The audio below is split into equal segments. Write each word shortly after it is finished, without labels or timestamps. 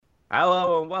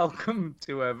Hello and welcome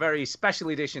to a very special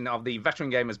edition of the Veteran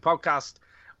Gamers podcast,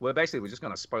 where basically we're just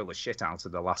going to spoil the shit out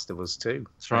of The Last of Us 2.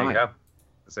 That's right. There you go.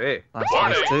 That's it. Last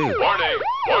of Us 2.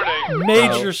 Warning!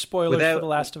 Major spoilers for The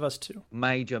Last of Us 2.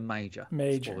 Major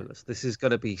spoilers. This is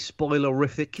going to be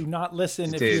spoilerific. Do not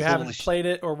listen if you haven't played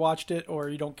it or watched it or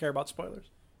you don't care about spoilers.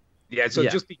 Yeah, so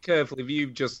just be careful if you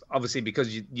just, obviously,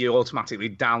 because you automatically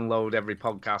download every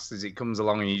podcast as it comes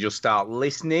along and you just start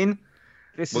listening.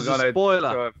 This is a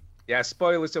spoiler.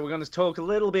 Spoilers. So we're going to talk a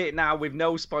little bit now with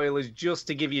no spoilers, just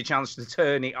to give you a chance to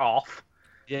turn it off.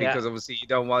 Yeah. Because obviously you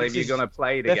don't want, if you're going to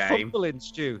play the game. They're fumbling,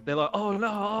 Stu. They're like, oh no.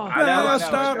 I know,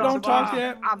 stop, don't talk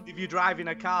yet. And if you're driving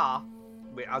a car,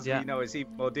 as we know, it's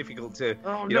even more difficult to,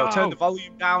 turn the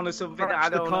volume down or something. I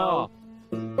don't know.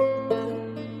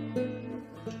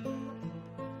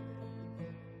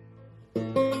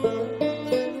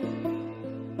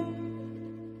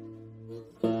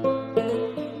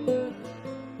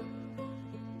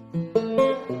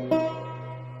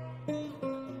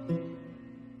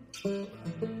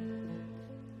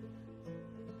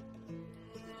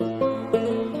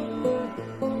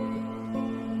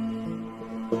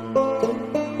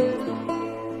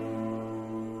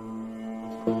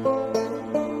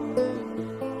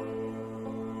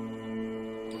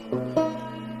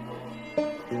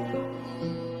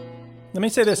 Let me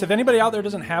say this. If anybody out there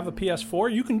doesn't have a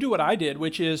PS4, you can do what I did,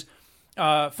 which is go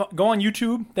on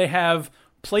YouTube. They have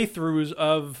playthroughs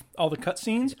of all the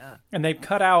cutscenes, and they've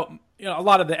cut out a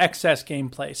lot of the excess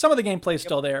gameplay. Some of the gameplay is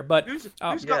still there, but who's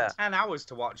got 10 hours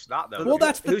to watch that, though? Well,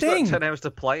 that's the thing. Who's got 10 hours to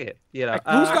play it?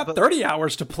 Who's got 30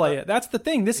 hours to play it? That's the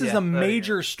thing. This is a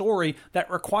major story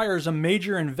that requires a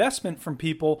major investment from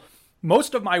people.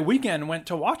 Most of my weekend went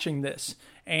to watching this,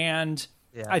 and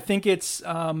I think it's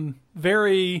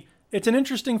It's an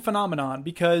interesting phenomenon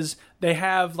because they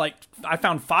have, I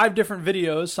found 5 different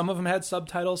videos. Some of them had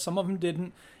subtitles, some of them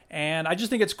didn't. And I just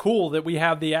think it's cool that we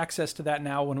have the access to that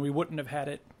now when we wouldn't have had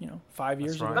it, 5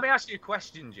 years ago. Let me ask you a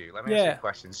question, Ju. Let me ask you a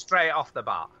question straight off the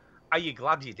bat. Are you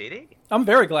glad you did it? I'm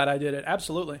very glad I did it.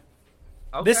 Absolutely.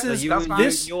 Okay.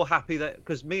 You're happy that,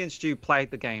 because me and Stu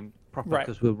played the game proper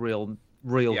because we're real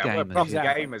gamers. We're proper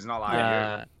gamers, not like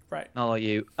you. Right. Not like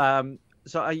you.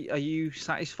 So are you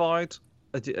satisfied?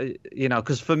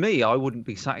 Because for me, I wouldn't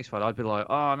be satisfied. I'd be like,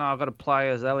 oh no, I've got to play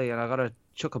as Ellie and I've got to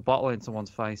chuck a bottle in someone's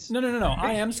face. No.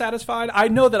 I am satisfied. I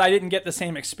know that I didn't get the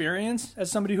same experience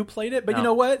as somebody who played it, but you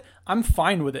know what? I'm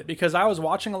fine with it because I was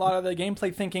watching a lot of the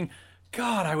gameplay thinking,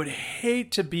 God, I would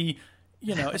hate to be,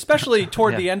 especially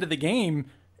toward the end of the game,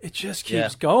 it just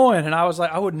keeps going. And I was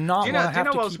like, I would not want to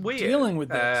have to keep dealing with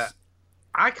this.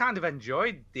 I kind of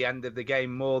enjoyed the end of the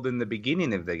game more than the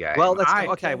beginning of the game. Well,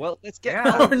 let's get.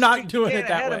 We're not doing it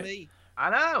that way. I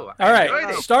know. All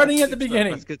right, starting at the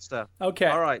beginning. That's good stuff. Okay.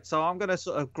 All right, so I'm going to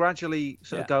sort of gradually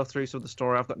go through some of the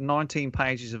story. I've got 19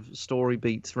 pages of story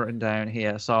beats written down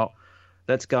here, so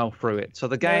let's go through it. So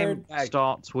the game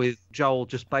starts with Joel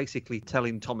just basically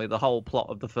telling Tommy the whole plot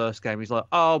of the first game. He's like,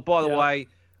 "Oh, by the way,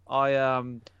 I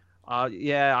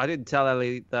didn't tell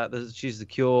Ellie that she's the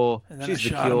cure. She's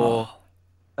the cure.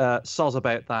 Soz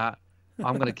about that.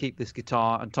 I'm going to keep this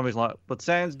guitar." And Tommy's like, "But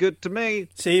sounds good to me."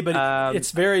 See, but it's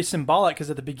very symbolic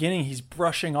because at the beginning he's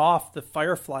brushing off the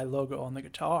Firefly logo on the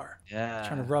guitar. Yeah,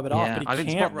 trying to rub it off, but I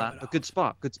didn't can't spot rub that. it off.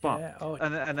 Good spot. Yeah. Oh,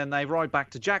 and then they ride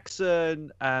back to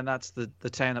Jackson, and that's the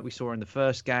town that we saw in the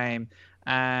first game.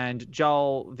 And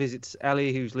Joel visits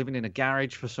Ellie, who's living in a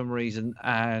garage for some reason,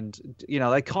 and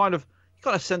they kind of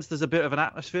sense there's a bit of an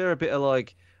atmosphere, a bit of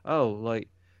like,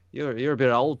 You're a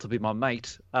bit old to be my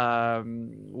mate.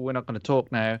 We're not going to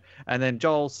talk now. And then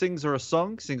Joel sings her a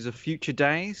song, sings of Future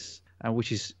Days,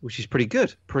 which is pretty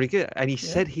good. And he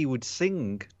said he would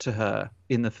sing to her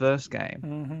in the first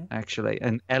game, actually.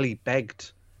 And Ellie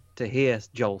begged to hear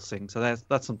Joel sing, so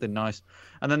that's something nice.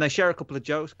 And then they share a couple of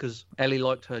jokes because Ellie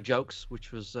liked her jokes,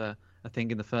 which was a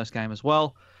thing in the first game as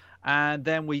well. And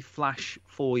then we flash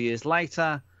 4 years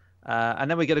later. And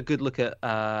then we get a good look at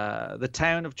the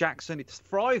town of Jackson. It's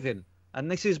thriving. And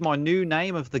this is my new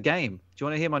name of the game. Do you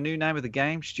want to hear my new name of the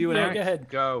game, Stu and Eric? Go ahead.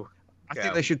 Go. I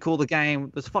think they should call the game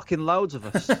 "There's fucking loads of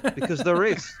us" because there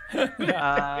is.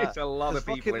 It's a lot of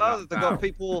people. They've got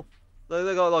people.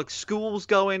 They've got like schools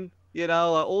going. Like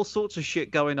all sorts of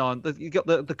shit going on. You got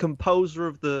the composer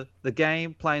of the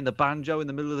game playing the banjo in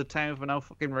the middle of the town for no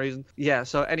fucking reason. Yeah,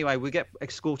 so anyway, we get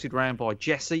escorted around by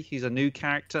Jesse. He's a new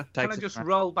character. Can I just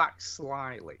roll back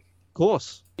slightly? Of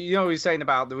course. You know what he was saying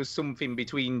about there was something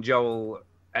between Joel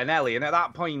and Ellie, and at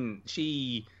that point,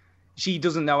 she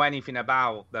doesn't know anything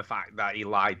about the fact that he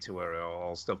lied to her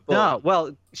or stuff.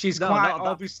 But she's quite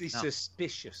obviously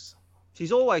suspicious.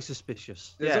 She's always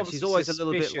suspicious. She's always a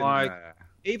little bit like...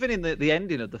 even in the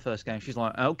ending of the first game, she's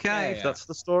like, okay, if that's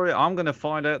the story, I'm going to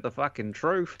find out the fucking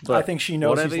truth. But I think she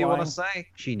knows. Whatever you want to say,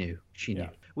 she knew.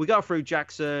 We go through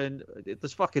Jackson.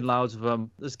 There's fucking loads of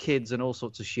them. There's kids and all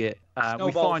sorts of shit.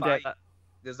 We find out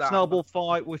that snowball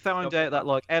fight. We found out that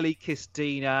like Ellie kissed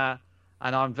Dina,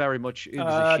 and I'm very much.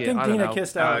 I think Dina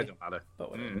kissed Ellie. Don't matter.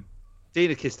 But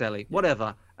Dina kissed Ellie.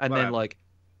 Whatever. And then like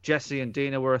Jesse and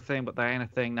Dina were a thing, but they ain't a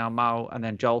thing now. Mo and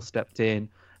then Joel stepped in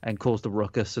and caused a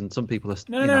ruckus, and some people are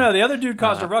no. The other dude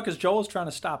caused a ruckus. Joel was trying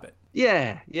to stop it.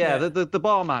 Yeah. The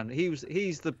barman.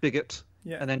 He's the bigot.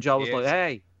 Yeah. And then Joel was like,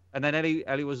 hey. And then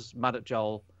Ellie was mad at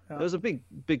Joel. There was a big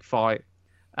fight.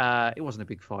 It wasn't a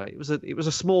big fight. It was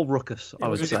a small ruckus. There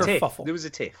was a tiff. It was a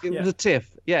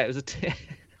tiff. Yeah, it was a tiff.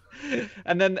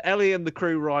 And then Ellie and the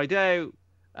crew ride out,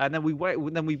 and then we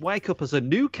wake up as a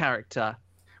new character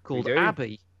called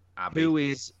Abby, who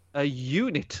is a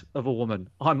unit of a woman,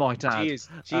 I might add.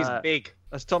 She is big.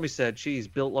 As Tommy said, she's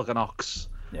built like an ox.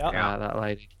 Yeah. That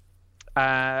lady.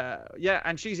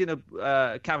 And she's in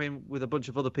a cabin with a bunch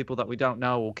of other people that we don't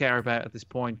know or care about at this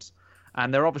point,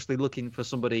 and they're obviously looking for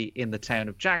somebody in the town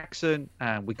of Jackson,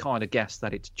 and we kind of guess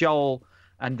that it's Joel.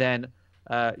 And then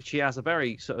she has a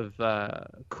very sort of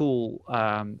cool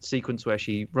sequence where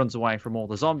she runs away from all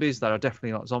the zombies that are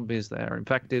definitely not zombies, they're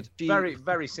infected. Very,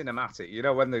 very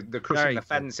cinematic, when they're crushing the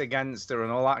fence against her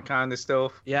and all that kind of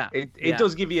stuff. Yeah. It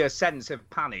does give you a sense of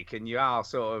panic, and you are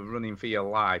sort of running for your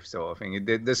life sort of thing.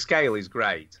 The scale is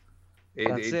great.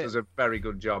 It does a very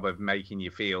good job of making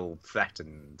you feel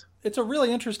threatened. It's a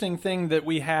really interesting thing that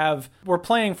we're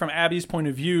playing from Abby's point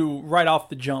of view right off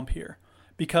the jump here.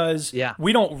 Because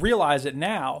we don't realize it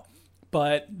now,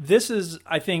 but this is,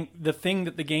 I think, the thing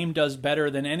that the game does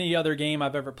better than any other game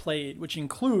I've ever played, which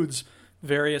includes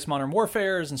various Modern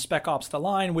Warfares and Spec Ops The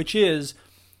Line, which is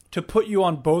to put you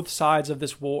on both sides of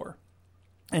this war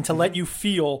and to let you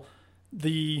feel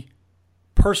the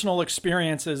personal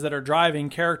experiences that are driving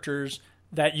characters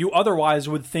that you otherwise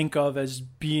would think of as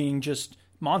being just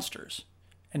monsters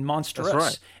and monstrous. That's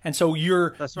right. And so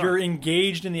you're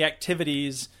engaged in the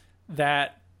activities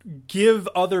that give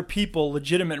other people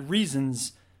legitimate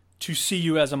reasons to see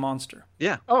you as a monster.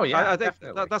 Yeah. Oh, yeah. I think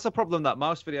that's a problem that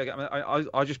most video games...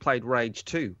 I just played Rage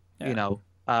 2,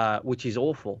 which is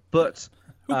awful. But...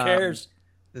 Who cares?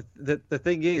 The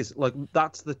thing is, like,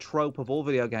 that's the trope of all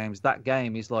video games. That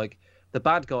game is like, the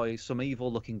bad guy is some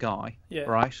evil-looking guy,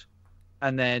 right?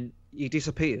 And then he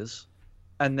disappears,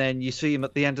 and then you see him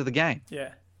at the end of the game.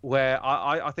 Yeah. Where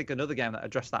I think another game that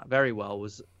addressed that very well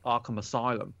was Arkham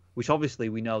Asylum, which obviously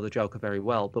we know the Joker very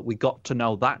well, but we got to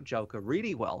know that Joker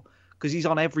really well because he's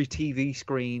on every TV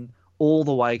screen all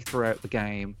the way throughout the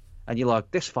game, and you're like,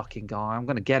 this fucking guy, I'm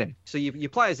going to get him. So you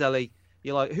play as Ellie,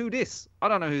 you're like, who this? I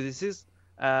don't know who this is.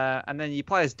 And then you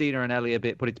play as Dina and Ellie a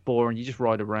bit, but it's boring, you just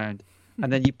ride around.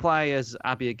 And then you play as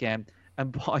Abby again,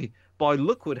 and by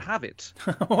luck would have it,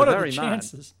 what are the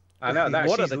chances? I know, that's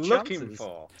what she's looking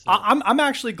for. I'm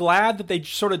actually glad that they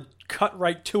sort of cut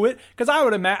right to it, because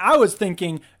I was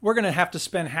thinking we're going to have to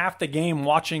spend half the game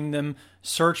watching them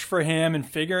search for him and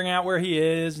figuring out where he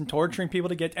is and torturing people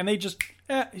to get, and they just,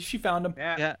 she found him.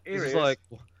 Yeah, it's like,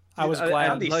 I was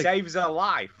glad. And he saves her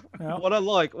life. Yeah. What I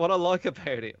like about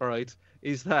it, right,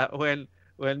 is that when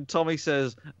Tommy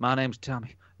says, my name's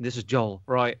Tommy, and this is Joel,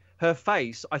 right? Her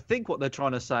face, I think what they're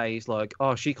trying to say is like,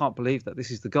 oh, she can't believe that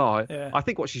this is the guy. Yeah. I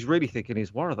think what she's really thinking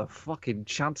is, what are the fucking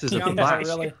chances of that?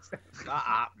 Really? Not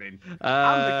happening. They're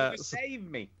going to save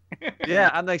me.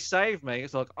 Yeah, and they saved me.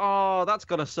 It's like, oh, that's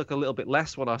going to suck a little bit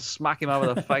less when I smack him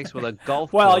over the face with a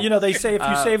golf Well, club. They say if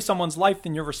you save someone's life,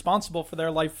 then you're responsible for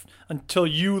their life until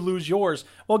you lose yours.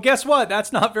 Well, guess what?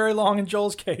 That's not very long in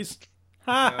Joel's case.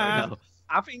 No.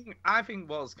 I think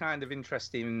what's kind of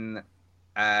interesting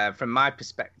from my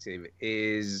perspective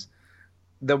is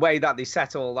the way that they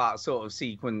set all that sort of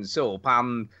sequence up,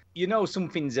 and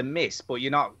something's amiss, but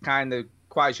you're not kind of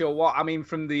quite sure what. I mean,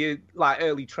 from the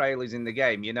early trailers in the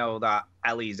game, you know that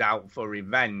Ellie's out for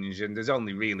revenge, and there's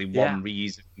only really one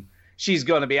reason she's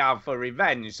going to be out for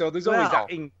revenge. So there's always that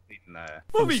inkling there.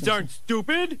 Movies aren't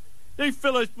stupid. They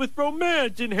fill us with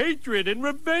romance and hatred and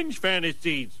revenge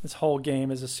fantasies. This whole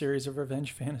game is a series of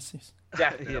revenge fantasies.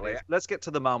 Definitely. Let's get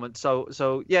to the moment.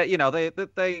 So yeah,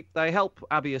 they help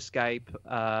Abby escape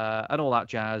and all that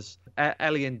jazz.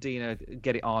 Ellie and Dina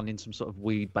get it on in some sort of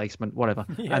weed basement, whatever.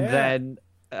 Yeah. And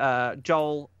then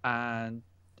Joel and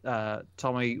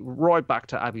Tommy ride back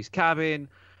to Abby's cabin,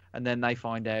 and then they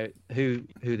find out who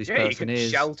this person is.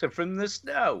 Shelter from the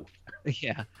snow.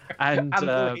 Yeah, and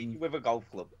with a golf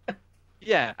club.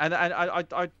 Yeah, and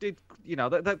I did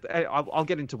I'll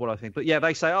get into what I think, but yeah,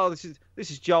 they say, oh, this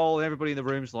is Joel, and everybody in the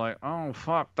room's like, oh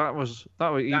fuck, that was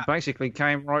he basically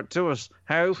came right to us.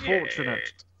 How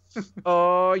fortunate.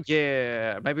 Oh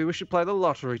yeah, maybe we should play the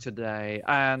lottery today.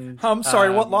 And I'm sorry,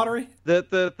 what lottery?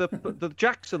 The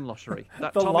Jackson lottery.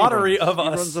 That the Tommy lottery runs. of He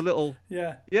us. runs a little.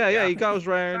 Yeah. He goes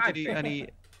round and he.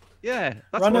 Yeah,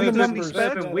 that's Running what the he does.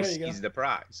 numbers. Whiskey's the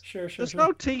prize. Sure. There's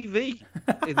no TV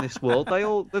in this world. They've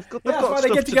got That's got why they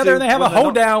stuff get to together do and they have a when they're not-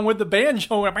 hoedown with the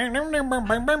banjo.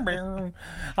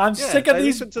 I'm sick of they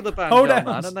these listen to the banjo man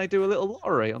hoedowns. and they do a little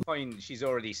lottery. Point, she's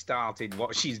already started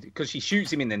because she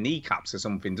shoots him in the kneecaps or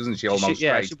something, doesn't she? Almost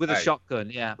With a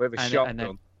shotgun. Yeah, with a and shotgun.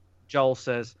 then Joel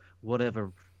says,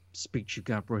 "Whatever speech you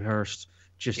got rehearsed,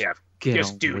 just get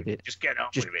on with it. Just get on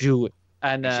Just with it. do it."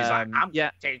 And she's like, I'm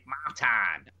gonna take my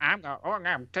time. I'm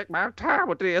gonna take my time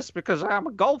with this because I'm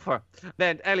a golfer.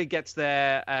 Then Ellie gets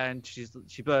there and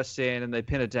she bursts in and they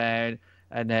pin her down,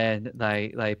 and then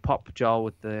they pop Joel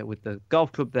with the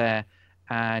golf club there,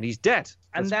 and he's dead.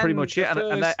 That's pretty much it.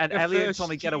 And Ellie and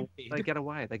Tommy get away. They get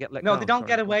away. They get let go. No, they don't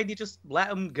get away. They just let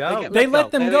them go. They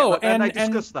let them go, and they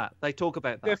discuss that. They talk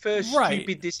about that. Their first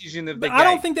stupid decision of the game. I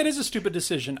don't think that is a stupid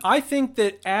decision. I think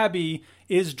that Abby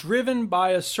is driven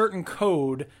by a certain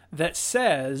code that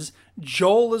says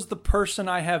Joel is the person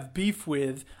I have beef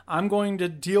with. I'm going to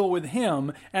deal with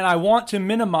him, and I want to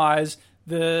minimize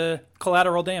the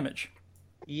collateral damage.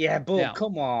 Yeah, but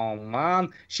come on, man.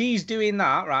 She's doing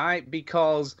that, right,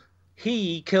 because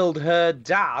he killed her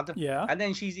dad. Yeah. And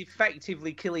then she's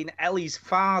effectively killing Ellie's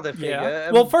father figure.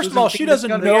 Yeah. Well, first of all, she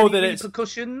doesn't know that it's...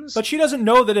 repercussions. But she doesn't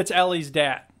know that it's Ellie's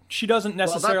dad. She doesn't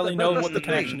necessarily know what the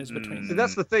connection is between them. See,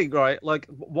 that's the thing, right? Like,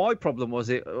 my problem was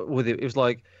it was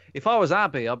like, if I was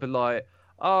Abby, I'd be like,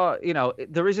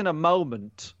 there isn't a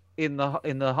moment in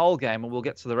the whole game, and we'll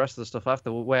get to the rest of the stuff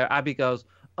after, where Abby goes,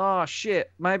 oh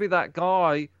shit, maybe that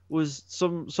guy was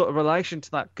some sort of relation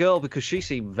to that girl, because she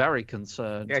seemed very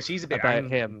concerned. Yeah, she's a bit about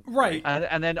him, right?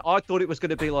 And then I thought it was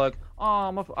going to be like,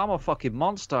 oh, I'm a fucking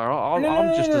monster.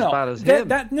 I'm just as bad as him.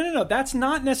 No. That's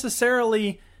not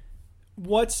necessarily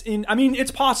what's in. I mean,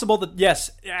 it's possible that yes,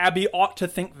 Abby ought to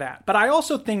think that, but I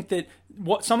also think that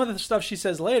what some of the stuff she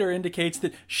says later indicates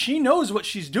that she knows what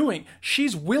she's doing.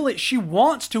 She's willing. She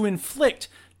wants to inflict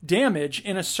damage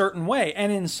in a certain way,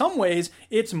 and in some ways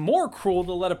it's more cruel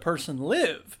to let a person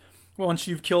live once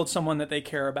you've killed someone that they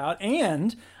care about.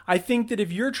 And I think that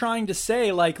if you're trying to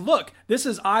say, like, look, this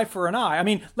is eye for an eye, I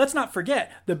mean, let's not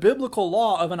forget the biblical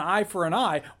law of an eye for an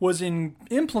eye was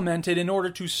implemented in order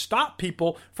to stop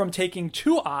people from taking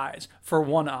two eyes for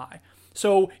one eye.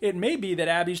 So it may be that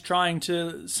Abby's trying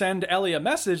to send Ellie a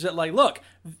message that, like, look,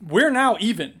 we're now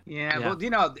even. Yeah,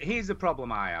 but, here's the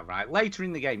problem I have, right? Later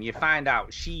in the game, you find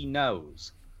out she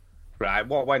knows, right,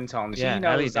 what went on. She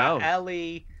knows that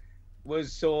Ellie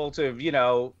was sort of,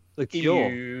 the cure.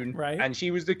 Immune, right? And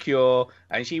she was the cure,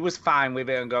 and she was fine with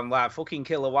it and going, like, fucking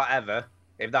kill her, whatever,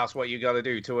 if that's what you got to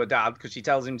do to her dad, because she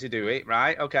tells him to do it,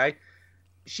 right? Okay.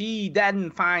 She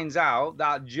then finds out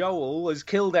that Joel has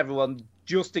killed everyone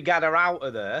just to get her out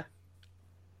of there,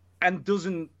 and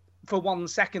doesn't for 1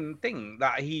 second think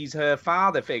that he's her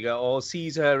father figure or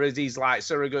sees her as his, like,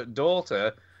 surrogate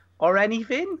daughter or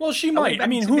anything. Well, she might. I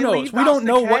mean, who knows? We don't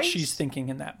know what she's thinking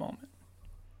in that moment.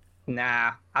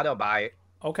 Nah, I don't buy it.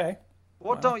 Okay.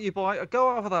 What don't you buy?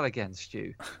 Go over that again,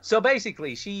 Stu. So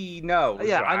basically, she knows.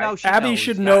 Yeah, right? I know. Abby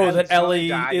should know that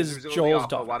Ellie is Joel's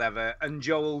daughter, or whatever. And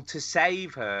Joel, to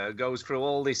save her, goes through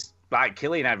all this, like,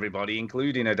 killing everybody,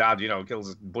 including her dad.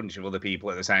 Kills a bunch of other people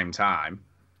at the same time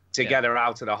to get her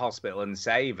out of the hospital and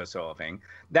save her, sort of thing.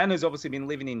 Then has obviously been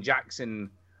living in Jackson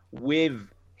with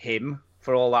him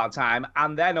for all that time,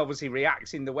 and then obviously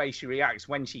reacts in the way she reacts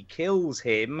when she kills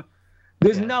him.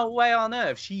 There's no way on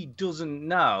earth she doesn't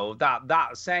know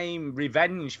that same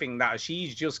revenge thing that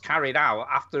she's just carried out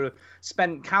after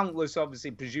spent countless, obviously,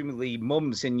 presumably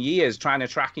months and years trying to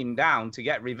track him down to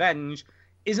get revenge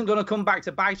isn't going to come back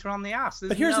to bite her on the ass.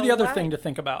 But here's the other thing to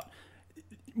think about.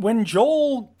 When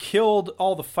Joel killed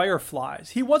all the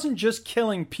Fireflies, he wasn't just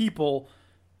killing people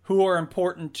who are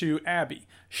important to Abby.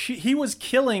 He was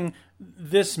killing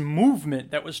this movement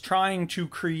that was trying to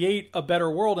create a better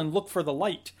world and look for the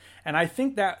light. And I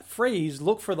think that phrase,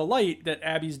 look for the light, that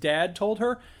Abby's dad told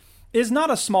her, is not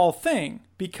a small thing,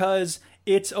 because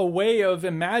it's a way of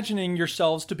imagining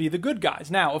yourselves to be the good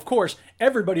guys. Now, of course,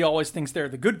 everybody always thinks they're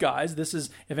the good guys. This is,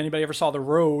 if anybody ever saw The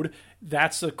Road,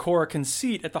 that's the core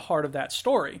conceit at the heart of that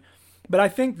story. But I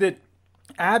think that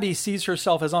Abby sees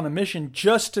herself as on a mission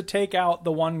just to take out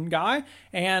the one guy,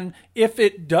 and if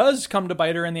it does come to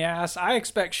bite her in the ass, I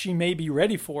expect she may be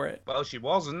ready for it. Well, she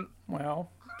wasn't. Well,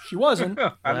 She wasn't.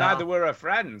 And neither were her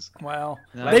friends. Well,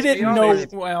 No. they didn't know.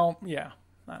 honest. Well, yeah.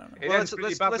 I don't know. It Well, ends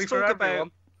pretty badly for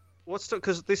everyone.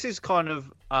 because this is kind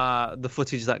of the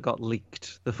footage that got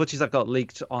leaked. The footage that got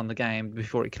leaked on the game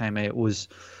before it came out was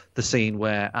the scene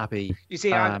where Abby. You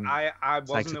see, I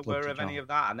wasn't aware of any of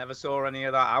that. I never saw any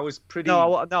of that. I was pretty.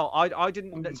 No, I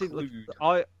didn't. See, look,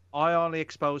 Conclude. I only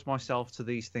exposed myself to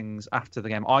these things after the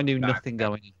game. I knew nothing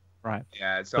going in. Right.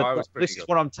 Yeah, so But I was pretty this good. is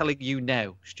what I'm telling you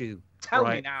now, Stu. Tell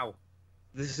right? me now.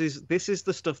 This is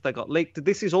the stuff that got leaked.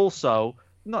 This is also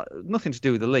nothing to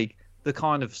do with the leak. The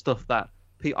kind of stuff that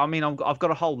I mean, I've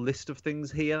got a whole list of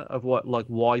things here of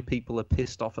why people are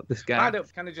pissed off at this game.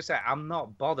 Can I just say I'm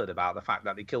not bothered about the fact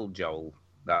that they killed Joel.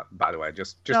 That, by the way,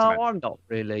 just no, I'm not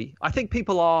really. I think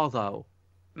people are though.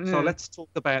 So Mm. let's talk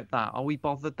about that. Are we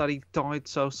bothered that he died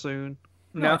so soon?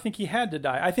 No, I think he had to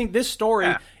die. I think this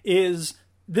story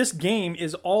this game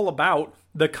is all about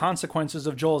the consequences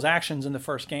of Joel's actions in the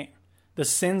first game. The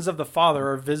sins of the father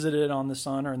are visited on the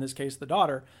son, or in this case, the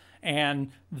daughter,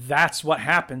 and that's what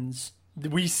happens.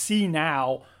 We see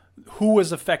now who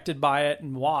was affected by it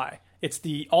and why. It's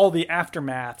all the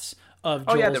aftermaths of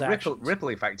Joel's actions. The ripple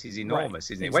effect is enormous,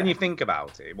 Right, isn't it? exactly. When you think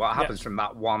about it, what happens from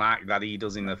that one act that he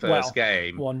does in the first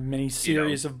game. One mini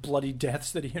series of bloody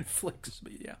deaths that he inflicts.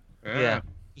 But Yeah.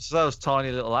 It's those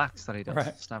tiny little acts that he does,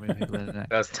 Right. stabbing people in the neck.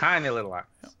 Those tiny little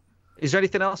acts. Is there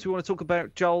anything else we want to talk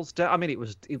about Joel's death? I mean, it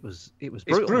was brutal. It's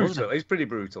Wasn't brutal. it? It's pretty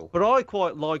brutal. But I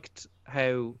quite liked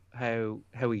how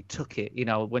he took it. You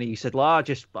know, when he said,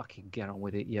 just fucking get on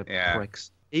with it, you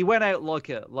pricks." He went out like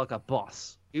a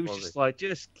boss. He was just like,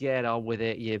 "Just get on with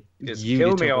it, you Just unit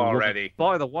kill me of a woman." already.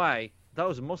 By the way,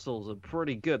 those muscles are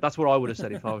pretty good. That's what I would have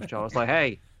said if I was Joel. It's like,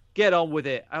 "Hey, get on with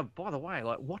it." And by the way,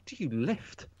 like, what do you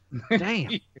lift?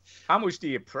 Damn. How much do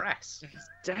you press?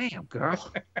 Damn,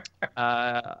 girl.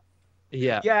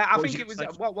 Yeah, I What think was it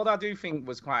was. your- What I do think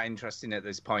was quite interesting at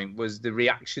this point was the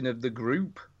reaction of the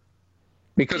group.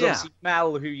 Because Yeah. obviously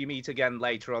Mel, who you meet again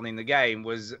later on in the game,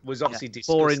 was obviously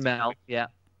disgusted. Boring Mel. Yeah.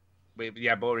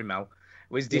 Boring Mel.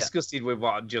 Was disgusted with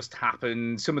what had just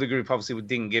happened. Some of the group obviously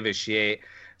didn't give a shit.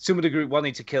 Some of the group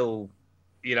wanted to kill,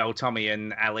 Tommy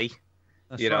and Ellie.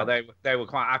 That's They were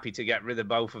quite happy to get rid of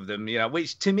both of them.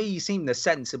 Which to me seemed the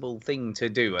sensible thing to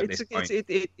do at this point.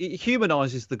 It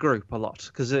humanises the group a lot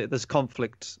because there's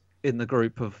conflict in the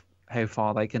group of how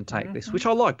far they can take this, which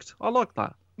I liked. I liked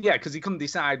that. Yeah, because he couldn't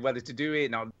decide whether to do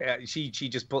it. No, she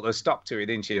just put a stop to it,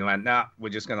 didn't she? And went, nah, we're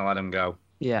just going to let him go.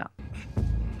 Yeah.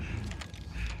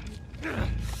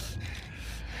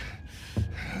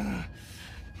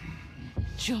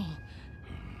 Joel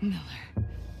Miller.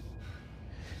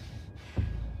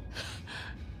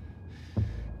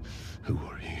 Who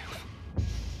are you?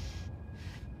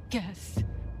 Guess.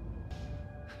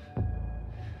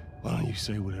 Why don't you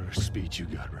say whatever speech you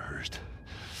got rehearsed?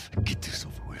 Get this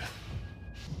over with.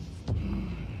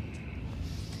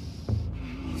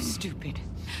 You stupid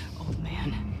old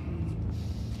man.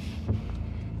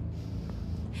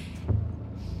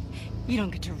 You don't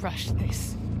get to rush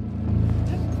this.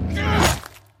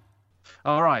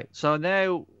 All right. So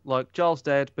now, like, Joel's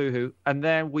dead, boo-hoo. And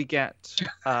then we get...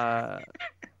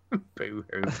 Boo-hoo.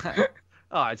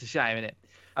 Oh, it's a shame, isn't it?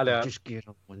 I know. Just get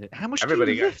on with it. How much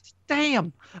Everybody do you lift?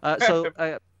 Damn.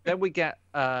 Then we get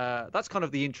that's kind of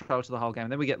the intro to the whole game.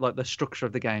 And then we get like the structure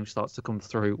of the game starts to come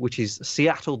through, which is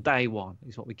Seattle Day One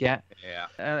is what we get. Yeah.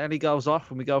 And he goes off,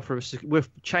 and we go for we're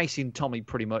chasing Tommy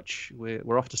pretty much.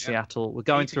 We're off to Seattle. We're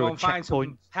going through a find some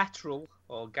checkpoint. petrol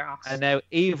or gas. And now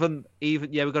even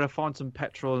we've got to find some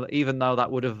petrol, even though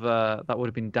that would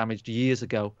have been damaged years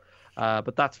ago.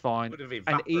 But that's fine. Would have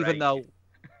And even evaporated. though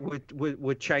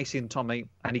we're chasing Tommy,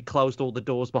 and he closed all the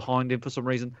doors behind him for some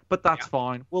reason, but that's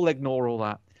fine. We'll ignore all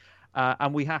that.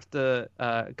 And we have to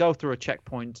go through a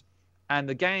checkpoint, and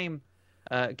the game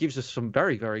gives us some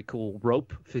very, very cool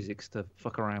rope physics to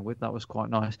fuck around with. That was quite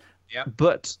nice. Yeah.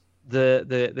 But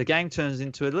the game turns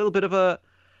into a little bit of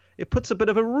it puts a bit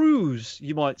of a ruse,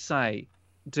 you might say,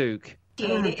 Duke. I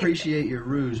don't appreciate your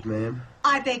ruse, ma'am.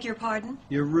 I beg your pardon?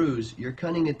 Your ruse, your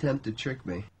cunning attempt to trick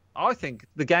me. I think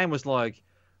the game was like,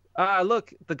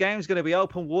 look, the game's going to be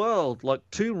open world, like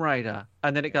Tomb Raider.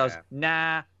 And then it goes,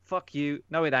 nah, fuck you.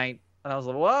 No, it ain't. And I was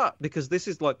like, what? Because this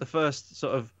is like the first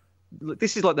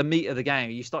this is like the meat of the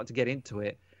game. You start to get into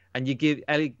it, and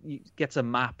Ellie gets a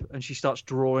map, and she starts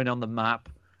drawing on the map.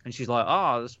 And she's like,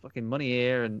 there's fucking money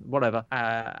here and whatever.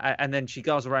 And then she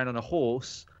goes around on a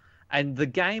horse. And the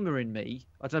gamer in me,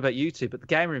 I don't know about you two, but the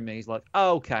gamer in me is like,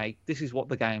 okay, this is what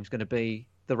the game's going to be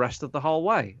the rest of the whole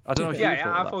way. I don't know if you I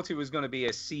thought thought it was going to be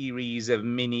a series of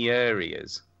mini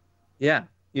areas. Yeah.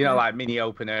 You know, like mini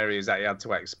open areas that you had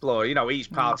to explore. You know,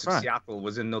 each part of right. Seattle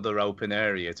was another open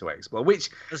area to explore, which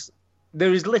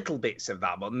there is little bits of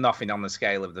that, but nothing on the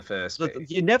scale of the first bit.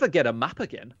 You never get a map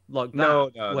again like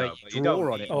that, where you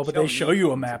draw on it. Oh, but they show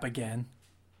you a map again.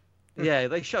 Yeah,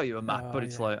 they show you a map, but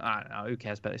it's like, I don't know, who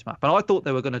cares about this map? And I thought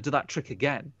they were going to do that trick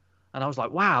again. And I was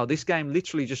like, wow, this game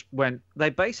literally just went... They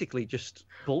basically just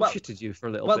bullshitted you for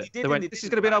a little bit. They went, this is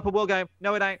going to be an open world game.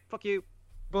 No, it ain't. Fuck you.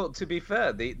 But to be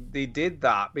fair, they did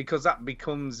that because that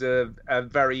becomes a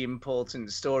very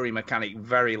important story mechanic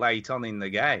very late on in the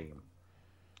game.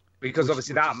 Because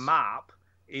obviously that map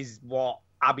is what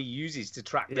Abby uses to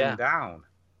track them down.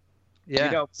 Yeah,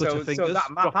 you know, so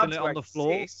that map had to on the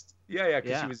floor. Yeah,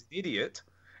 because she was an idiot.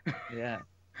 Yeah.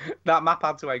 That map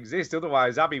had to exist,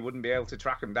 otherwise Abby wouldn't be able to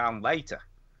track them down later.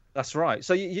 That's right.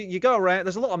 So you go around.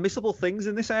 There's a lot of missable things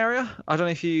in this area. I don't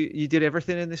know if you did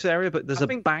everything in this area, but there's a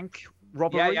bank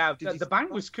robbery. Yeah. The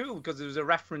bank was cool because there was a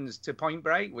reference to Point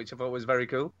Break, which I thought was very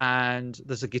cool. And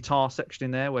there's a guitar section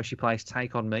in there where she plays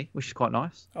 "Take on Me," which is quite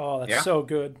nice. Oh, that's so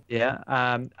good. Yeah.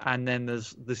 And then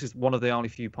this is one of the only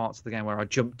few parts of the game where I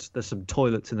jumped. There's some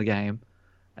toilets in the game,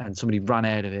 and somebody ran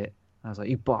out of it. I was like,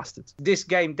 you bastards. This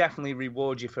game definitely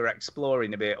rewards you for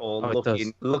exploring a bit or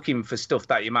looking for stuff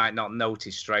that you might not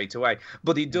notice straight away.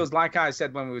 But it does, like I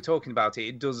said when we were talking about it,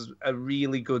 it does a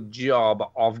really good job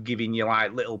of giving you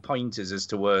like little pointers as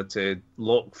to where to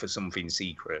look for something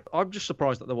secret. I'm just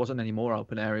surprised that there wasn't any more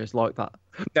open areas like that.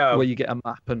 No. Where you get a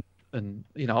map and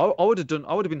you know, I would have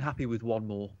been happy with one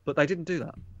more, but they didn't do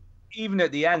that. Even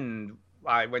at the end,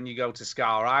 like when you go to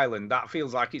Scar Island, that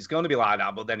feels like it's going to be like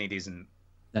that, but then it isn't.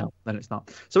 No, then it's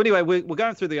not. So anyway, we're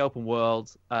going through the open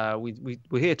world. We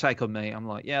hear Take on Me. I'm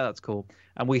like, yeah, that's cool.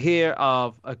 And we hear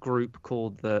of a group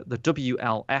called the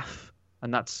WLF,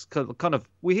 and that's kind of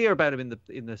we hear about them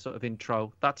in the sort of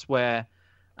intro. That's where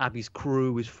Abby's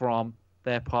crew is from.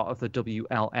 They're part of the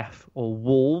WLF, or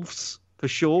Wolves for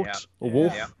short,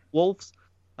 or Wolves.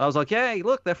 I was like, hey,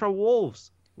 look, they're from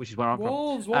Wolves, which is where I'm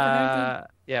from.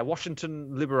 Yeah, Washington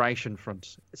Liberation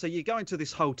Front. So you go into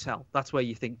this hotel. That's where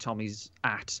you think Tommy's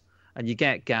at. And you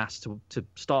get gas to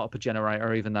start up a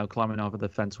generator, even though climbing over the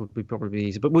fence would probably be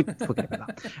easy. But we'll forget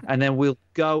about that. And then we'll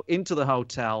go into the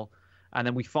hotel, and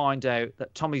then we find out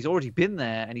that Tommy's already been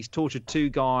there, and he's tortured two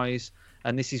guys.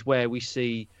 And this is where we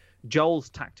see Joel's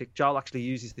tactic. Joel actually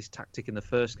uses this tactic in the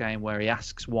first game where he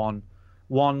asks one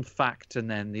fact,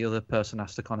 and then the other person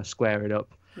has to kind of square it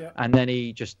up. Yeah. And then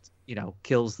he just,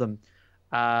 kills them.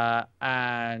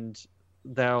 And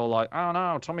they're all like, oh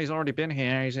no, Tommy's already been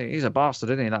here. He's a bastard,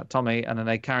 isn't he, that Tommy? And then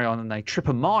they carry on and they trip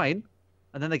a mine,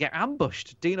 and then they get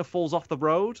ambushed. Dina falls off the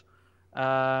road.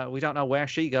 We don't know where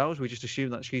she goes. We just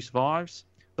assume that she survives.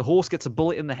 The horse gets a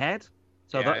bullet in the head.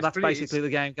 So that's basically the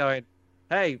game going,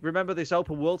 hey, remember this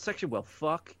open world section? Well,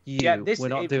 fuck you. Yeah, we're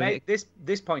not doing it.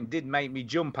 This point did make me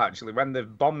jump, actually. When the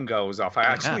bomb goes off, I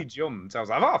actually jumped. I was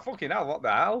like, oh, fucking hell, what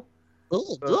the hell?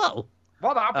 Oh,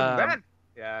 what happened then?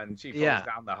 Yeah, and she falls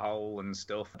down the hole and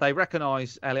stuff. They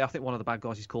recognise Ellie. I think one of the bad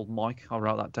guys is called Mike. I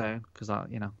wrote that down because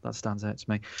that stands out to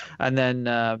me. And then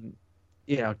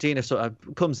Dina sort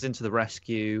of comes into the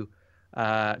rescue,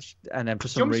 and then for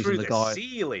some reason the guy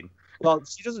ceiling. Well,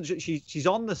 she doesn't. She's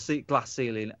on the glass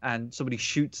ceiling, and somebody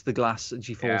shoots the glass, and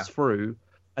she falls through.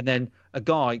 And then a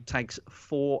guy takes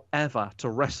forever to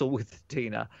wrestle with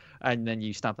Dina, and then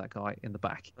you stab that guy in the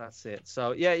back. That's it.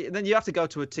 So then you have to go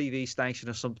to a TV station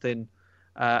or something.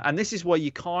 And this is where you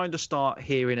kind of start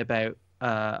hearing about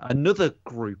another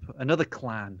group, another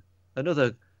clan,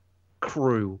 another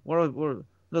crew,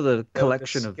 another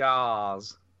collection of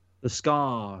scars. The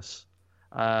scars,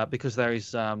 because there's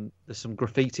some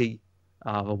graffiti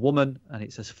of a woman, and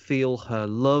it says "Feel her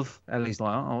love." Ellie's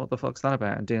like, "Oh, what the fuck's that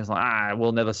about?" And Dina's like,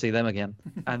 we'll never see them again."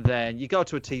 And then you go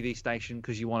to a TV station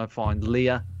because you want to find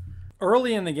Leah.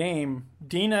 Early in the game,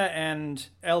 Dina and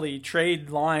Ellie trade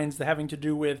lines that having to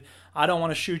do with, I don't want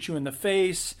to shoot you in the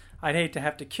face, I'd hate to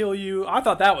have to kill you. I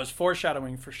thought that was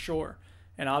foreshadowing for sure.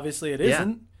 And obviously it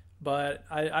isn't, but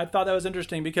I thought that was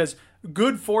interesting because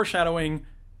good foreshadowing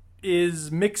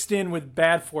is mixed in with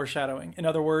bad foreshadowing. In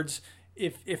other words,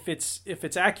 if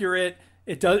it's accurate,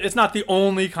 it's not the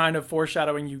only kind of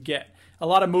foreshadowing you get. A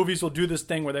lot of movies will do this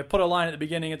thing where they put a line at the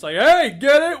beginning. It's like, hey,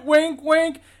 get it? Wink,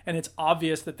 wink. And it's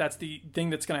obvious that that's the thing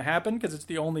that's going to happen because it's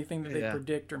the only thing that they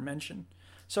predict or mention.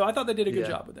 So I thought they did a good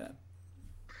job with that.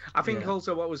 I think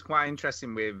also what was quite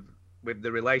interesting with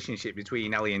the relationship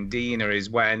between Ellie and Dina is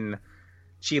when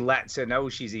she lets her know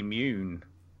she's immune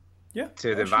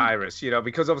to the virus,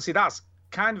 because obviously that's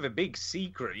kind of a big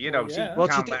secret, she can't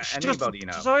let anybody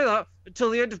know. Say that until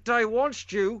the end of day one,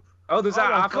 Stu. Oh, there's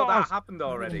that. I thought that happened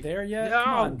already. There yet?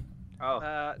 No.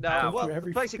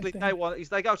 Basically,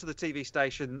 they go to the TV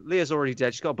station. Leah's already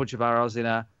dead. She's got a bunch of arrows in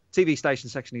her. TV station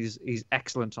section is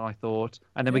excellent, I thought.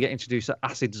 And then we get introduced to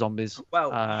acid zombies.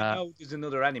 Well, there's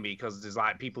another enemy because there's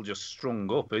like people just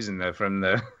strung up, isn't there,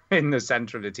 in the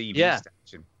center of the TV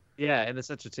station. Yeah, in the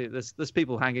center too. There's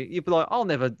people hanging. You'd be like,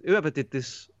 whoever did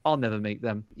this, I'll never meet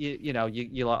them. You're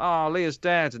like, oh, Leah's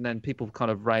dead, and then people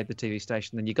kind of raid the TV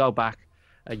station. Then you go back,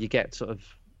 you get sort of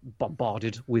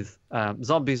bombarded with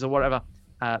zombies or whatever.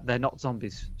 They're not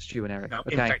zombies, Stu and Eric. No,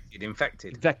 okay?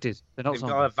 Infected. They're not zombies. They've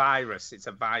got a virus. It's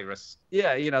a virus.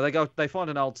 Yeah, they find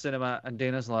an old cinema, and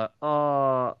Dina's like,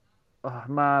 oh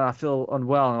man, I feel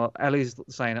unwell. And Ellie's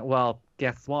saying, well,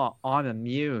 guess what? I'm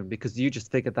immune because you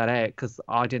just figured that out because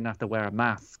I didn't have to wear a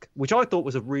mask, which I thought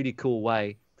was a really cool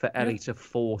way for Ellie to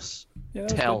force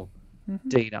tell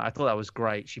Dina. I thought that was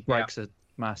great. She breaks a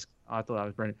mask. I thought that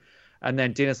was brilliant. And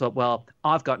then Dina's like, well,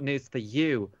 I've got news for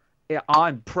you.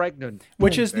 I'm pregnant.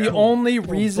 Which is the only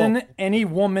reason any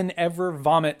woman ever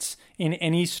vomits in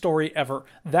any story ever.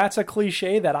 That's a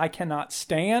cliche that I cannot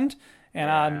stand.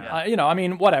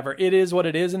 And whatever. It is what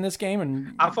it is in this game.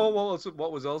 And I thought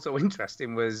what was also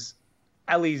interesting was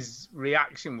Ellie's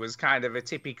reaction was kind of a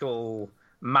typical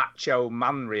macho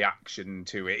man reaction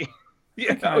to it.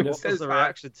 What was the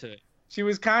reaction to it? She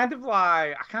was kind of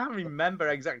like, I can't remember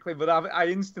exactly, but I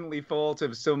instantly thought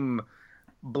of some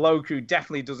bloke who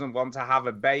definitely doesn't want to have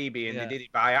a baby and they did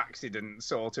it by accident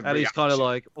sort of and he's kind of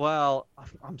like, well,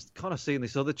 I'm kind of seeing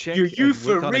this other chick. You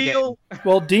for real?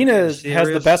 Well, Dina has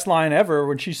the best line ever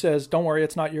when she says, don't worry,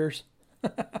 it's not yours.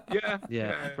 Yeah.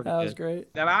 That was great.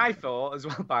 And I thought as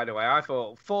well, by the way,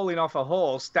 falling off a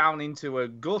horse down into a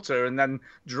gutter and then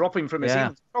dropping from a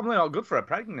ceiling is probably not good for a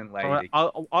pregnant lady.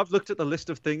 I've looked at the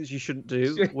list of things you shouldn't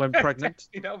do when pregnant.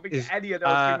 You don't think any of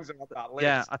those things are on that list.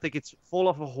 Yeah, I think it's fall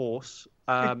off a horse,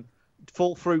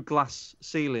 fall through glass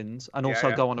ceilings, and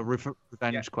also go on a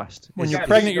revenge quest. When you're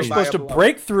pregnant, you're supposed to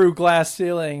break through glass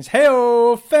ceilings.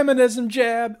 Hey-oh, feminism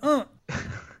jab.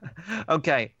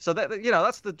 Okay, so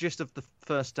that's the gist of the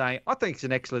first day. I think it's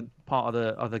an excellent part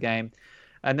of the game,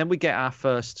 and then we get our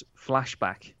first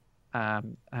flashback,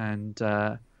 and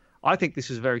I think this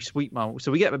is a very sweet moment.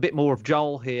 So we get a bit more of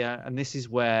Joel here, and this is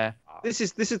where this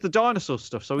is the dinosaur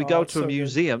stuff. So we go to a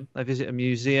museum. They visit a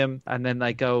museum, and then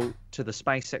they go to the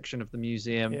space section of the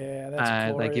museum. Yeah, that's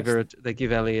and glorious. they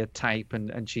give Ellie a tape,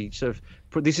 and she sort of.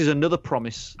 This is another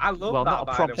promise. I love that. Not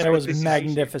a promise. That was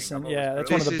magnificent. Yeah,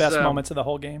 that's one of the best moments of the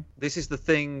whole game. This is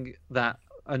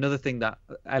another thing that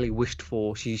Ellie wished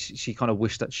for. She kind of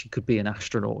wished that she could be an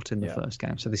astronaut in the first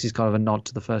game. So this is kind of a nod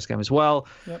to the first game as well.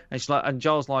 Yep. And she's like, and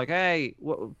Joel's like, hey,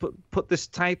 put this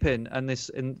tape in and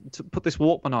put this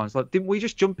Walkman on. It's like, didn't we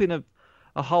just jump in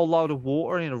a whole load of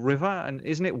water in a river and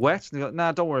isn't it wet? And they're like,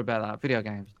 nah, don't worry about that. Video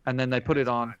games. And then they put it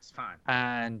on. It's fine.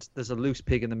 And there's a loose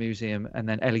pig in the museum, and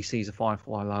then Ellie sees a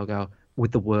Firefly logo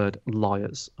with the word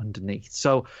liars underneath.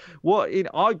 So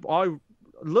I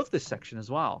love this section as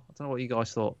well. I don't know what you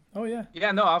guys thought. Oh yeah.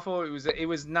 Yeah, no, I thought it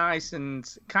was nice and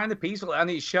kind of peaceful,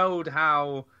 and it showed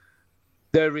how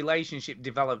the relationship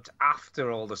developed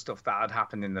after all the stuff that had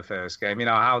happened in the first game.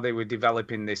 How they were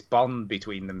developing this bond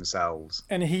between themselves.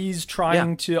 And he's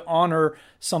trying to honor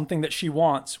something that she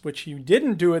wants, which he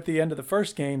didn't do at the end of the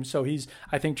first game. So he's,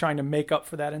 I think, trying to make up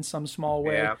for that in some small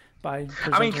way. Yeah. Can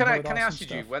I ask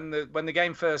you, when the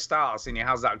game first starts and he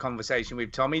has that conversation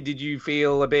with Tommy, did you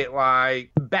feel a bit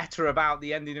like better about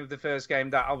the ending of the first game?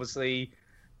 That obviously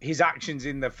his actions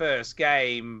in the first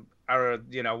game are,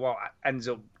 what ends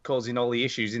up causing all the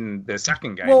issues in the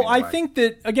second game. Well, I think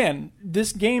that, again,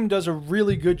 this game does a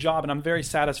really good job, and I'm very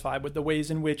satisfied with the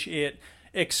ways in which it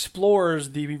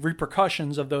explores the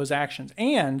repercussions of those actions.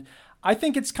 And I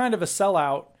think it's kind of a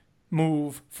sellout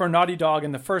move for Naughty Dog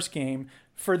in the first game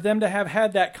for them to have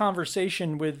had that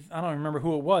conversation with, I don't remember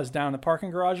who it was, down in the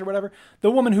parking garage or whatever,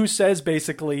 the woman who says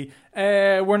basically,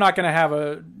 we're not going to have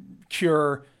a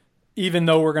cure even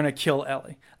though we're going to kill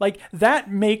Ellie. Like,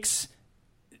 that makes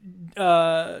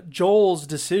Joel's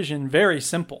decision very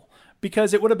simple,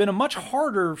 because it would have been a much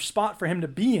harder spot for him to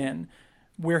be in,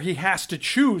 where he has to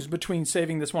choose between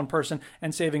saving this one person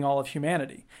and saving all of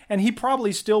humanity. And he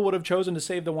probably still would have chosen to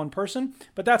save the one person,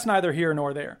 but that's neither here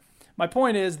nor there. My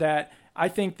point is that I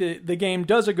think that the game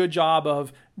does a good job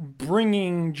of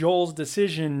bringing Joel's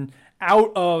decision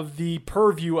out of the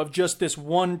purview of just this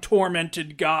one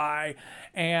tormented guy,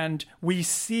 and we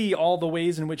see all the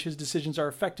ways in which his decisions are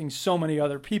affecting so many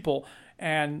other people.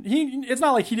 And it's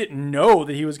not like he didn't know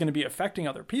that he was going to be affecting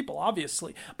other people,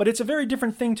 obviously. But it's a very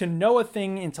different thing to know a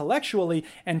thing intellectually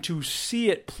and to see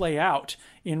it play out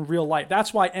in real life.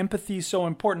 That's why empathy is so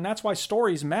important. That's why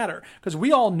stories matter. Because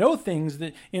we all know things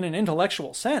that in an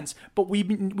intellectual sense, but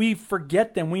we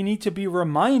forget them. We need to be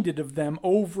reminded of them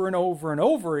over and over and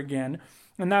over again.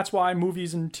 And that's why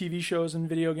movies and TV shows and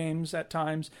video games at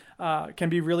times can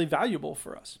be really valuable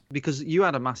for us. Because you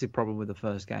had a massive problem with the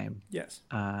first game. Yes.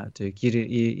 Duke,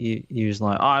 you was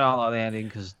like, I don't like the ending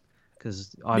because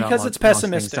it's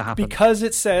pessimistic. Because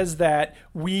it says that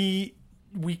we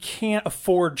can't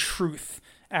afford truth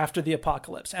after the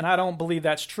apocalypse. And I don't believe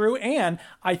that's true. And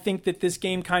I think that this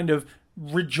game kind of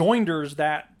rejoinders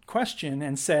that question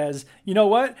and says, you know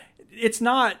what?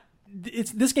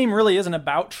 This game really isn't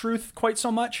about truth quite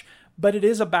so much, but it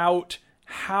is about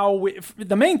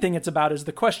the main thing it's about is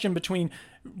the question between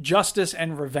justice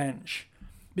and revenge.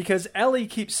 Because Ellie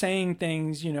keeps saying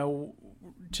things,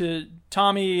 to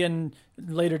Tommy and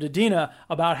later to Dina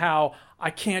about how I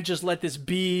can't just let this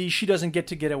be. She doesn't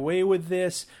get away with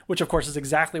this, which of course is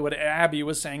exactly what Abby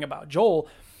was saying about Joel.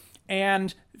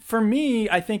 And for me,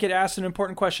 I think it asks an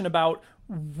important question about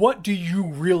what do you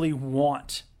really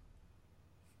want?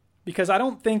 Because I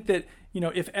don't think that,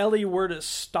 if Ellie were to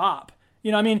stop,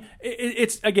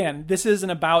 it's, again, this isn't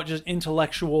about just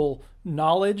intellectual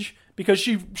knowledge, because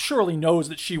she surely knows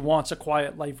that she wants a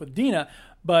quiet life with Dina,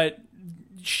 but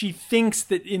she thinks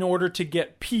that in order to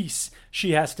get peace,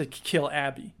 she has to kill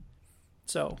Abby.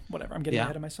 So, whatever, I'm getting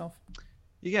ahead of myself.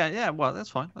 Yeah, well, that's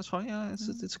fine. Yeah,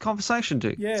 it's a conversation,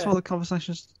 dude. Yeah. That's what the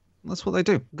conversations, that's what they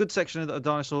do. Good section of the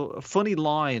dinosaur. A funny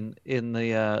line in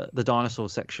the dinosaur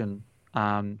section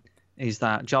is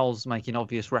that Joel's making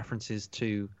obvious references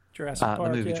to the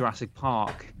movie Jurassic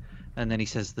Park, and then he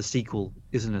says the sequel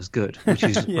isn't as good, which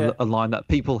is a line that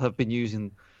people have been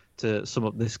using to sum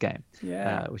up this game,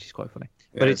 which is quite funny.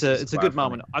 Yeah, but it's a good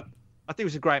moment. I think it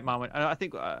was a great moment, and I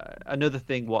think another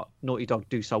thing what Naughty Dog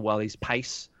do so well is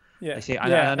pace. Yeah,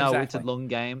 I know exactly. It's a long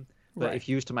game, but if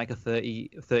you was to make a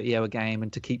 30-hour game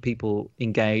and to keep people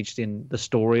engaged in the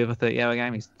story of a 30-hour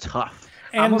game, it's tough.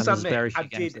 And I must admit, there's very few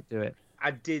games that do it. I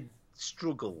did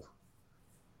struggle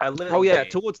a little. Oh yeah,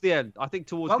 bit. Towards the end. I think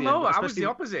towards the end. Well, no, I was the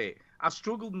opposite. I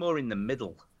struggled more in the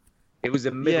middle. It was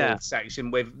a middle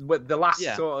section with the last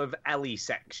sort of Ellie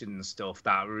section stuff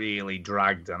that really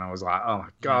dragged, and I was like, oh my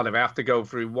god, if I have to go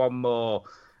through one more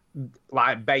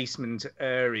like basement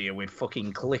area with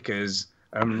fucking clickers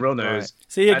and runners.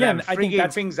 Right. See, again, I think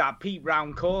that's things that peep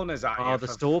round corners at you. Oh, the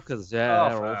stalkers, they're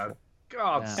awful.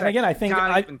 God, and again, I think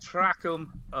can't even track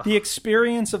them. The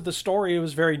experience of the story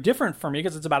was very different for me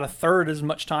because it's about a third as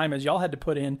much time as y'all had to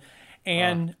put in,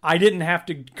 and I didn't have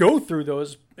to go through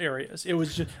those areas. It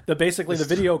was just basically the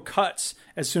video cuts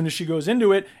as soon as she goes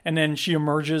into it, and then she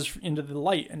emerges into the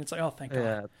light, and it's like, oh, thank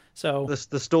God. So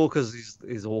the stalkers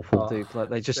is awful, dude. Like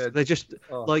they just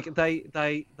like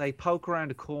they poke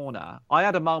around a corner. I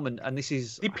had a moment, and this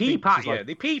is they peep at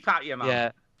you, man.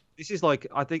 Yeah. This is like,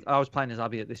 I think I was playing as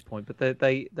Abby at this point, but there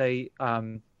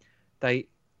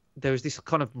was this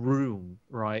kind of room,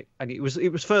 right? And it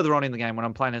was further on in the game when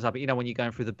I'm playing as Abby, when you're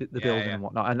going through the building and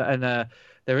whatnot. And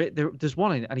there's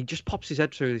one and he just pops his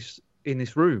head through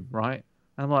this room, right?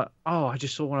 And I'm like, oh, I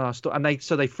just saw one of our and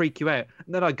they freak you out.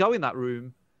 And then I go in that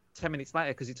room 10 minutes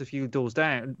later because it's a few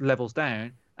levels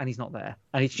down, and he's not there.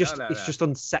 And it's just just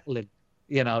unsettling.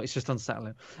 It's just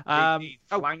unsettling. They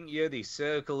flank you, they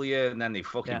circle you, and then they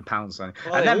fucking pounce on you.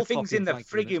 Well, and then things in the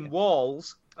frigging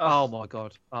walls. Oh my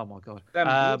god! Them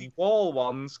bloody wall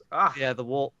ones. Yeah, the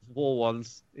wall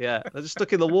ones. Yeah, they're just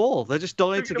stuck in the wall. They're just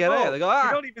dying to get out. They go,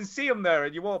 You don't even see them there,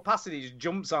 and you walk past it, he just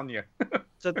jumps on you.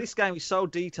 So this game is so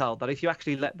detailed that if you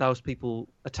actually let those people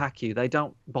attack you, they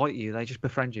don't bite you. They just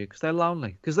befriend you because they're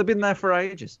lonely. Because they've been there for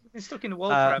ages. They've been stuck in a wall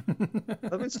forever.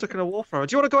 They've been stuck in a wall forever.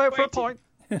 Do you want to go out for a pint?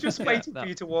 Just waiting for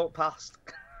you to walk past.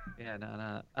 Yeah,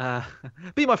 no.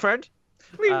 Be my friend.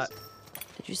 Please.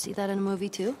 Did you see that in a movie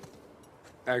too?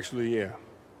 Actually, yeah.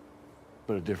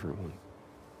 But a different one.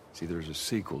 See, there's a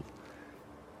sequel.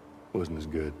 Wasn't as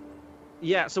good.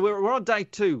 Yeah, so we're on day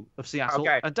 2 of Seattle.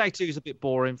 Okay. And day 2 is a bit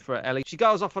boring for Ellie. She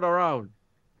goes off on her own.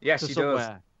 Yes, she does.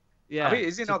 Yeah. I mean,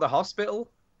 is it not the hospital?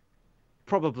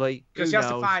 Probably. Because she has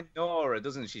to find Nora,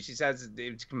 doesn't she? She says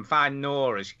if she can find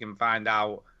Nora, she can find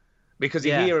out. Because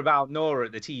you hear about Nora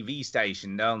at the TV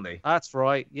station, don't they? That's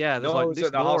right. Yeah. Nora's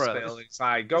at the hospital. It's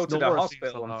like, go to the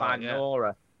hospital and find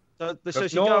Nora. So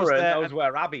she Nora goes there knows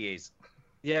where Abby is.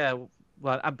 Yeah.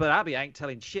 Well, but Abby ain't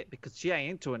telling shit because she ain't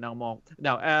into it no more.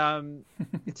 No,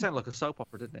 it sounded like a soap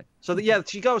opera, didn't it? So,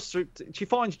 she goes through. She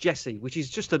finds Jesse, which is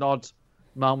just an odd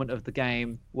moment of the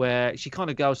game where she kind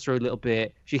of goes through a little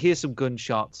bit. She hears some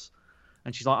gunshots,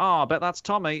 and she's like, "Oh, I bet that's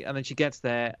Tommy." And then she gets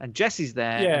there, and Jesse's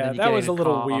there. Yeah, and then you that get was in a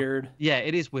little car. weird. Yeah,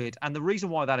 it is weird. And the reason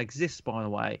why that exists, by the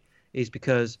way, is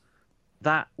because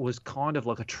that was kind of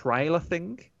like a trailer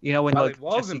thing. You know, when well, like it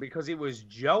wasn't Jesse... because it was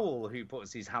Joel who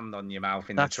puts his hand on your mouth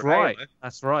in That's the trailer. right.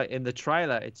 That's right. In the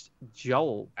trailer, it's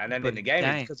Joel. And then but in the game,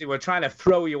 it's because they were trying to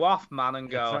throw you off, man, and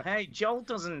go, "Hey, Joel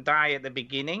doesn't die at the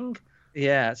beginning."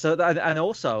 Yeah. So and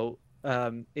also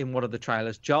in one of the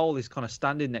trailers, Joel is kind of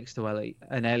standing next to Ellie,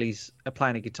 and Ellie's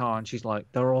playing a guitar, and she's like,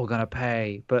 "They're all gonna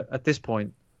pay." But at this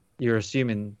point, you're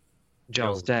assuming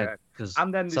Joel's dead.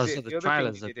 And then so the other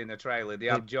thing they did in the trailer, they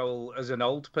had Joel as an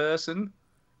old person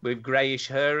with greyish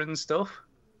hair and stuff.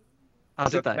 Oh,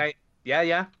 did they?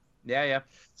 Yeah.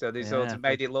 So they sort of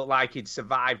made it look like he'd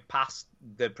survived past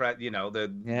the end of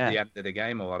the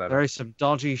game or whatever. There is some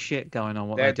dodgy shit going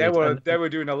on. They were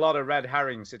doing a lot of red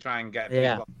herrings to try and get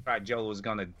people right. Joel was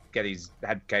going to get his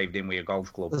head caved in with a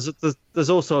golf club. There's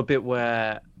also a bit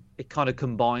where it kind of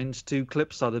combines two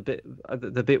clips. So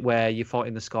the bit where you fight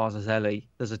in the scars as Ellie,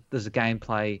 there's a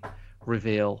gameplay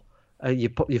reveal.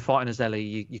 You're fighting as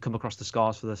Ellie. You come across the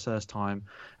scars for the first time,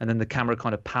 and then the camera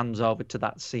kind of pans over to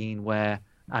that scene where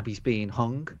Abby's being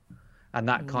hung, and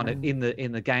that kind of in the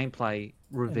gameplay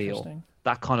reveal,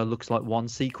 that kind of looks like one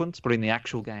sequence, but in the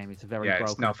actual game, it's a very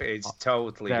broken. It's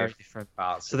totally different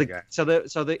parts. So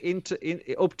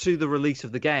up to the release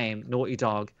of the game, Naughty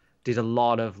Dog did a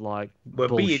lot of like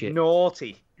bullshit. Being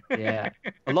naughty. Yeah,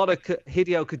 a lot of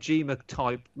Hideo Kojima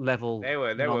type level. They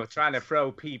were trying to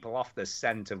throw people off the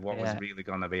scent of what was really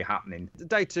going to be happening.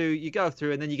 Day 2, you go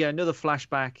through, and then you get another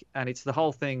flashback, and it's the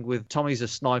whole thing with Tommy's a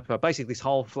sniper. Basically, this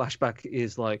whole flashback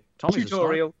is like Tommy's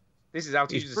tutorial. A sniper. This is how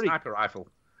to use a sniper rifle.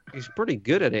 He's pretty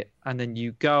good at it. And then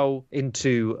you go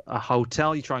into a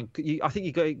hotel. You try and I think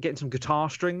you go getting some guitar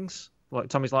strings. Like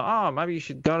Tommy's like, "Oh, maybe you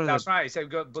should go to." That's right. He said,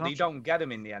 but you don't get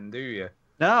them in the end, do you?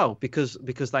 No, because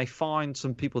they find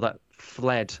some people that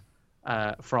fled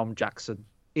from Jackson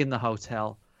in the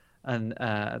hotel, and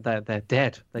they're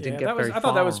dead. They didn't get very far. I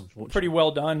thought that was pretty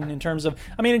well done in terms of.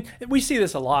 I mean, we see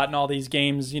this a lot in all these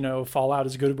games. You know, Fallout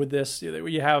is good with this.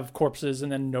 You have corpses and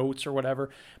then notes or whatever.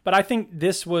 But I think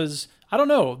this was. I don't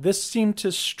know. This seemed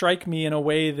to strike me in a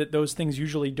way that those things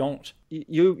usually don't.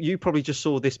 You probably just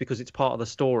saw this because it's part of the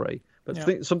story.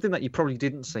 But something that you probably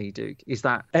didn't see, Duke, is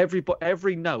that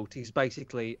every note is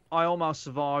basically, "I almost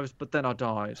survived, but then I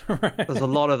died." Right. There's a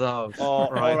lot of those.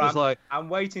 Or I'm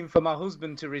waiting for my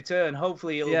husband to return.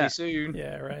 Hopefully it'll be soon.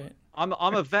 Yeah, right. I'm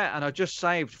a vet and I just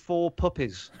saved 4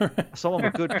 puppies. So I'm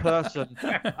a good person,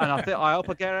 and I hope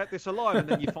I get out this alive. And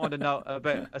then you find a note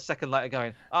about a second later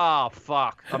going, "Oh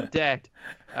fuck, I'm dead."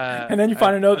 And then you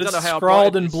find a note that's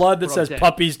scrawled in blood that says,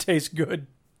 "Puppies taste good."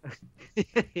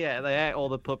 Yeah, they ate all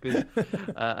the puppies,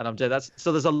 and I'm dead.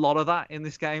 So there's a lot of that in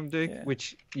this game, Duke,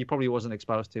 which you probably wasn't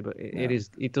exposed to, but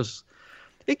it does.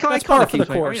 It kind of keeps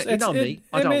the course. You know me.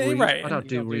 I don't read. Right. I don't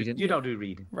do reading. You don't do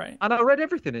reading, right? And I read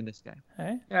everything in this game.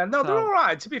 Hey? Yeah, no, they're all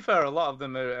right. To be fair, a lot of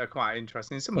them are quite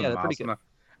interesting. Some of them are pretty good.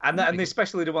 And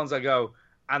especially the ones that go.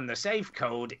 And the safe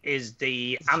code is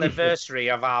the anniversary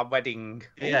of our wedding.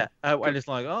 Yeah, and it's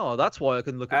like, oh, that's why I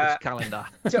can look at this calendar.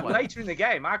 So later in the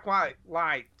game, I quite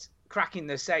liked cracking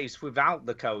the safes without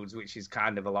the codes, which is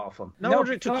kind of a lot of fun. No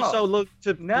wonder it took you so long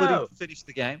to bloody finish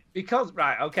the game. Because,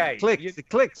 it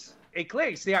clicks. It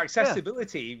clicks, the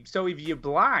accessibility. Yeah. So if you're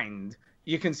blind,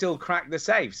 you can still crack the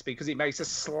safes because it makes a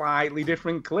slightly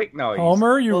different click noise.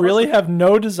 Homer, you really have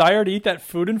no desire to eat that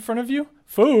food in front of you?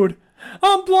 Food?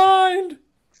 I'm blind!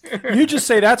 You just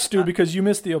say that, Stu, because you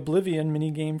missed the Oblivion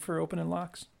minigame for opening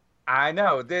locks. I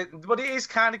know, but it is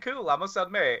kind of cool, I must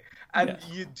admit. And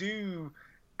you do,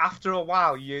 after a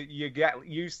while, you get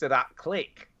used to that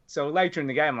click. So later in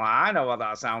the game, I know what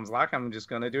that sounds like. I'm just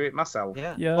going to do it myself.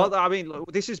 Yeah. Well, I mean,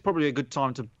 this is probably a good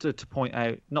time to point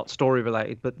out, not story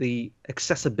related, but the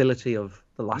accessibility of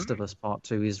The Last of Us Part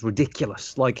 2 is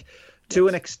ridiculous. Like, to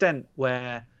an extent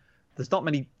where there's not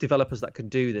many developers that can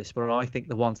do this, but I think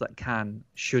the ones that can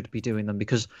should be doing them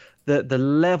because the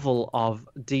level of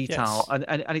detail and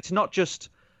it's not just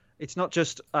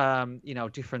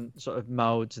different sort of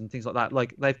modes and things like that.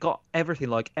 Like they've got everything.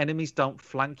 Like enemies don't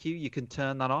flank you. You can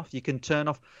turn that off. You can turn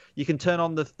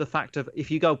on the fact of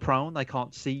if you go prone, they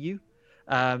can't see you.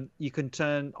 You can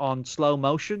turn on slow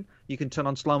motion. You can turn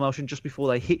on slow motion just before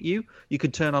they hit you. You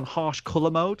can turn on harsh color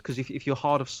mode because if you're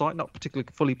hard of sight, not particularly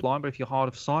fully blind, but if you're hard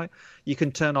of sight, you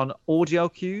can turn on audio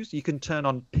cues. You can turn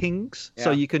on pings,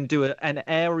 so you can do an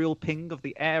aerial ping of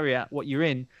the area what you're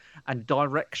in, and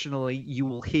directionally you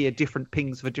will hear different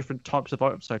pings for different types of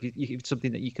items. So if it's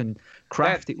something that you can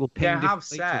craft, it will ping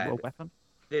differently to a weapon.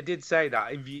 They did say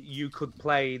that if you could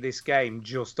play this game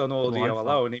just on audio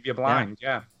alone if you're blind.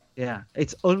 Yeah,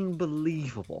 it's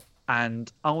unbelievable.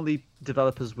 And only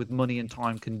developers with money and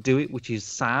time can do it, which is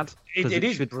sad. It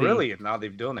is brilliant how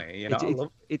they've done it. You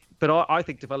know, but I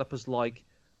think developers like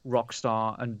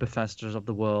Rockstar and Bethesda of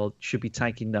the world should be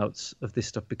taking notes of this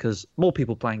stuff, because more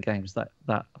people playing games that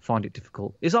find it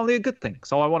difficult is only a good thing.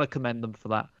 So I want to commend them for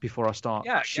that before I start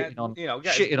shitting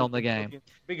on the game.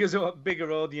 Because a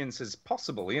bigger audience as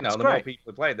possible. You know, the more people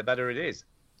who play it, the better it is.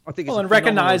 I think and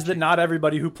recognize that not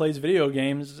everybody who plays video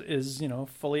games is, you know,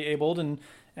 fully abled and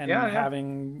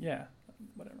having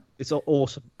whatever. It's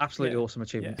awesome, absolutely awesome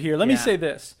achievement. Here, let me say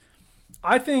this.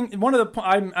 I think one of the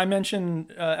I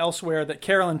mentioned elsewhere that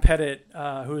Carolyn Pettit,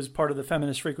 who is part of the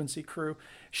Feminist Frequency crew,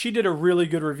 she did a really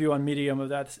good review on Medium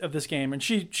of this game, and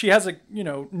she has a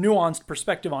nuanced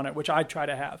perspective on it, which I try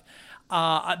to have.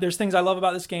 There's things I love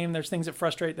about this game. There's things that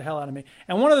frustrate the hell out of me.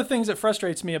 And one of the things that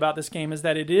frustrates me about this game is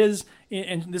that it is,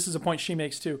 and this is a point she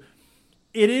makes too,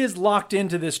 it is locked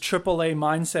into this AAA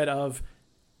mindset of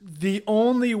the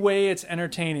only way it's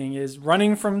entertaining is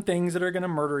running from things that are going to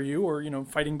murder you or,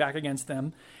 fighting back against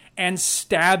them and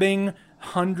stabbing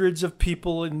hundreds of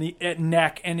people in the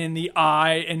neck and in the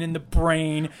eye and in the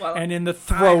brain and in the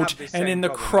throat and in the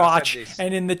crotch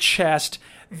and in the chest.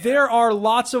 There are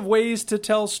lots of ways to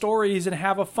tell stories and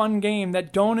have a fun game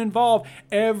that don't involve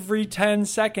every 10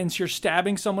 seconds you're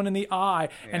stabbing someone in the eye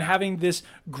and having this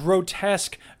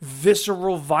grotesque,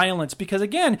 visceral violence. Because,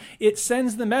 again, it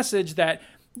sends the message that,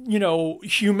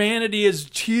 humanity is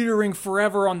teetering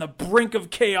forever on the brink of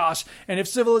chaos. And if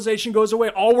civilization goes away,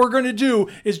 all we're going to do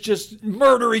is just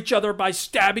murder each other by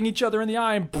stabbing each other in the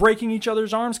eye and breaking each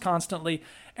other's arms constantly.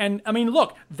 And, I mean,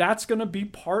 look, that's going to be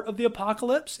part of the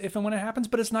apocalypse if and when it happens,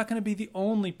 but it's not going to be the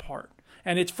only part.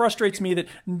 And it frustrates me that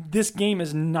this game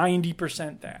is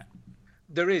 90% that.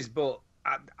 There is, but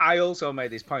I also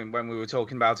made this point when we were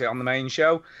talking about it on the main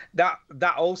show, that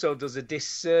also does a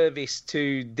disservice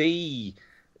to the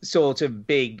sort of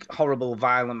big, horrible,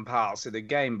 violent parts of the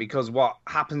game, because what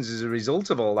happens as a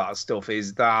result of all that stuff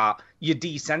is that you're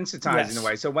desensitized in a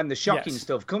way. So when the shocking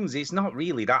stuff comes, it's not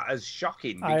really that as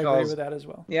shocking. Because, I agree with that as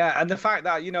well. Yeah, and the fact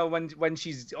that, when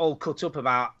she's all cut up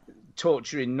about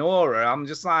torturing Nora, I'm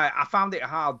just like, I found it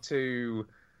hard to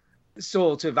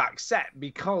sort of accept,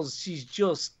 because she's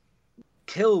just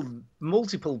killed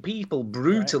multiple people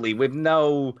brutally with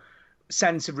no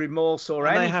sense of remorse or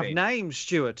anything. They have names,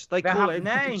 Stuart. They call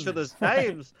each other's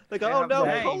names. They go, "Oh no,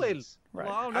 Colin." Right.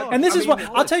 Well, oh, no. And this is what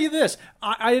I'll tell you this.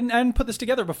 I hadn't put this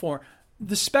together before.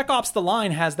 The Spec Ops: The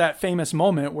Line has that famous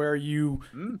moment where you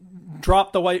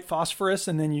drop the white phosphorus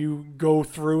and then you go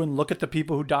through and look at the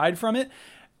people who died from it.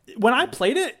 When I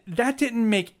played it, that didn't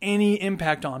make any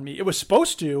impact on me. It was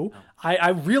supposed to. I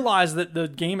realized that the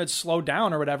game had slowed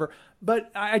down or whatever, but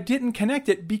I didn't connect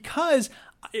it because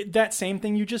that same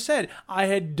thing you just said. I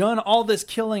had done all this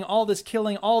killing,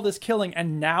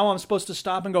 and now I'm supposed to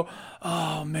stop and go,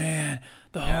 oh man,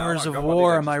 the horrors of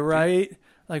war, am I right?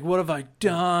 Like, what have I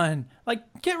done? Like,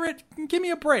 give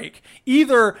me a break.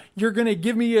 Either you're going to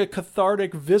give me a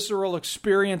cathartic, visceral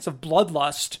experience of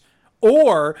bloodlust,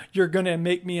 or you're going to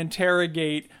make me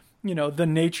interrogate, the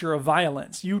nature of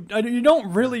violence. You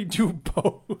don't really do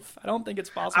both. I don't think it's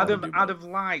possible. I'd have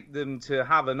liked them to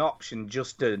have an option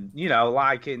just to,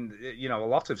 like in, a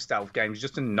lot of stealth games,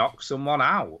 just to knock someone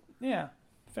out. Yeah.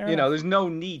 Fair enough. There's no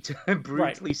need to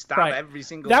brutally stab every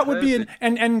single that person. Would be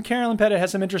and Carolyn Pettit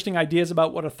has some interesting ideas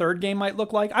about what a third game might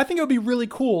look like. I think it would be really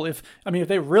cool if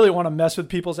they really want to mess with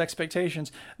people's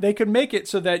expectations, they could make it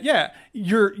so that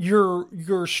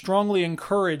you're strongly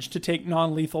encouraged to take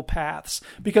non-lethal paths,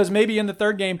 because maybe in the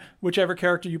third game, whichever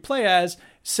character you play as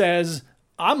says,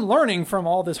 I'm learning from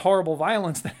all this horrible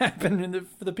violence that happened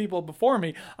for the people before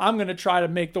me. I'm going to try to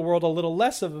make the world a little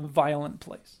less of a violent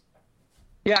place.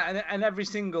 Yeah, and every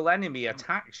single enemy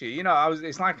attacks you.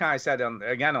 It's like I said on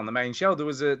the main show. There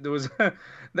was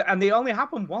and they only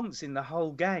happened once in the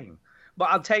whole game. But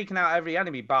I'd taken out every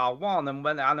enemy bar one, and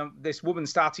when this woman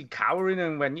started cowering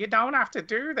and went, "You don't have to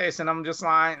do this," and I'm just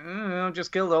like,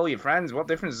 just killed all your friends. What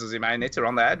difference does it make? Hit her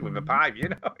on the head with a pipe,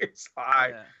 It's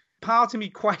like part of me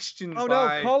questions. Oh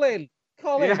no, Colin!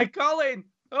 Yeah, Colin!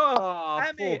 Oh,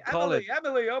 Colin.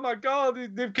 Emily! Oh my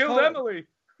God, they've killed Emily.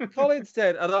 Colin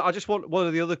said, and I just want one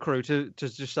of the other crew to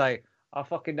just say, I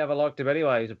fucking never liked him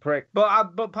anyway. He's a prick.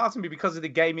 But part of me, because of the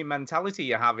gaming mentality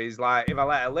you have, is like, if I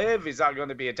let her live, is that going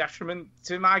to be a detriment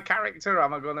to my character?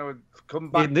 Am I going to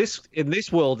come back? In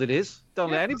this world, it is.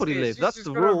 Don't let anybody live. That's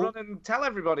the rule. Run and tell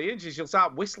everybody, and she'll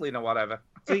start whistling or whatever.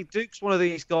 See, Duke's one of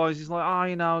these guys. He's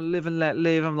like, live and let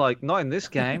live. I'm like, not in this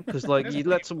game, because you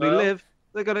let somebody live,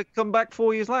 they're going to come back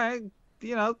 4 years later.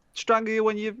 strangle you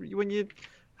when you're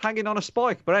hanging on a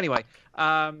spike. But anyway,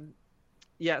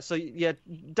 so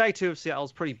day 2 of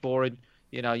Seattle's pretty boring.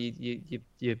 You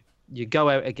go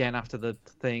out again after the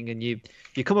thing, and you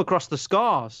come across the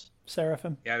scars.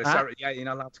 Seraphim. Yeah, you're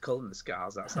not allowed to call them the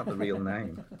Scars. That's not the real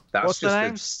name. That's What's just the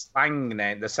name? the slang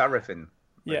name. The Seraphim.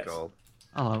 Yes. Called.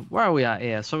 Oh, where are we at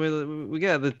here? So we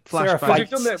get the flashback.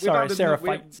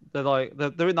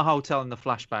 Seraphites. They're in the hotel in the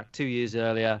flashback 2 years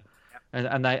earlier,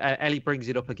 and Ellie brings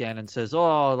it up again and says,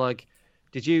 "Oh, like,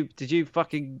 did you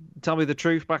fucking tell me the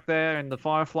truth back there in the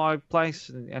Firefly place?"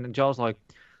 And Joel's like,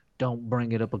 "Don't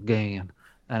bring it up again."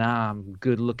 And I'm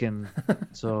good looking,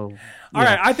 so. All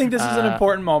right, I think this is an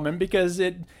important moment because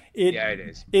it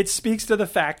is. It speaks to the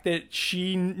fact that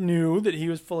she knew that he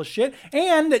was full of shit,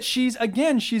 and that she's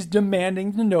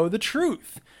demanding to know the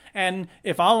truth. And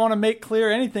if I want to make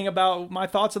clear anything about my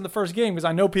thoughts on the first game, because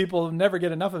I know people never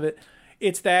get enough of it,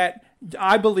 it's that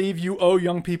I believe you owe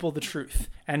young people the truth.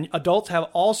 And adults have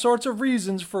all sorts of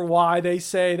reasons for why they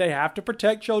say they have to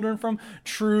protect children from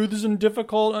truths and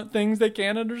difficult things they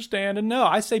can't understand. And no,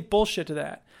 I say bullshit to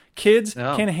that. Kids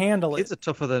can handle it. Kids are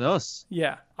tougher than us.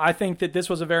 Yeah, I think that this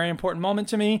was a very important moment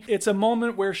to me. It's a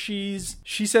moment where she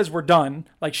says we're done,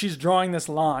 like she's drawing this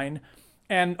line.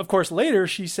 And of course later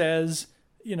she says,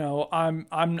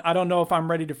 I don't know if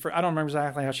I'm ready to, I don't remember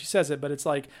exactly how she says it, but it's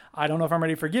like, I don't know if I'm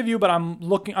ready to forgive you, but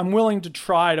I'm willing to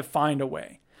try to find a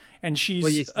way. And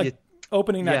she's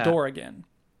opening that door again.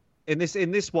 In this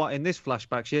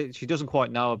flashback, she doesn't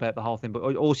quite know about the whole thing,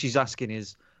 but all she's asking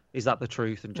is that the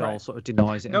truth? And Joel sort of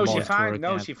denies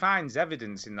it. She finds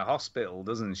evidence in the hospital,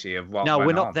 doesn't she, of what No, went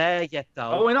we're not on. there yet,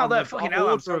 though. Oh, we're not there. Fucking hell,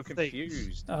 I'm so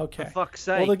confused. Okay. For fuck's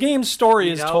sake. Well, the game's story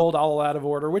is told all out of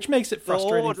order, which makes it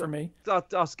frustrating for me.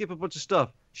 I'll skip a bunch of stuff.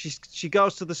 She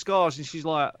goes to the Scars and she's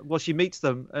like, she meets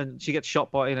them and she gets shot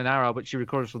in an arrow, but she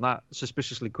recovers from that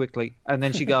suspiciously quickly. And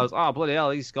then she goes, "Oh, bloody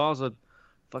hell, these Scars are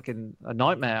fucking a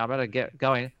nightmare. I better get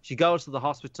going." She goes to the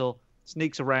hospital,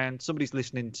 sneaks around. Somebody's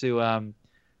listening to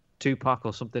Tupac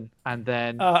or something, and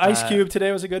then Ice Cube.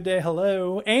 Today was a good day.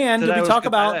 Hello. And did we talk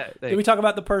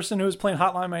about the person who was playing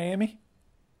Hotline Miami?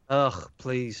 Ugh,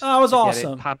 please. Oh, it was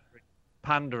awesome.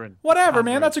 Pandering. Whatever,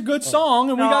 man. That's a good song,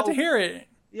 and we got to hear it.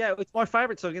 Yeah, it's my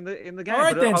favorite song in the game. All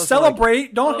right, then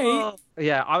celebrate. Don't hate.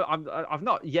 Yeah, I've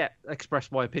not yet expressed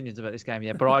my opinions about this game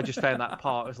yet, but I just found that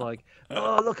part was like,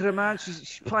 oh, look at her, man.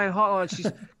 She's playing Hotline.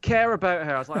 She's care about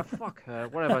her. I was like, fuck her.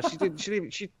 Whatever.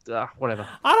 Whatever.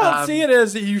 I don't see it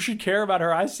as you should care about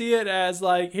her. I see it as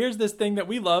like, here's this thing that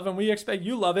we love, and we expect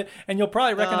you love it, and you'll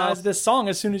probably recognize this song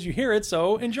as soon as you hear it.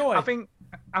 So enjoy. I think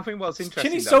what's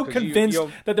interesting. Chinny's so convinced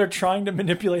that they're trying to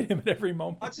manipulate him at every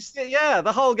moment.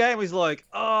 The whole game is like,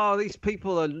 oh, these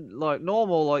people are like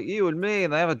normal, like you and me,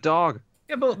 and they have a dog.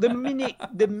 Yeah, but the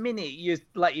minute you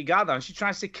let your guard down, she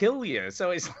tries to kill you.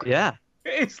 So it's like,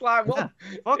 it's like, well,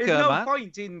 there's no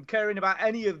point in caring about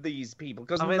any of these people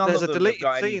because none of them have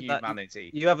got any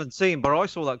humanity. You haven't seen, but I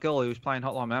saw that girl who was playing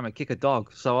Hotline Miami kick a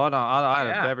dog, so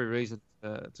I have every reason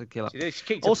to kill her.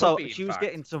 She also, she was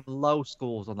getting some low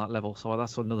scores on that level, so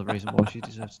that's another reason why she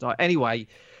deserves to die. Anyway,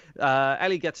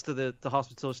 Ellie gets to the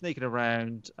hospital, sneaking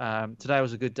around. Today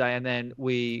was a good day, and then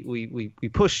we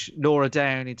push Nora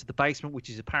down into the basement, which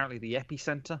is apparently the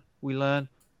epicenter. We learn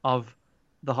of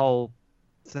the whole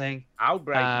thing.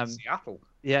 Outbreak in Seattle.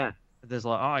 Yeah. There's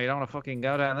like, oh, you don't want to fucking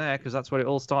go down there because that's where it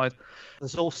all started.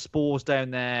 There's all spores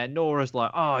down there. Nora's like,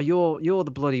 oh, you're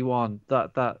the bloody one.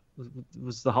 That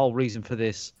was the whole reason for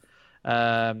this.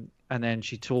 And then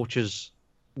she tortures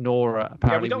Nora.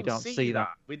 Apparently, we don't see that.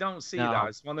 We don't see that.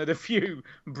 It's one of the few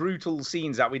brutal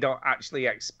scenes that we don't actually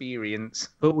experience.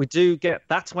 But we do get.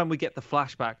 That's when we get the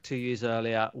flashback 2 years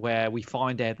earlier, where we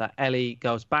find out that Ellie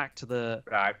goes back to the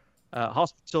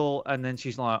hospital, and then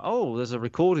she's like, "Oh, there's a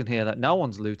recording here that no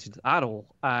one's looted at all."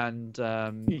 And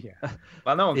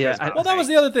well, no one cares. Well, that was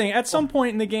the other thing. At some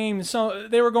point in the game, so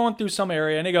they were going through some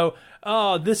area, and they go,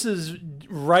 "Oh, this is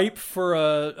ripe for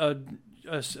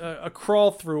a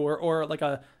crawl through, or like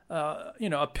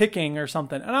a picking or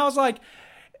something." And I was like,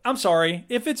 I'm sorry,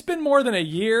 if it's been more than a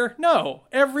year, no.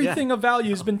 Everything of value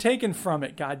has been taken from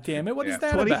it. God damn it. What is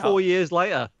that 24 about? 24 years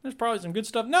later. There's probably some good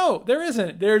stuff. No, there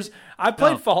isn't. I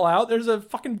played Fallout. There's a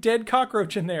fucking dead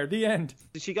cockroach in there. The end.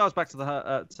 She goes back to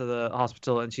the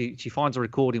hospital and she finds a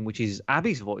recording, which is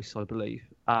Abby's voice, I believe,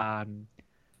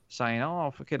 saying,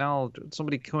 "Oh, fucking hell,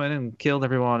 somebody come in and killed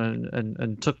everyone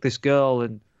and took this girl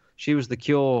and she was the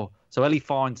cure." So Ellie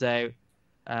finds out.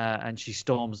 And she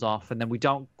storms off, and then we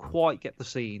don't quite get the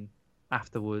scene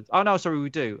afterwards. Oh no, sorry, we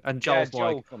do. And Joel's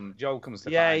Joel comes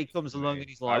to he comes along and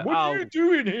he's like, "What are you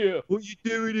doing here? What are you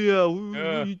doing here? What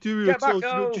are you doing? Get back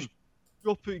home. Just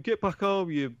drop it. Get back home,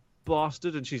 you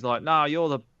bastard. And she's like, no, you're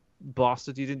the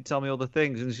bastard. You didn't tell me all the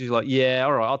things. And she's like, yeah,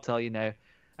 all right, I'll tell you now.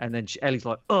 And then Ellie's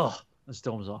like, ugh, and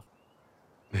storms off.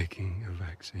 Making a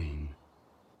vaccine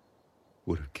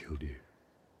would have killed you.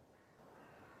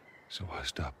 So I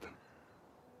stopped them.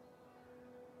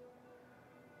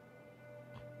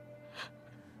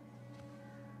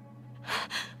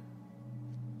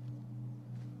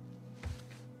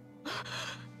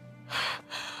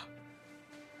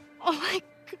 Oh my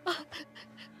God.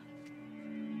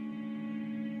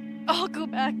 I'll go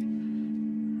back.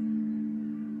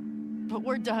 But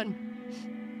we're done.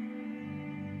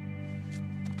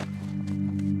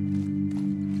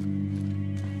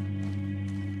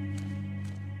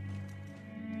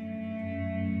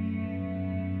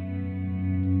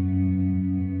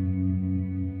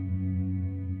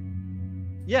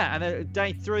 Yeah, and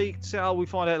day 3, so we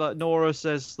find out that Nora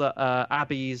says that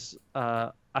Abby's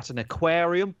at an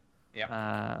aquarium. Yeah.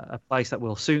 A place that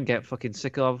we'll soon get fucking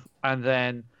sick of. And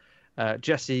then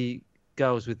Jesse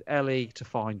goes with Ellie to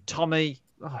find Tommy.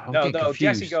 Oh, no,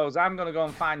 Jesse goes, I'm going to go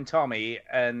and find Tommy.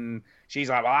 And she's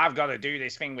like, well, I've got to do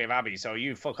this thing with Abby, so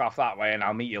you fuck off that way and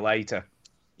I'll meet you later.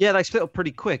 Yeah, they split up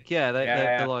pretty quick. Yeah,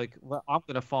 they're like, well, I'm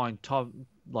going to find Tommy.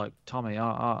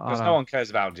 Because no one cares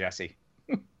about Jesse.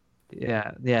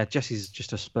 Yeah, Jesse's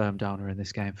just a sperm donor in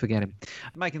this game. Forget him.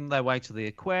 Making their way to the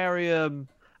aquarium.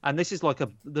 And this is like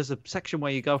there's a section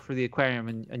where you go through the aquarium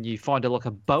and you find a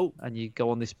boat and you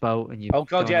go on this boat and you. Oh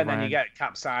God, yeah! And then you get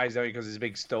capsized because there's a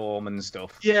big storm and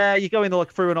stuff. Yeah, you go in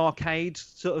through an arcade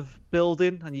sort of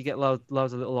building and you get loads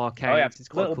of little arcades. Oh yeah, it's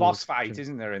quite little cool. boss fight,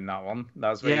 isn't there, in that one?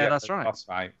 That's where that's right. Boss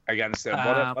fight against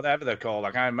whatever they're called.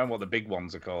 I can't remember what the big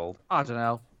ones are called. I don't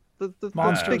know. The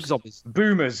monsters, big zombies,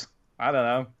 boomers. I don't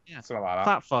know. Yeah, something like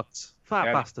that. Fat fucks,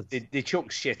 bastards. They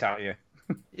chuck shit at you.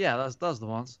 Yeah, that's the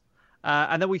ones.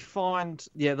 And then we find,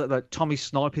 that Tommy's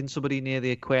sniping somebody near the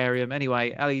aquarium.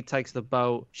 Anyway, Ellie takes the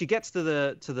boat. She gets to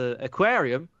the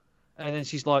aquarium, and then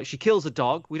she's like, she kills a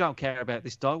dog. We don't care about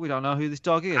this dog. We don't know who this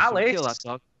dog is. Alice. So kill that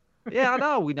dog. Yeah, I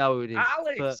know. We know who it is.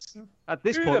 Alice. But at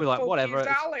this point, we're like, whatever.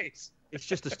 It's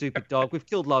just a stupid dog. We've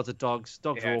killed loads of dogs.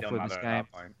 Dogs are awful in this game.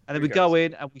 And then we go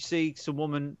in and we see some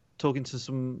woman talking to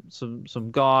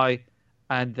some guy.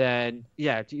 And then,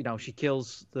 she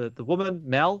kills the woman,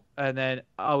 Mel, and then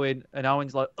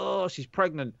Owen's like, oh, she's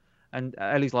pregnant. And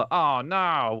Ellie's like, oh,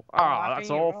 no. Oh, that's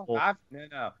awful.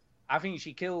 No. I think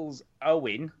she kills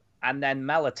Owen, and then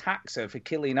Mel attacks her for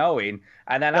killing Owen.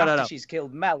 And then after she's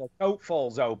killed Mel, her coat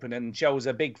falls open and shows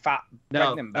a big, fat,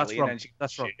 pregnant belly. Wrong. And then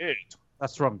that's wrong.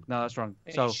 That's wrong. No, that's wrong.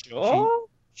 So sure?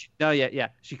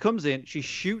 She comes in, she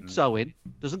shoots Owen,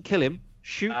 doesn't kill him.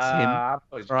 Shoots him,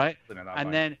 right?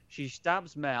 And then she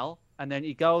stabs Mel, and then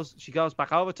she goes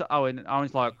back over to Owen, and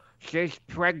Owen's like, she's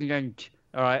pregnant,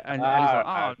 all right? And Ellie's like,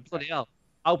 oh, bloody hell.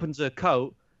 Opens her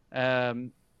coat,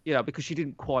 because she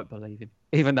didn't quite believe him,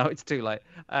 even though it's too late.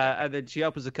 And then she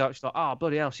opens the coat, she's like, oh,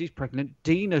 bloody hell, she's pregnant.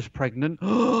 Dina's pregnant.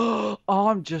 Oh,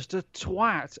 I'm just a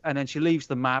twat. And then she leaves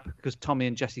the map because Tommy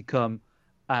and Jesse come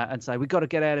and say, we've got to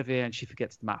get out of here, and she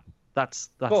forgets the map. That's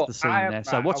the scene there.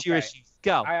 So what's your issues?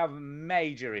 Go. I have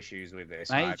major issues with this.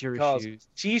 Major because issues.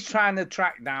 She's trying to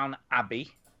track down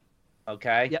Abby.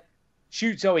 Okay. Yep.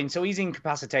 Shoots Owen, so he's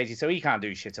incapacitated, so he can't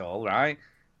do shit all, right?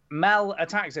 Mel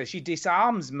attacks her. She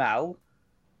disarms Mel.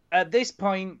 At this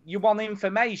point, you want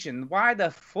information. Why the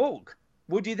fuck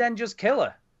would you then just kill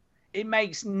her? It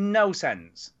makes no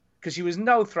sense. Because she was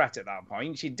no threat at that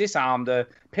point. She disarmed her,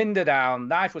 pinned her down,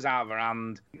 knife was out of her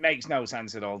hand. It makes no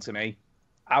sense at all to me.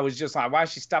 I was just like, why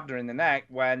she stabbed her in the neck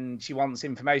when she wants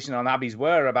information on Abby's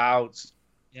whereabouts?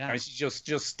 Yeah. And she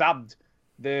just stabbed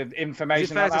the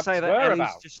information on Abby's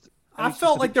whereabouts. I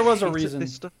felt like there was a reason.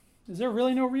 Is there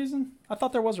really no reason? I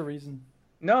thought there was a reason.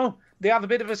 No, they have a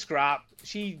bit of a scrap.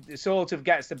 She sort of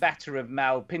gets the better of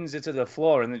Mel, pins her to the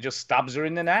floor, and then just stabs her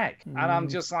in the neck. And I'm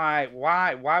just like,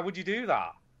 why? Why would you do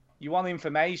that? You want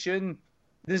information?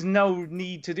 There's no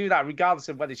need to do that, regardless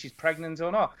of whether she's pregnant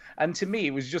or not. And to me,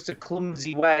 it was just a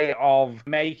clumsy way of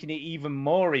making it even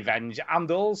more revenge,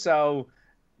 and also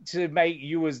to make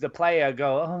you as the player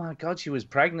go, oh my God, she was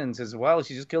pregnant as well.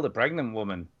 She just killed a pregnant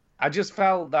woman. I just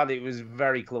felt that it was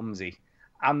very clumsy.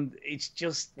 And it's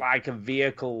just like a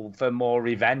vehicle for more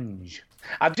revenge.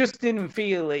 I just didn't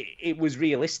feel it was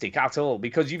realistic at all,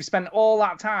 because you've spent all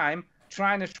that time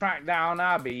trying to track down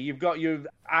Abby. You've got your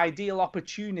ideal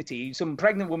opportunity, some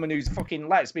pregnant woman who's fucking,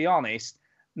 let's be honest,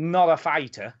 not a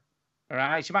fighter. All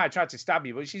right? She might have tried to stab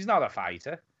you, but she's not a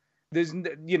fighter.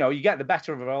 You get the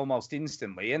better of her almost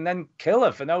instantly and then kill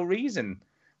her for no reason.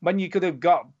 When you could have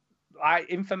got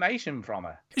information from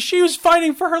her. She was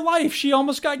fighting for her life. She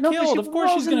almost got killed. Of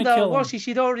course she's going to kill him. Was she?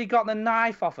 She'd already got the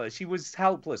knife off her. She was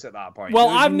helpless at that point. Well,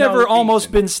 I've never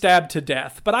almost been stabbed to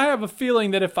death, but I have a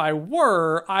feeling that if I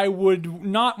were, I would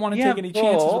not want to take any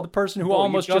chances with the person who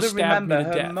almost just stabbed me to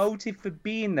death. Her motive for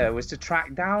being there was to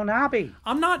track down Abby.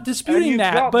 I'm not disputing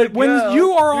that, but when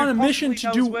you are on a mission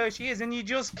to do where she is and you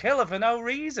just kill her for no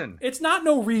reason. It's not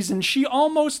no reason. She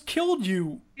almost killed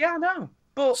you. Yeah, I know.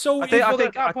 But so I think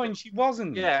at that point she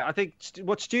wasn't. Yeah, I think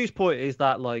what Stu's point is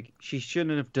that like she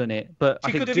shouldn't have done it, but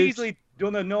she could have easily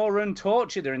done a Nora and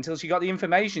tortured her until she got the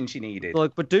information she needed.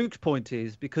 Like, but Duke's point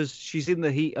is because she's in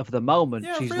the heat of the moment.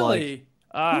 Yeah, she's really.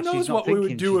 like, who knows what we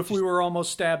would do if we were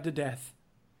almost stabbed to death?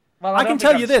 Well, I can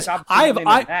tell you this: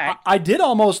 I did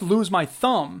almost lose my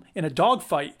thumb in a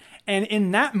dogfight. And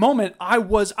in that moment, I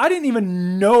didn't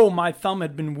even know my thumb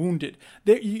had been wounded.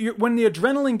 When the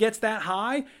adrenaline gets that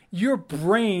high, your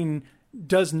brain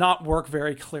does not work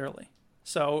very clearly.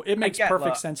 So it makes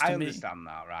perfect sense to me. I understand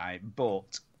that, right?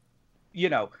 But,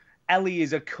 Ellie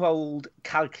is a cold,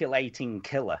 calculating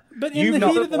killer. But in the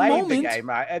heat of the moment, the game,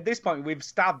 right? At this point, we've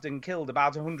stabbed and killed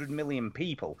about 100 million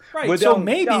people. Right. So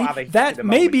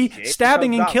maybe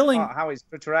stabbing and killing. How it's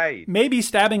portrayed. Maybe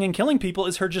stabbing and killing people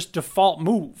is her just default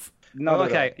move. No,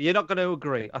 okay, you're not going to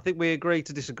agree. I think we agree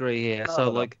to disagree here.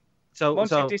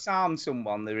 Once you disarm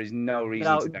someone, there is no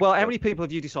reason. Well, how many people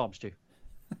have you disarmed, Stu?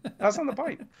 That's not the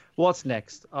point. What's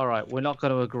next? All right, we're not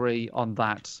going to agree on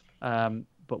that.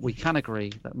 But we can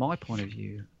agree that my point of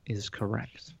view is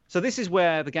correct. So this is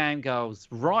where the game goes,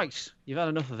 right, you've had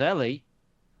enough of Ellie.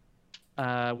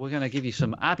 We're going to give you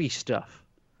some Abby stuff.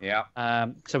 Yeah.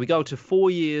 So we go to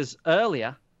 4 years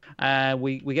earlier.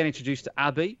 We get introduced to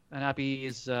Abby, and Abby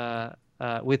is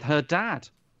with her dad.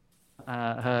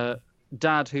 Her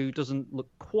dad, who doesn't look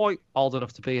quite old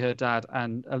enough to be her dad,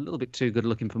 and a little bit too good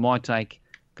looking for my take,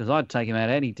 because I'd take him out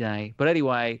any day. But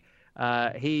anyway...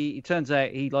 He turns out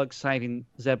he likes saving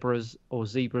zebras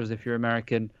if you're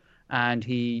American, and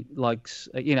he likes,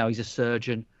 he's a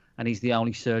surgeon, and he's the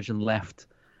only surgeon left.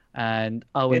 And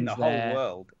Owen's in the whole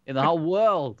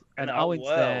world, and Owen's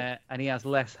there, and he has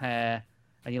less hair,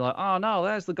 and you're like, oh no,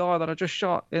 there's the guy that I just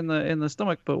shot in the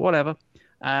stomach, but whatever.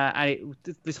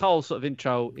 This whole sort of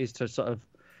intro is to sort of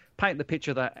paint the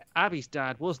picture that Abby's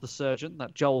dad was the surgeon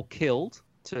that Joel killed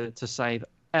to save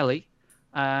Ellie.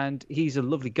 And he's a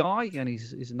lovely guy, and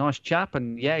he's a nice chap.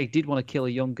 And yeah, he did want to kill a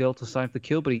young girl to save the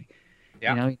kill, but he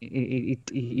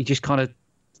just kind of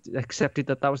accepted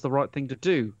that was the right thing to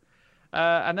do.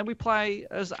 And then we play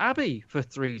as Abby for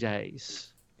 3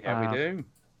 days. Yeah, we do.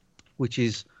 Which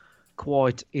is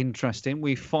quite interesting.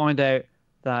 We find out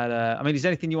that is there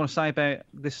anything you want to say about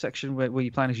this section where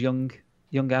you're playing as young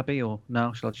Abby, or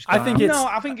no? Shall I just? I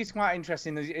think it's quite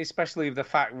interesting, especially the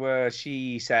fact where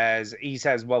he says,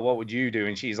 "Well, what would you do?"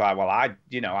 And she's like, "Well, I'd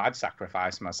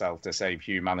sacrifice myself to save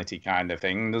humanity," kind of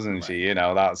thing, doesn't she?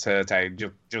 That's her take.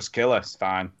 Just kill us,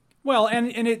 fine. Well,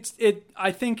 and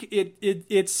I think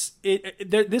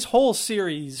this whole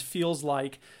series feels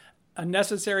like a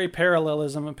necessary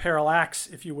parallelism, a parallax,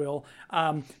 if you will,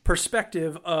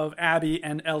 perspective of Abby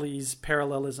and Ellie's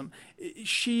parallelism.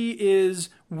 She is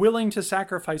willing to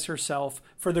sacrifice herself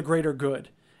for the greater good.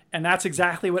 And that's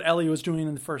exactly what Ellie was doing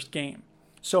in the first game.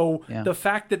 So the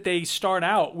fact that they start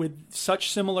out with such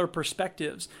similar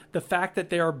perspectives, the fact that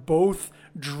they are both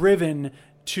driven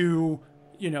to,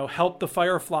 help the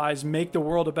Fireflies make the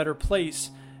world a better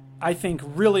place, I think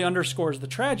really underscores the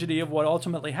tragedy of what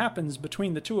ultimately happens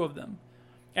between the two of them.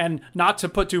 And not to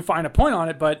put too fine a point on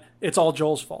it, but it's all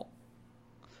Joel's fault.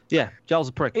 Yeah, Joel's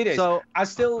a prick. It is. So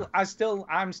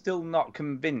I'm still not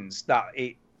convinced that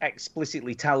it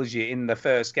explicitly tells you in the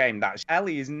first game that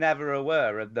Ellie is never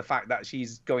aware of the fact that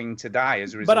she's going to die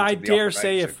as a result of the operation. But I dare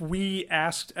say if we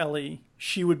asked Ellie,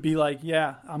 she would be like,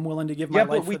 yeah, I'm willing to give my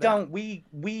life for that. Yeah, but we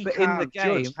can't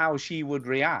judge how she would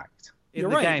react. In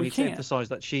the game, it's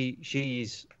emphasised that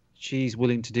she's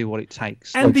willing to do what it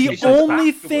takes. And the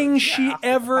only thing she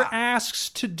ever asks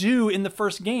to do in the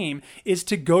first game is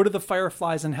to go to the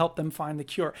Fireflies and help them find the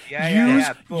cure.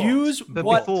 Use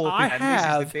what I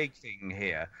have. This is the big thing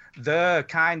here. They're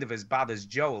kind of as bad as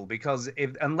Joel, because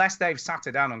unless they've sat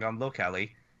her down and gone, look,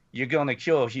 Ellie, you're going to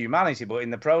cure humanity, but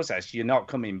in the process, you're not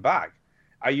coming back.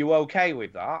 Are you okay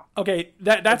with that? Okay,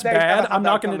 that's bad. I'm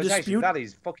not going to dispute. That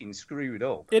is fucking screwed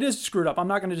up. It is screwed up. I'm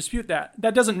not going to dispute that.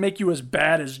 That doesn't make you as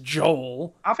bad as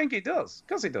Joel. I think it does. Of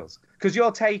course it does. Because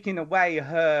you're taking away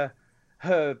her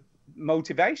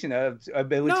motivation, her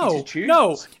ability to choose.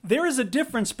 No, there is a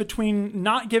difference between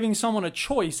not giving someone a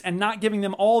choice and not giving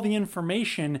them all the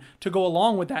information to go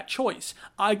along with that choice.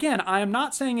 Again, I am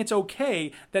not saying it's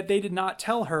okay that they did not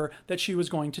tell her that she was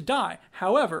going to die.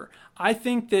 However, I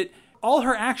think that all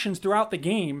her actions throughout the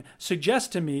game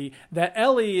suggest to me that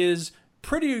Ellie is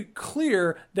pretty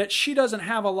clear that she doesn't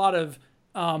have a lot of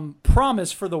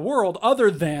promise for the world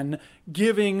other than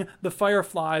giving the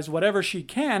Fireflies whatever she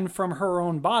can from her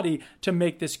own body to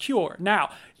make this cure. Now,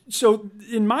 so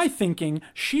in my thinking,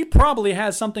 she probably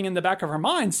has something in the back of her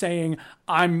mind saying,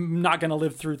 I'm not going to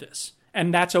live through this.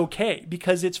 And that's okay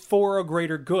because it's for a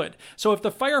greater good. So if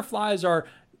the Fireflies are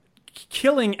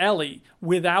killing Ellie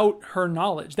without her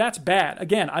knowledge, that's bad.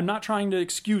 Again, I'm not trying to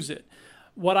excuse it.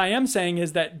 What I am saying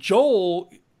is that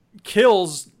Joel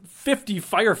kills 50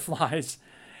 Fireflies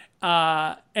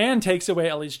and takes away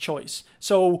Ellie's choice.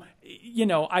 So,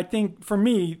 I think for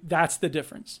me, that's the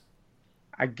difference.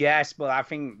 I guess, but I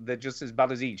think they're just as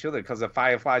bad as each other because the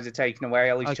Fireflies are taking away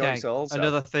Ellie's choice also.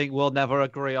 Another thing we'll never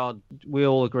agree on. We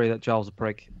all agree that Joel's a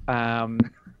prick. Well,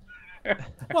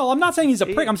 I'm not saying he's a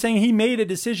prick. I'm saying he made a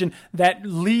decision that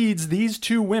leads these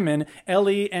two women,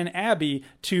 Ellie and Abby,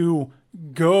 to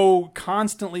go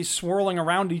constantly swirling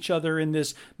around each other in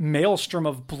this maelstrom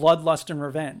of bloodlust and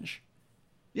revenge.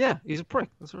 Yeah, he's a prick.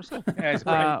 That's what I said. Yeah, he's a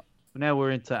prick. Now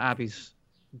we're into Abby's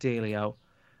dealio,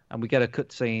 and we get a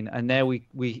cutscene, and now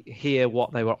we hear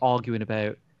what they were arguing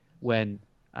about when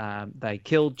they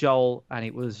killed Joel, and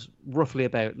it was roughly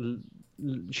about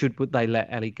should they let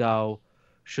Ellie go,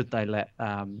 should they let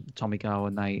Tommy go,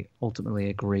 and they ultimately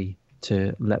agree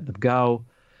to let them go.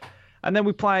 And then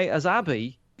we play as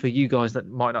Abby. For you guys that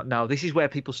might not know, this is where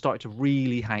people start to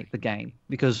really hate the game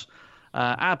because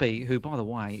Abby, who by the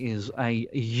way is a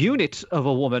unit of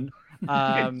a woman,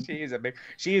 she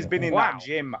has been in that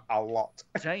gym a lot.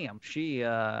 Damn, she's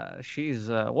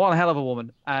one hell of a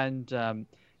woman, and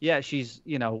she's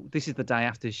this is the day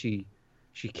after she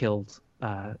killed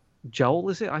Joel,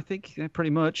 is it? I think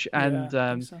pretty much, and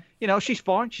I think so. She's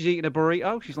fine. She's eating a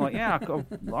burrito. She's like, yeah,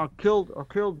 I killed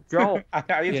Joel.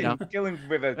 I didn't kill him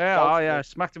with a. Yeah, I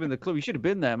smacked him in the club. You should have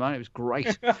been there, man. It was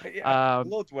great.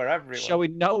 Blood were everywhere.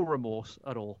 Showing no remorse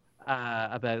at all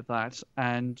about that,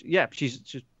 and she's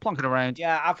just plonking around.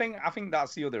 Yeah, I think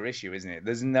that's the other issue, isn't it?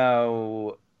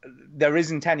 There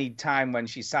isn't any time when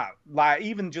she sat, like,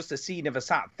 even just a scene of her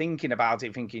sat thinking about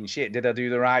it, thinking, shit, did I do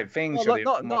the right thing?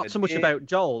 Well, not so much about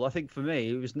Joel. I think for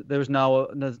me, there was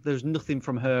nothing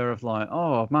from her of like,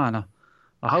 oh, man,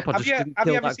 I hope I just didn't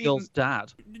kill that girl's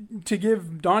dad. To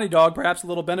give Donnie Dog perhaps a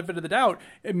little benefit of the doubt,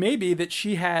 it may be that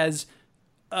she has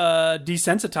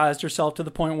desensitized herself to the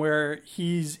point where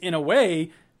he's, in a way,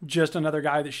 just another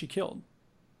guy that she killed.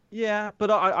 Yeah,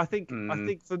 but I think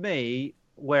for me,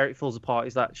 where it falls apart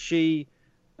is that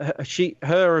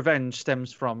her revenge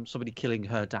stems from somebody killing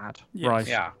her dad, right?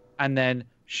 Yeah. And then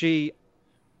she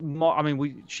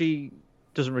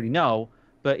doesn't really know,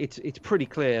 but it's pretty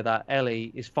clear that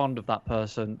Ellie is fond of that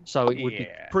person, so it would be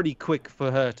pretty quick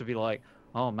for her to be like,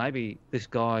 oh, maybe this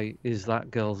guy is that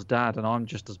girl's dad, and I'm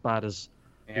just as bad as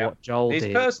what Joel did.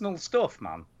 It's personal stuff,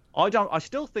 man. I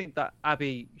still think that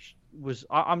Abby was.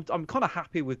 I'm kind of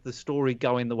happy with the story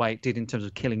going the way it did in terms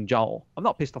of killing Joel. I'm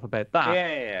not pissed off about that.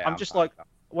 Yeah. I'm just like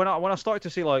when I started to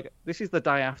see like this is the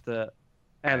day after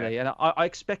Ellie, and I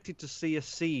expected to see a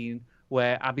scene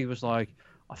where Abby was like,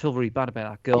 I feel really bad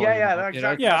about that girl.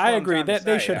 Exactly. Yeah, I agree that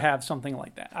they should have something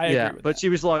like that. I agree with but that. she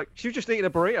was just eating a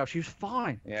burrito. She was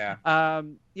fine. Yeah.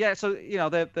 So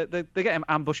they get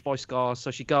ambushed by Scars.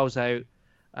 So she goes out,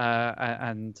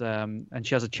 and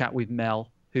she has a chat with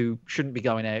Mel, who shouldn't be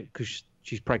going out because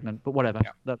she's pregnant. But whatever.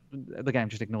 Yeah. The game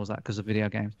just ignores that because of video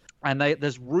games. And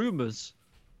there's rumors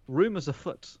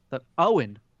afoot that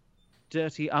Owen,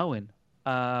 Dirty Owen,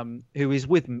 who is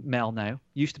with Mel now,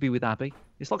 used to be with Abby.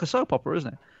 It's like a soap opera,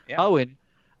 isn't it? Yeah. Owen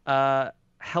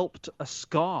helped a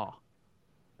Scar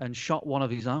and shot one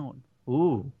of his own.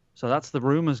 Ooh. So that's the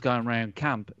rumors going around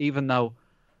camp, even though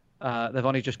they've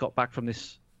only just got back from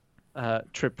this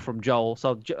trip from Joel.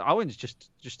 So Owen's just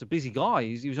a busy guy.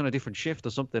 He was on a different shift or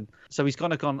something. So he's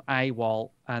kind of gone AWOL.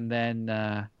 And then,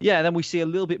 then we see a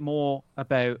little bit more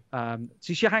about...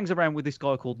 so she hangs around with this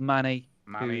guy called Manny.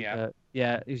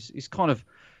 He's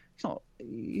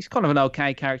kind of an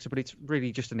okay character, but it's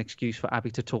really just an excuse for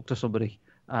Abby to talk to somebody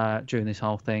during this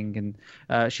whole thing.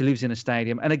 And she lives in a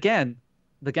stadium. And again,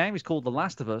 the game is called The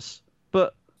Last of Us,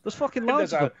 but there's fucking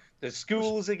loads of them. There's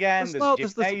schools again,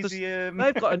 there's gymnasium.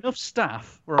 They've got enough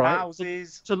staff, right,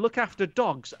 houses to look after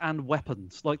dogs and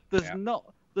weapons. Like there's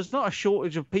not a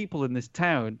shortage of people in this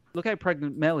town. Look how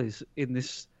pregnant Mel is in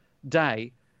this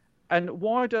day. And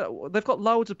why do they've got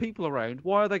loads of people around?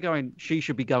 Why are they going? She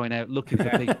should be going out looking for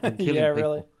people and killing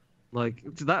people. Really. Like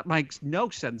that makes no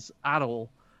sense at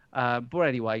all. But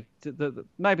anyway,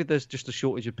 maybe there's just a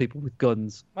shortage of people with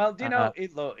guns. Well, do you know?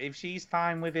 Look, if she's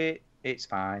fine with it, it's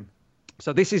fine.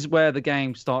 So this is where the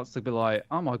game starts to be like,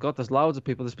 oh my god, there's loads of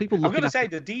people. There's people looking. I'm going to say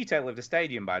the detail of the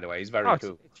stadium, by the way, is very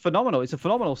cool. It's phenomenal. It's a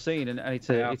phenomenal scene, and it's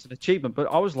an achievement.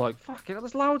 But I was like, fuck it,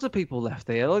 there's loads of people left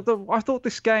here. Like I thought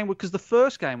this game, because the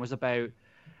first game was about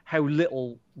how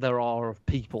little there are of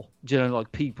people. Do you know,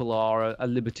 like people are a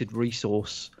limited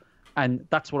resource. And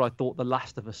that's what I thought The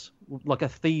Last of Us, like a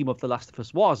theme of The Last of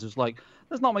Us was. It was like,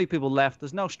 there's not many people left.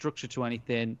 There's no structure to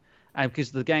anything. And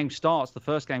because the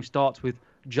first game starts with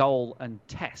Joel and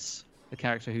Tess, the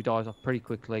character who dies off pretty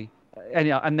quickly.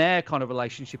 And their kind of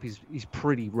relationship is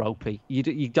pretty ropey.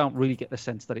 You don't really get the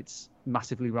sense that it's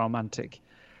massively romantic.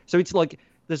 So it's like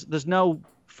there's no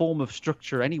form of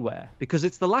structure anywhere because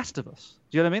it's The Last of Us.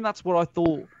 Do you know what I mean? That's what I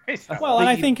thought. Well, and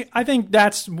I think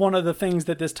that's one of the things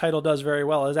that this title does very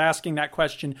well is asking that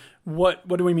question, what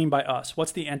do we mean by us?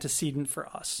 What's the antecedent for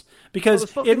us?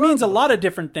 Because it means a lot of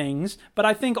different things, but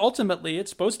I think ultimately it's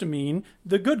supposed to mean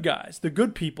the good guys, the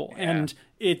good people. Yeah. And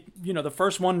the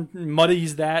first one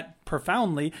muddies that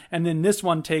profoundly, and then this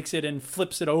one takes it and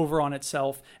flips it over on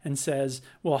itself and says,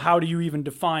 well, how do you even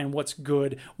define what's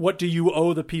good? What do you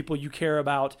owe the people you care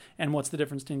about? And what's the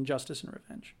difference between justice and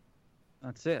revenge?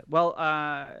 That's it. Well,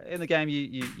 in the game,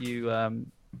 you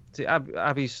see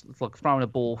Abby's like throwing a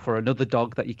ball for another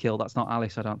dog that you kill. That's not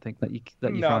Alice, I don't think.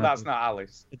 No, that's not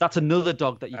Alice. That's another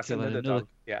dog that you kill. Another dog.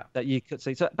 Yeah. That you could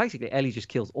see. So basically, Ellie just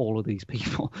kills all of these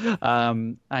people.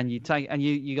 And you take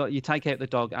out the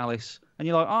dog Alice, and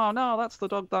you're like, oh no, that's the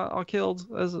dog that I killed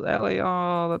as Ellie.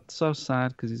 Oh, that's so sad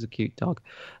because he's a cute dog.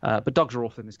 But dogs are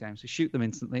awful in this game, so shoot them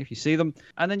instantly if you see them.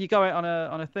 And then you go out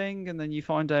on a thing, and then you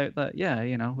find out that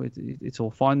it's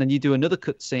all fine. Then you do another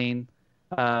cutscene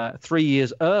 3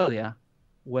 years earlier,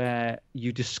 where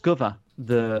you discover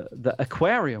the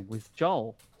aquarium with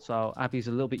Joel. So Abby's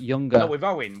a little bit younger. No, with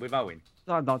Owen.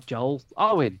 No, not Joel.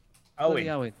 Owen.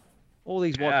 Owen. All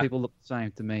these white people look the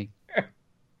same to me.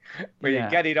 Well, you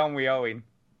get it on with Owen.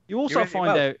 You also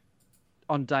find out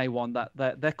on day one that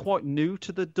they're quite new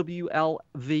to the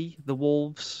WLV, the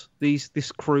Wolves.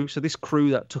 This crew. So this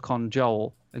crew that took on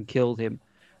Joel and killed him.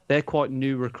 They're quite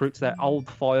new recruits. They're old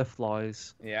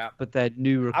Fireflies. Yeah. But they're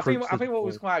new recruits. I think what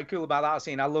was quite cool about that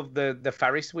scene, I love the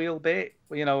Ferris wheel bit,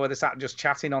 where they sat just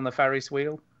chatting on the Ferris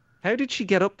wheel. How did she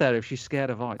get up there if she's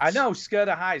scared of heights? I know, scared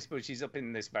of heights, but she's up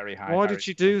in this very high. Why did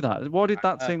she do that? Why did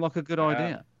that seem like a good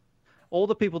idea? All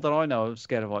the people that I know are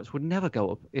scared of heights would never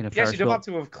go up in a Ferris wheel. She'd have had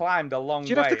to have climbed a long way.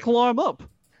 She'd have to climb up.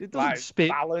 It doesn't spin.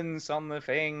 Balance on the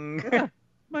thing. Yeah,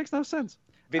 makes no sense.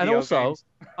 And also,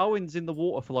 Owen's in the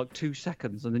water for like 2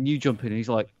 seconds, and then you jump in, and he's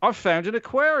like, "I found an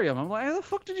aquarium." I'm like, "How the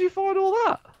fuck did you find all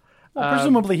that?" Well,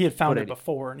 presumably he had found it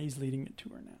before, and he's leading it to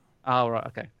her now. Oh, right,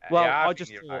 okay. Well, I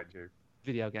just thought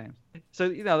video games. So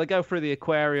they go through the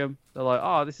aquarium. They're like,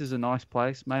 "Oh, this is a nice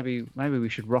place. Maybe we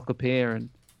should rock up here and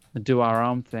do our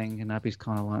own thing." And Abby's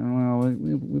kind of like, "Well,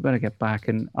 we better get back."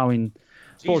 And Owen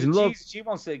falls in love. She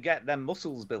wants to get them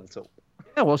muscles built up.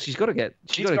 Yeah, well, she's got to get.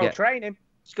 She's got to train him.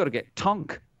 She's got to get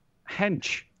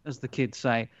hench, as the kids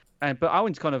say. But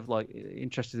Owen's kind of like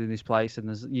interested in this place,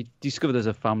 and you discover there's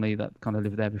a family that kind of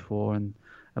lived there before and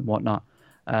whatnot.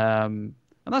 And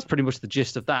that's pretty much the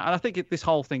gist of that. And I think this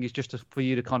whole thing is just for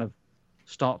you to kind of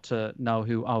start to know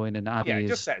who Owen and Abby is. Yeah, it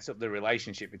just sets up the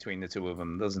relationship between the two of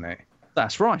them, doesn't it?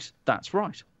 That's right.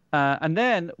 And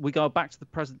then we go back to the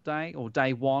present day, or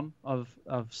day one of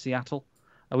Seattle.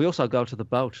 We also go to the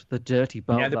boat, the dirty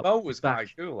boat. Yeah, the boat was quite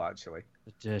cool, actually.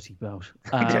 The dirty boat.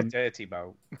 The dirty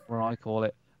boat. Where I call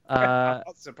it. I'm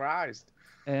not surprised.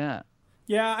 Yeah.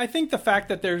 Yeah, I think the fact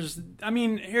that here's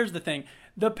the thing.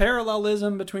 The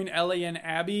parallelism between Ellie and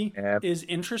Abby is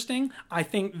interesting. I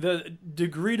think the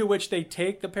degree to which they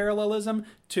take the parallelism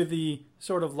to the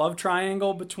sort of love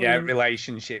triangle between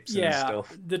relationships and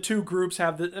stuff. The two groups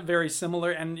have very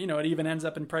similar, and it even ends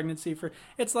up in pregnancy.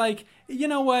 It's like, you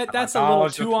know what, that's a little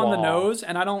too on the nose,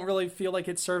 and I don't really feel like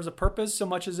it serves a purpose so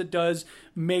much as it does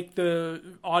make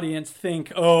the audience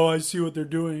think, oh, I see what they're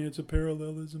doing. It's a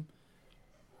parallelism.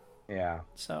 Yeah.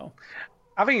 So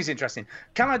I think it's interesting.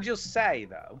 Can I just say,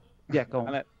 though? Yeah, go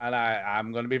on. And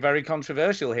I'm going to be very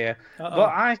controversial here,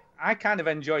 but I kind of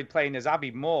enjoyed playing as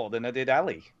Abby more than I did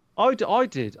Ellie. I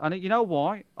did. And you know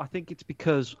why? I think it's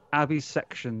because Abby's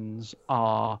sections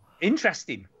are...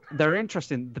 interesting. They're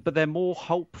interesting, but they're more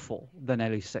hopeful than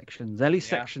Ellie's sections. Ellie's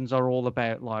sections are all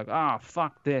about like,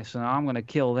 fuck this, and I'm going to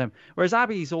kill them. Whereas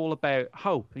Abby's all about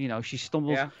hope. She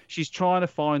stumbles. Yeah. She's trying to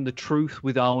find the truth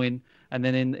with Owen. And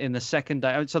then in the second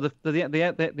day, so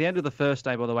the end of the first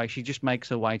day, by the way, she just makes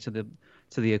her way to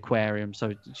the aquarium.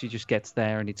 So she just gets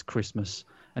there, and it's Christmas,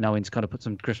 and Owen's kind of put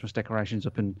some Christmas decorations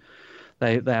up, and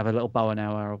they have a little bow and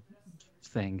arrow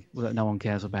thing that no one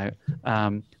cares about.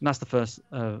 And that's the first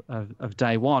of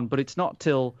day one. But it's not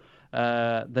till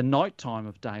the night time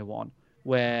of day one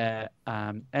where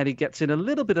Ellie gets in a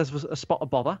little bit of a spot of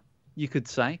bother, you could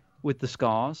say, with the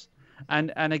scars.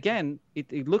 And again,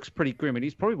 it looks pretty grim.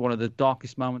 It's probably one of the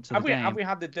darkest moments of the game. Have we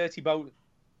had the dirty boat?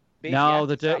 No,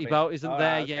 the dirty boat isn't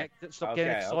there yet. Stop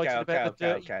getting excited about the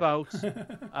dirty boat.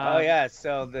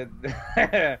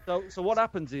 So what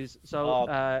happens is,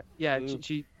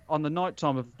 she on the night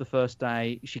time of the first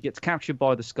day, she gets captured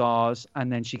by the scars,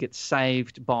 and then she gets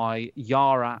saved by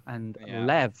Yara and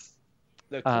Lev.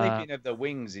 The clipping of the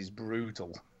wings is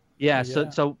brutal. Yeah.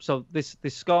 So this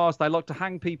scars, they like to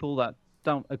hang people that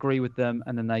don't agree with them,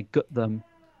 and then they gut them,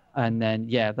 and then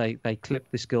they clip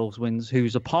this girl's wings,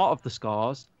 who's a part of the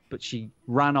scars, but she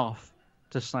ran off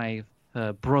to save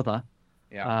her brother.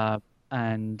 They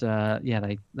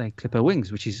clip her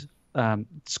wings, which is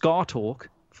scar talk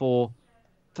for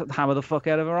to hammer the fuck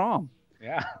out of her arm.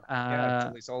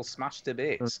 Until it's all smashed to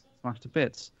bits.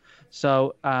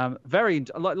 So very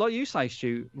like you say,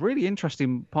 Stu, really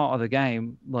interesting part of the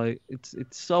game. Like it's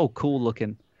so cool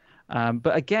looking.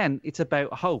 But again, it's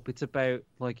about hope. It's about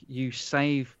like you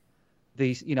save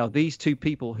these two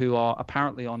people who are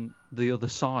apparently on the other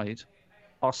side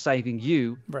are saving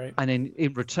you, right? And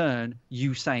in return,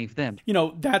 you save them.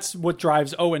 That's what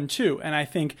drives Owen too. And I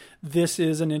think this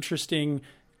is an interesting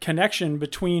connection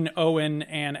between Owen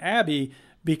and Abby,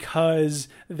 because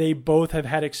they both have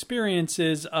had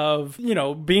experiences of,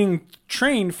 being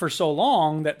trained for so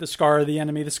long that the scar of the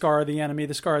enemy, the scar of the enemy,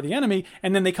 the scar of the enemy,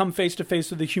 and then they come face to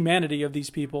face with the humanity of these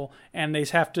people, and they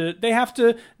have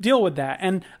to deal with that.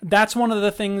 And that's one of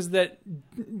the things that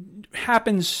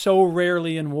happens so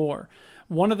rarely in war.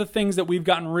 One of the things that we've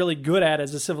gotten really good at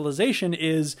as a civilization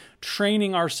is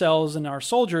training ourselves and our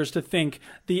soldiers to think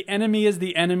the enemy is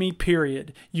the enemy,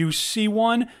 period. You see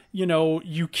one,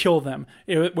 you kill them.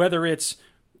 Whether it's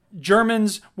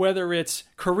Germans, whether it's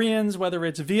Koreans, whether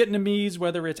it's Vietnamese,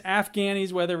 whether it's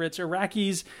Afghanis, whether it's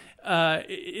Iraqis,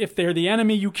 if they're the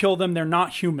enemy, you kill them. They're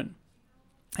not human.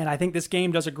 And I think this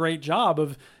game does a great job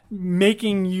of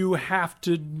making you have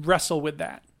to wrestle with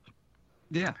that.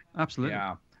 Yeah, absolutely.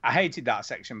 Yeah. I hated that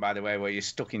section, by the way, where you're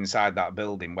stuck inside that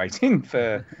building waiting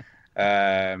for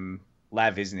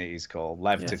Lev, isn't it? He's called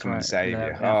Lev to come and save you.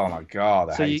 Yeah. Oh my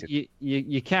god! I hate it.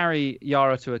 You carry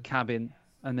Yara to a cabin,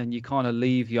 and then you kind of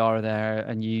leave Yara there,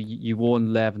 and you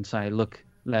warn Lev and say, "Look,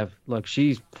 Lev,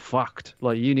 she's fucked.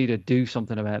 Like you need to do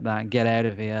something about that and get out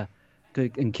of here,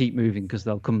 and keep moving because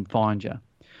they'll come find you."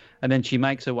 And then she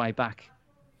makes her way back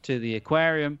to the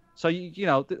aquarium. So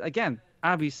again,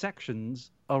 Abby's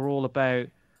sections are all about.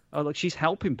 Oh, look, she's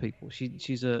helping people.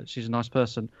 She's a nice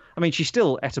person. I mean, she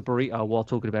still ate a burrito while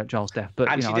talking about Joel's death, but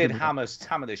she did hammer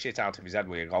the shit out of his head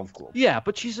with a golf club. Yeah,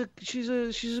 but she's a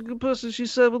good person. She's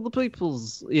serving the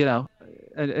peoples,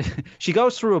 And she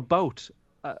goes through a boat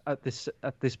at this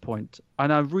point,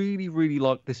 and I really really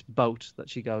like this boat that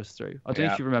she goes through. I don't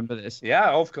know if you remember this.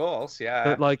 Yeah, of course.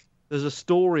 Yeah. But there's a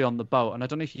story on the boat, and I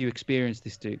don't know if you experienced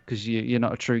this, Duke, because you're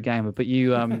not a true gamer, but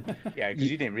you yeah,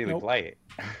 because you didn't really play it.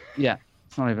 Yeah.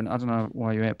 It's not even. I don't know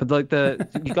why you're here, but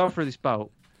you go through this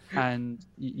boat, and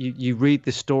you read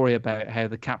this story about how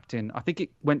the captain. I think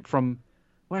it went from.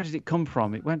 Where did it come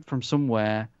from? It went from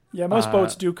somewhere. Yeah, most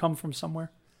boats do come from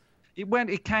somewhere.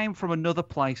 It came from another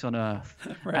place on Earth,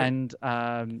 right. And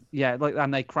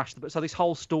and they crashed. So this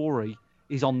whole story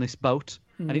is on this boat,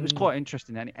 and it was quite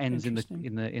interesting. And it ends in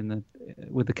the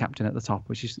with the captain at the top,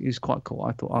 which is quite cool.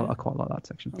 I thought I quite like that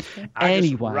section. Okay. I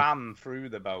just ran through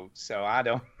the boat, so I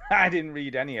didn't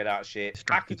read any of that shit.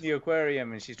 Back in the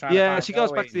aquarium, and she's trying. Yeah, she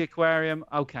goes back to the aquarium.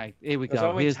 Okay, here we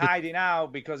go. Owen's hiding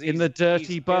out because he's in the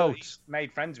dirty boat. He's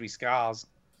made friends with Scars.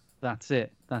 That's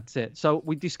it. So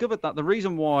we discovered that the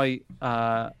reason why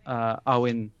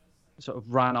Owen sort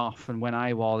of ran off and went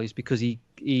AWOL is because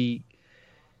he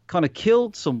kind of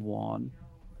killed someone,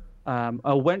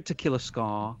 or went to kill a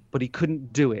Scar, but he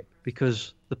couldn't do it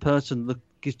because the person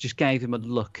just gave him a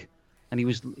look, and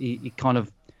he kind of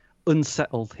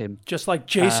unsettled him. Just like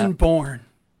Jason Bourne.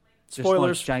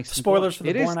 Spoilers for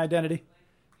the Bourne Identity.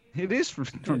 It is from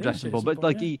Jason Bourne,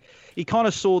 but he kind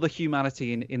of saw the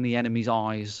humanity in the enemy's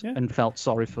eyes and felt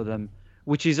sorry for them,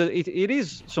 which is it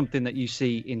is something that you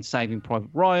see in Saving Private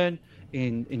Ryan,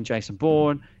 in Jason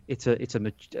Bourne.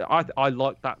 I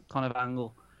like that kind of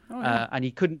angle, and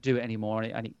he couldn't do it anymore,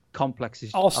 and it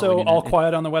complexes. Also, All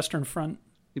Quiet on the Western Front.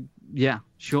 Yeah,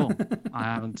 sure. I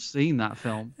haven't seen that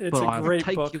film, It's but a great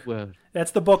I will take book. your word.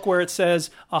 That's the book where it says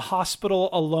a hospital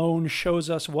alone shows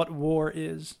us what war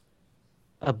is.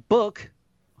 A book?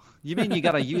 You mean you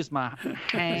got to use my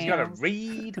hands? You got to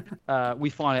read. We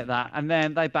find it that, and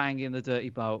then they bang in the dirty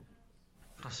boat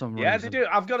for some reason. Yeah, they do.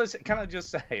 I've got to say, can I just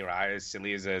say, right, as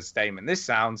silly as a statement this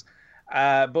sounds,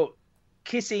 but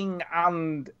kissing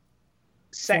and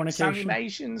sex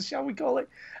animations, shall we call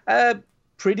it,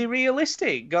 pretty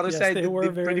realistic. Got to say, they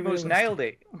pretty much nailed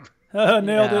it.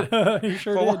 Nailed it. You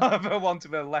sure did. For want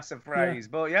of a lesser phrase,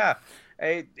 but yeah,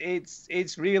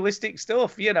 it's realistic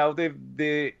stuff. You know,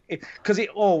 because it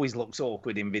always looks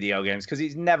awkward in video games because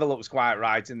it never looks quite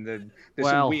right, and there's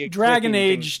some weird Dragon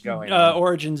Age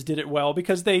Origins did it well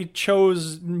because they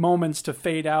chose moments to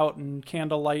fade out and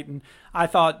candlelight, and I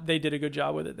thought they did a good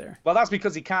job with it there. Well, that's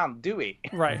because he can't do it.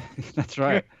 Right. That's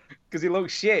right. Because he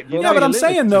looks shit. Yeah, but I'm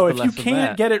saying though, if you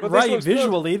can't get it right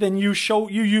visually, then you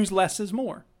use less is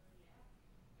more.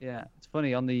 Yeah, it's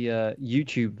funny on the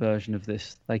YouTube version of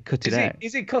this, they cut it out.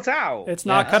 Is it cut out? It's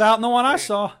not cut out in the one I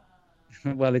saw.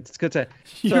 Well, it's cut out.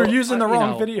 You're using the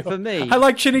wrong video. For me, I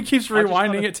like Chinny keeps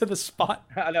rewinding it to the spot.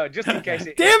 I know, just in case.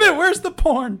 Damn it! Where's the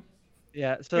porn?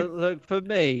 Yeah, so look, for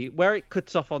me, where it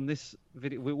cuts off on this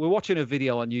video, we're watching a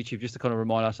video on YouTube just to kind of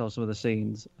remind ourselves some of the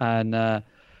scenes, and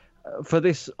for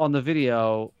this on the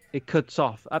video, it cuts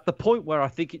off at the point where I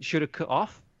think it should have cut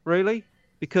off, really.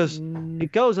 Because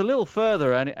it goes a little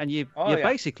further, and you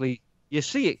basically you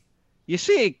see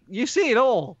it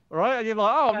all, right? And you're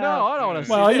like, oh no, I don't want to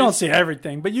see. Well, you don't see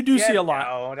everything, but you do see a lot.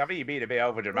 No, I think you're being a bit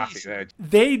over dramatic there.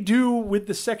 They do with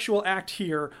the sexual act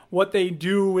here what they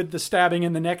do with the stabbing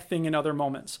in the neck thing in other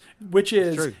moments, which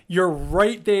is you're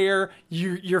right there,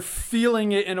 you're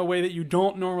feeling it in a way that you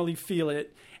don't normally feel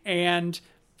it, and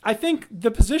I think the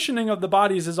positioning of the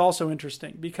bodies is also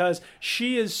interesting because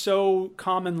she is so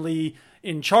commonly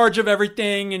in charge of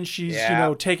everything and she's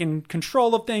taking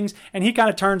control of things, and he kind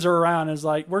of turns her around and is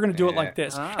like, we're going to do it like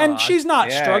this. And she's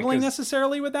not struggling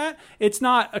necessarily with that. It's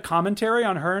not a commentary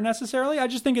on her necessarily. I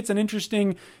just think it's an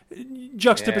interesting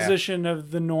juxtaposition of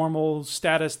the normal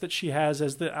status that she has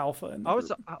as the alpha in the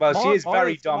group. Well, she is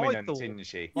very dominant, isn't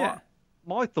she? Yeah.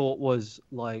 My thought was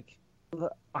like,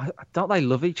 don't they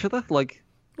love each other? Like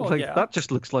that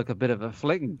just looks like a bit of a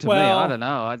fling to me. I don't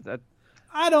know.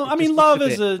 I mean, love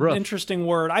is an interesting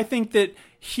word. I think that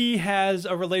he has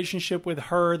a relationship with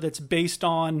her that's based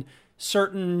on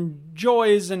certain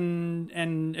joys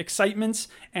and excitements,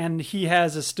 and he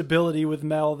has a stability with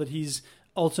Mel that he's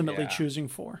ultimately choosing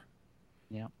for.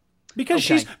 Yeah. Because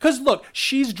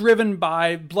she's driven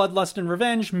by bloodlust and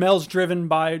revenge. Mel's driven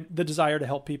by the desire to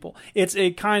help people. It's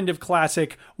a kind of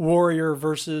classic warrior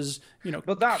versus,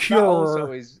 But that cure.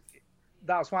 also is.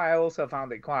 That's why I also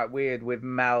found it quite weird with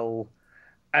Mel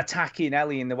attacking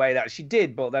Ellie in the way that she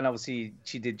did, but then obviously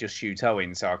she did just shoot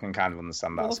Owen, so I can kind of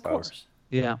understand that, I suppose. Course.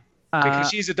 Yeah. Because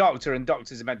she's a doctor, and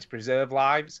doctors are meant to preserve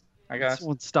lives, I guess.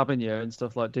 Someone stabbing you and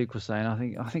stuff like Duke was saying. I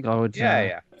think I would.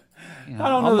 Yeah. I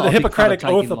don't know that the Hippocratic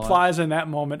Oath applies in that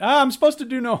moment. I'm supposed to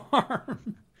do no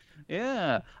harm.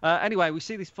 Yeah. Anyway, we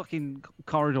see this fucking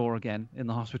corridor again in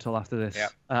the hospital after this. Yeah.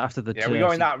 After the we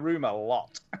go in that room a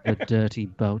lot. The dirty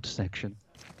boat section.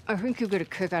 I think you get a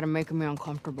kick out of making me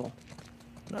uncomfortable.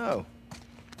 No.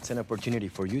 It's an opportunity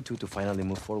for you two to finally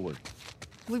move forward.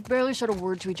 We've barely said a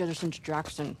word to each other since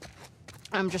Jackson.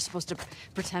 I'm just supposed to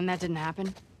pretend that didn't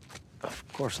happen? Of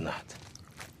course not.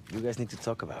 You guys need to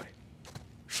talk about it.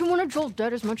 She wanted Joel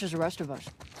dead as much as the rest of us.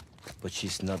 But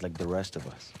she's not like the rest of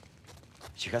us.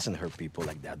 She hasn't hurt people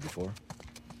like that before.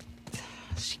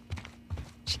 She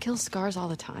kills scars all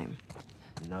the time.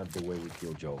 Not the way we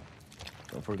kill Joel.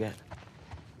 Don't forget,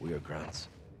 we are grunts.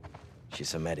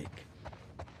 She's a medic.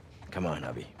 Come on,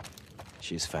 Abby.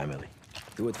 She's family.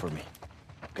 Do it for me,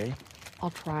 okay? I'll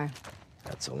try.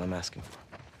 That's all I'm asking for.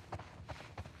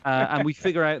 And we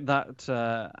figure out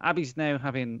that Abby's now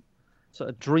having sort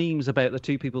of dreams about the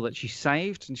two people that she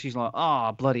saved, and she's like,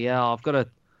 "Oh, bloody hell! I've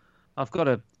got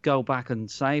to go back and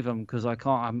save them because I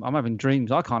can't. I'm having dreams.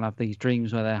 I can't have these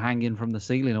dreams where they're hanging from the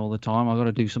ceiling all the time. I've got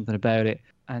to do something about it."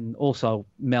 And also,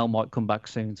 Mel might come back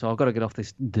soon, so I've got to get off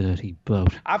this dirty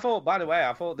boat. By the way,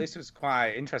 I thought this was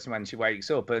quite interesting when she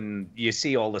wakes up and you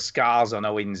see all the scars on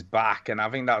Owen's back, and I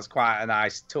think that's quite a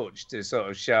nice touch to sort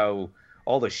of show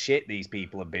all the shit these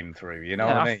people have been through. You know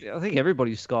what I mean? I think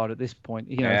everybody's scarred at this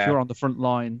point. You know, if you're on the front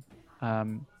line,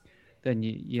 then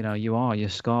you're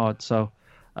scarred. So,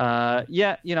 they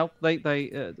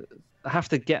have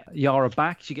to get Yara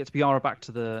back. She gets Yara back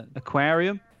to the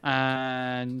aquarium.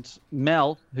 And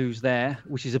Mel, who's there,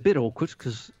 which is a bit awkward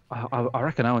because I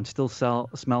reckon Owen still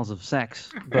smells of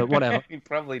sex, but whatever. He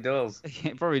probably does.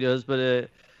 It probably does, but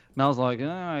Mel's like,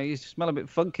 you smell a bit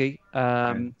funky.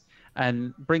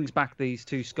 And brings back these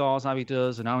 2 scars, Abby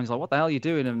does, and Owen's like, what the hell are you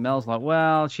doing? And Mel's like,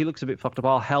 well, she looks a bit fucked up,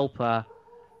 I'll help her,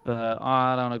 but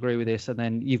I don't agree with this. And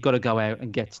then you've got to go out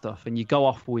and get stuff, and you go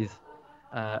off with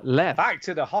Lev. Back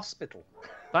to the hospital.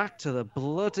 Back to the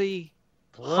bloody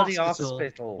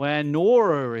hospital where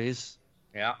Nora is.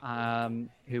 Yeah.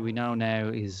 Who we know now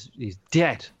is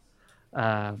dead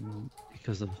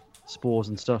because of spores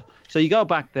and stuff. So you go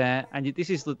back there, and this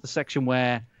is the section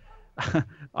where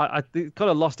I kind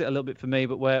of lost it a little bit for me,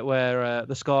 but where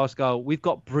the scars go, we've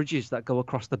got bridges that go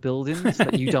across the buildings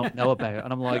that you don't know about,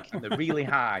 and I'm like, they're really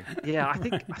high. Yeah, I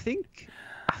think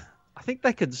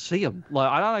they can see them. Like,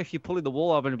 I don't know if you're pulling the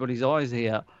wool over anybody's eyes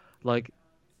here. Like,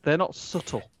 they're not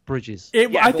subtle bridges.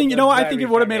 I think it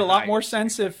would have made a lot more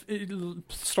sense if,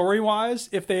 story-wise,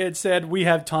 if they had said we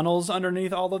have tunnels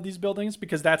underneath all of these buildings,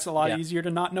 because that's a lot easier to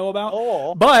not know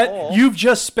about. But you've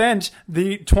just spent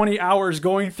the 20 hours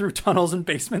going through tunnels and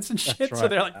basements and shit, right. So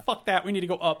they're like, fuck that, we need to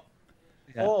go up.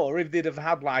 Yeah. Or if they'd have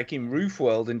had, like in Roof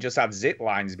World, and just had zip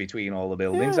lines between all the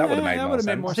buildings, that would have made more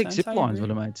sense. I think zip lines would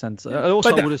have made sense.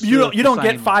 But you don't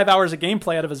get 5 hours of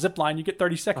gameplay out of a zip line. You get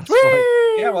 30 seconds.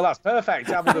 Right. Yeah, well, that's perfect.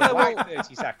 I would have liked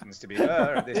 30 seconds to be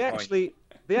fair at this point.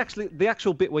 The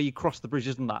actual bit where you cross the bridge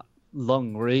isn't that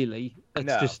long, really.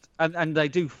 It's just and they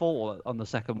do fall on the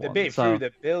second one. The bit through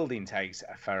the building takes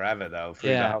forever, though, through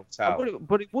the hotel.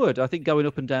 But it would. I think going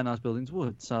up and down those buildings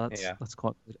would. So that's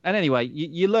quite good. And anyway,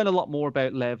 you learn a lot more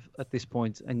about Lev at this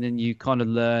point, and then you kind of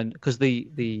learn, because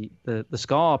the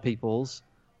Scar peoples,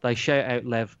 they shout out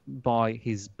Lev by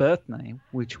his birth name,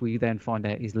 which we then find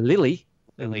out is Lily.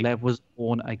 Lev was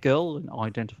born a girl and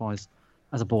identifies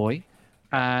as a boy.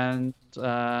 And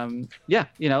and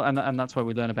that's where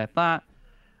we learn about that.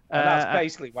 And that's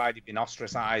basically why they've been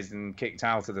ostracized and kicked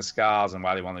out of the Scars, and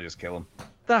why they want to just kill them.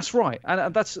 That's right,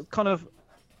 and that's kind of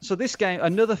so. This game,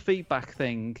 another feedback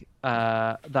thing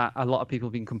that a lot of people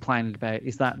have been complaining about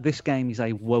is that this game is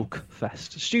a woke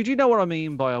fest. Stu, do you know what I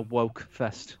mean by a woke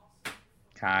fest?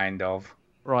 Kind of.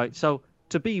 Right. So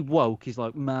to be woke is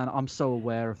like, man, I'm so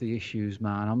aware of the issues,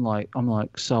 man. I'm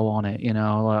like so on it, you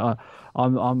know. Like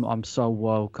I'm so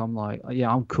woke. I'm like,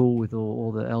 yeah, I'm cool with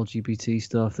all the LGBT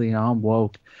stuff. You know, I'm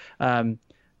woke.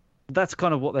 That's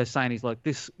kind of what they're saying. Is like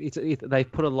this.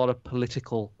 They've put a lot of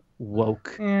political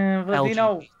woke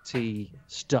LGBT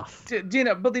stuff. Do you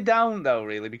know? But they don't though,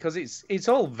 really, because it's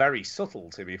all very subtle.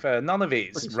 To be fair, none of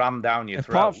it's rammed down your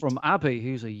throat. Apart from Abby,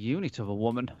 who's a unit of a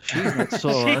woman, she's not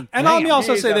so. And let me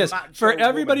also say this for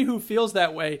everybody who feels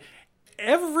that way.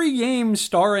 Every game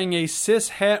starring a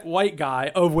cis-het white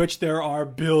guy, of which there are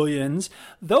billions,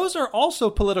 those are also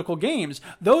political games.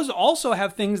 Those also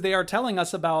have things they are telling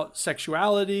us about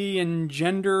sexuality and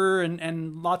gender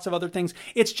and lots of other things.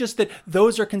 It's just that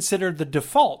those are considered the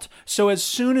default. So as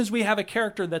soon as we have a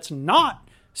character that's not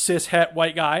cis-het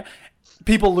white guy,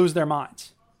 people lose their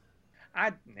minds.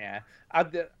 I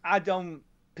don't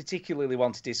particularly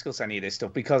want to discuss any of this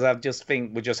stuff, because I just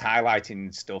think we're just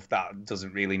highlighting stuff that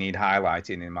doesn't really need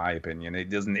highlighting, in my opinion. It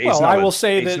doesn't. It's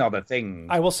not a thing.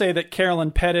 I will say that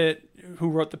Carolyn Pettit, who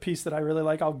wrote the piece that I really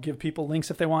like, I'll give people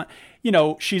links if they want. You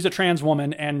know, she's a trans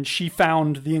woman, and she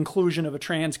found the inclusion of a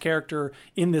trans character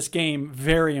in this game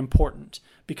very important,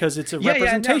 because it's a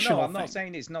representational thing. I'm not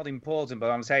saying it's not important,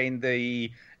 but I'm saying the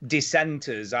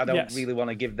dissenters, I don't really want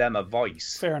to give them a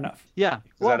voice. Fair enough. Yeah.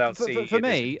 Well, I don't see for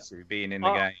me being in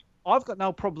the game. I've got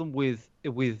no problem with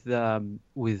you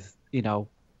know,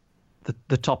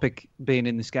 the topic being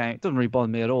in this game. It doesn't really bother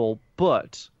me at all.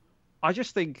 But I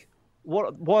just think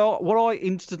what I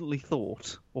instantly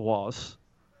thought was,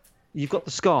 you've got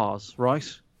the Scars, right?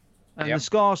 And the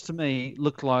Scars to me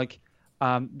look like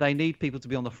they need people to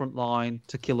be on the front line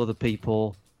to kill other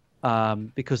people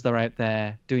because they're out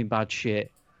there doing bad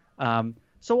shit.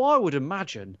 So I would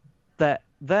imagine that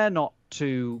they're not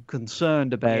too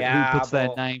concerned about who puts their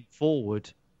name forward.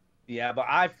 Yeah, but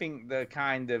I think they're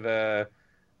kind of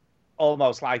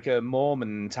almost like a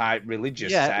Mormon type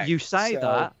religious sect. Yeah, you say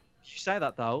that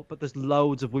though, but there's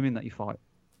loads of women that you fight.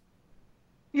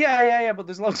 Yeah, but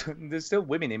there's still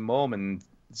women in Mormon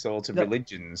sort of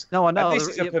religions. No, I know. And this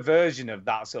is a perversion of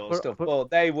that sort of stuff, but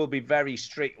they will be very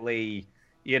strictly,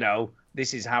 you know,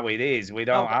 this is how it is. We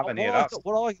don't have any of that.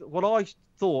 What I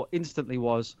thought instantly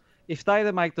was, if they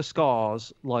make the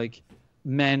Scars like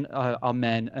men are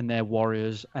men and they're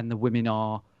warriors, and the women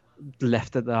are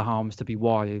left at their homes to be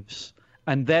wives,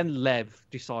 and then Lev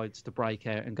decides to break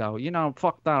out and go, you know,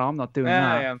 fuck that, I'm not doing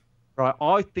that. Right,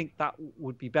 I think that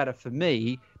would be better for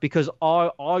me because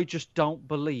I just don't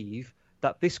believe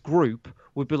that this group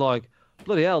would be like,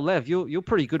 bloody hell, Lev, you're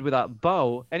pretty good with that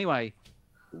bow. Anyway,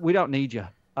 we don't need you.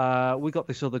 We got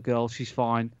this other girl, she's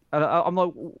fine. And I'm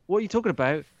like, what are you talking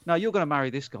about? No, you're going to marry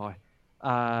this guy.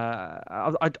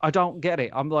 I don't get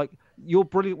it. I'm like, you're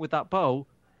brilliant with that bow.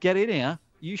 Get in here.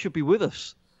 You should be with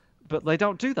us. But they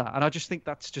don't do that, and I just think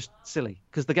that's just silly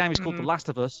because the game is called The Last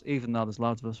of Us, even though there's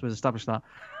loads of us. We've established that.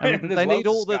 And they need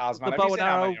all the bow and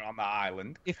arrow on that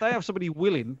island. If they have somebody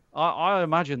willing, I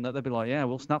imagine that they'd be like, "Yeah,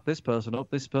 we'll snap this person up.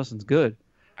 This person's good."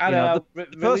 I know.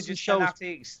 Religious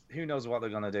fanatics, who knows what they're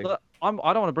gonna do? I don't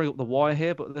want to bring up The Wire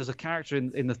here, but there's a character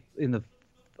in the.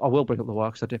 I will bring up The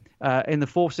Wire because I do. In the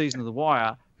 4th season of The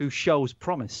Wire, who shows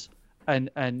promise, and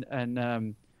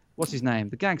what's his name?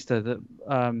 The gangster that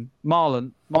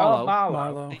Marlo.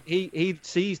 He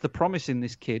sees the promise in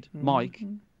this kid, Mike,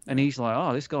 and he's like,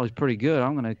 "Oh, this guy's pretty good.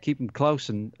 I'm going to keep him close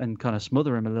and kind of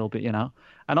smother him a little bit, you know."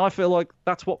 And I feel like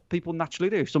that's what people naturally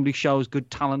do. If somebody shows good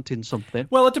talent in something.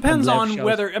 Well, it depends on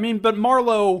whether. I mean, but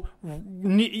Marlo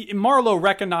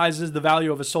recognizes the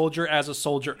value of a soldier as a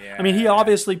soldier. Yeah. I mean, he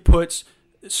obviously puts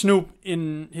Snoop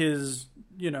in his,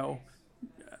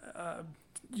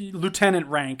 lieutenant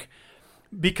rank,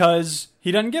 because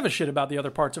he doesn't give a shit about the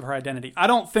other parts of her identity. I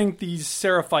don't think these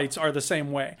Seraphites are the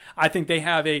same way. I think they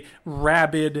have a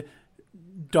rabid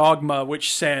dogma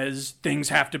which says things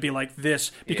have to be like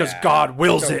this because God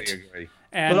wills it. Agree.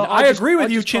 And I agree with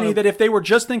you, Chinny, that if they were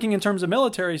just thinking in terms of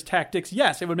military tactics,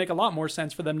 yes, it would make a lot more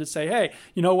sense for them to say, hey,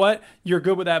 you know what? You're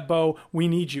good with that bow. We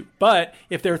need you. But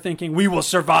if they're thinking we will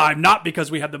survive not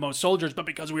because we have the most soldiers, but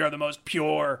because we are the most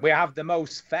pure. We have the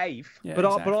most faith. Yeah, but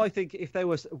I think if they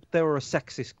were a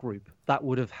sexist group, that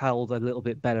would have held a little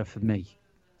bit better for me.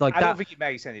 Like I don't think it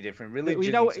makes any difference.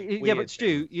 Religion, but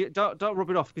Stu, don't rub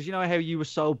it off because you know how you were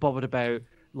so bothered about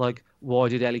like why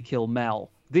did Ellie kill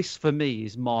Mel? This for me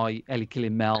is my Ellie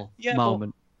killing Mel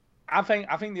moment. I think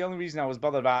the only reason I was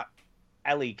bothered about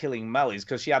Ellie killing Mel is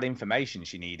because she had information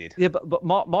she needed. Yeah, but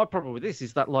my problem with this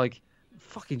is that like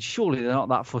fucking surely they're not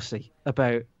that fussy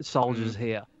about soldiers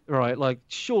here, right? Like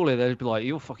surely they'd be like,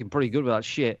 you're fucking pretty good with that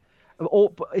shit.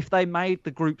 Or if they made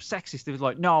the group sexist, it was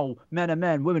like, no, men are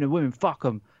men, women are women, fuck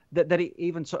them. That it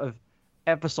even sort of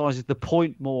emphasizes the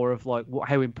point more of like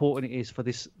how important it is for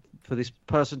this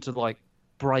person to like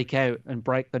break out and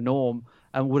break the norm,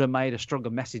 and would have made a stronger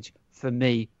message for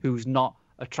me, who's not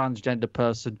a transgender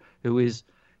person, who is,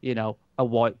 a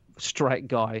white straight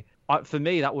guy. For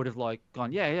me, that would have like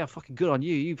gone, yeah, fucking good on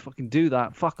you. You fucking do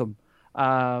that. Fuck them.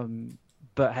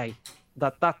 But hey.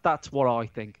 That's what I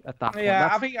think at that point. Yeah,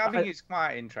 I think it's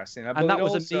quite interesting. And that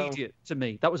was immediate to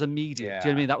me. That was immediate. Yeah. Do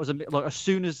you know what I mean? That was like as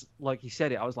soon as like he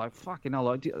said it, I was like, fucking hell,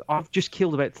 like, I've just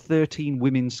killed about 13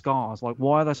 women's scars. Like,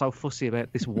 why are they so fussy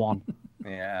about this one?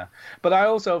 Yeah, but I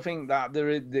also think that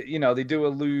they do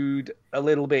allude a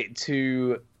little bit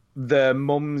to the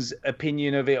mum's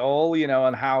opinion of it all,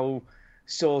 and how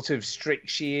sort of strict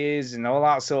she is and all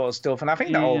that sort of stuff. And I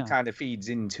think that all kind of feeds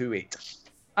into it.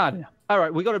 I don't know. All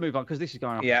right, we got to move on because this is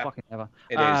going on for fucking ever.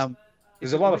 It is.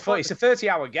 There's a lot of fun. It's a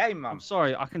 30-hour game, man. I'm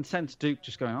sorry, I can sense Duke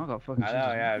just going, I got fucking. I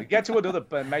know, yeah. Get to another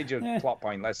major plot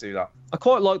point. Let's do that. I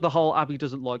quite like the whole Abby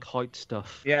doesn't like height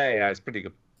stuff. Yeah, it's pretty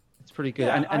good. It's pretty good.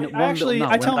 Yeah, and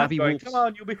I tell Abby walks, come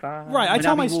on, you'll be fine. Right, I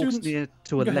tell my students near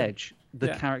to a ledge. The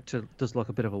character does like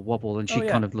a bit of a wobble, and she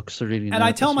kind of looks really nervous. And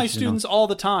I tell my students all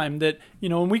the time that,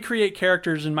 when we create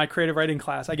characters in my creative writing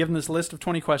class, I give them this list of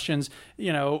 20 questions,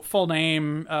 full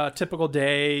name, typical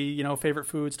day, favorite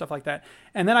food, stuff like that.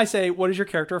 And then I say, what is your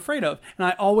character afraid of? And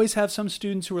I always have some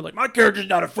students who are like, my character's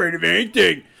not afraid of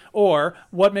anything. Or,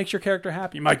 what makes your character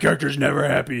happy? My character's never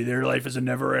happy. Their life is a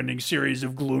never-ending series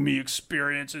of gloomy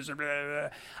experiences. Blah, blah, blah.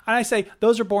 And I say,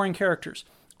 those are boring characters.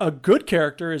 A good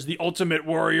character is the ultimate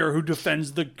warrior who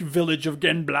defends the village of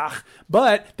Genblach.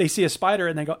 But they see a spider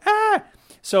and they go, ah!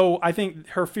 So I think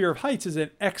her fear of heights is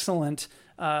an excellent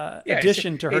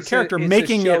addition to her character,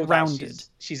 making it rounded.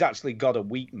 She's actually got a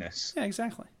weakness. Yeah,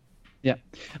 exactly. Yeah.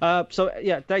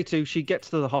 Day 2, she gets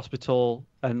to the hospital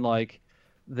and like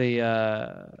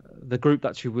the group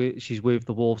that she's with,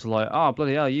 the wolves, are like, oh,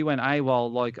 bloody hell, you went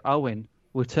AWOL like Owen.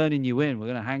 We're turning you in. We're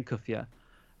going to handcuff you.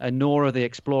 And Nora the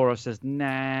Explorer says,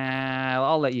 nah,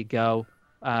 I'll let you go.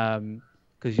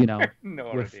 Because,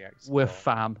 we're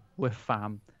fam. We're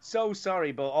fam. So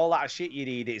sorry, but all that shit you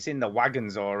need, it's in the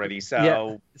wagons already.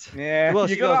 So, yeah. Well,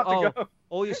 you're going to have to go.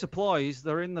 All your supplies,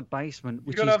 they're in the basement.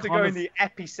 Which you're going to have to go in the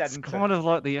epicenter. It's kind of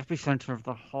like the epicenter of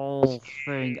the whole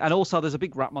thing. And also, there's a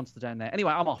big rat monster down there.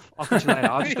 Anyway, I'm off. I'll catch you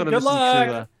later. I've just got to listen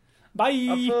to...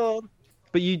 Bye.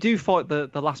 But you do fight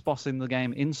the last boss in the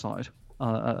game inside.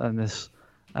 And this...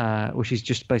 which is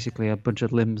just basically a bunch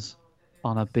of limbs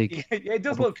on a big. Yeah, it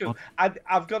does look cool.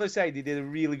 I've got to say they did a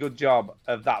really good job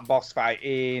of that boss fight.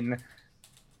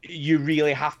 You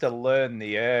really have to learn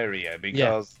the area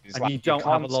because it's and like you don't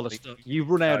have a lot of stuff. You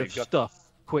run out of stuff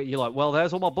quick. You're like, well,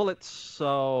 there's all my bullets,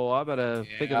 so I better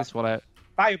figure this one out.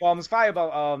 Firebombs.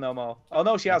 Oh, no more. Oh,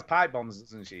 no, she has pipe bombs,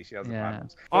 doesn't she? She has the pipe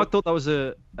bombs. I thought that was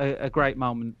a great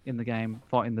moment in the game,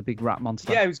 fighting the big rat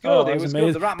monster. Yeah, it was good. It was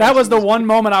good. That was the one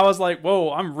moment I was like,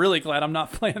 whoa, I'm really glad I'm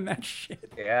not playing that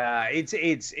shit. Yeah, it's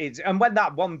and when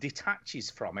that one detaches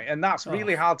from it, and that's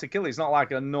really hard to kill. It's not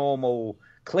like a normal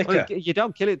clicker. Well, you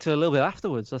don't kill it till a little bit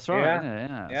afterwards. That's right.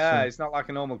 Yeah, it's not like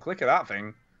a normal clicker, that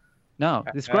thing. No,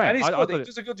 it's great. And it's good. It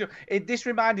does a good job. This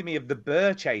reminded me of the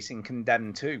bear chase in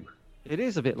Condemned 2. It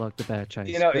is a bit like the bear chase.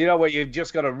 You know where you've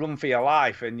just got to run for your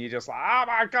life, and you're just like, oh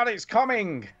my god, it's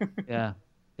coming.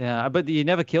 yeah, but you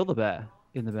never kill the bear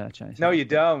in the bear chase. No, you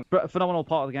don't. Phenomenal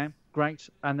part of the game, great.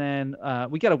 And then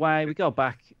we get away, we go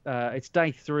back. It's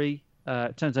day 3.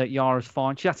 It turns out Yara's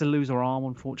fine. She had to lose her arm,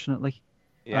 unfortunately.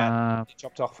 Yeah,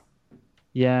 chopped off.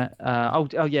 Yeah.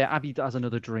 Yeah. Abby has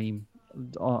another dream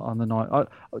on the night.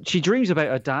 She dreams about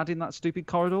her dad in that stupid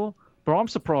corridor, but I'm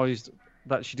surprised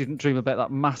that she didn't dream about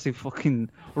that massive fucking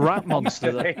rat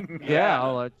monster. Thing. Yeah,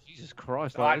 I'm like, Jesus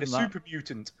Christ. Like the super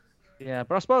mutant. Yeah,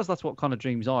 but I suppose that's what kind of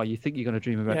dreams are. You think you're going to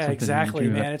dream about something. Exactly,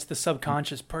 man. It's the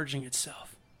subconscious purging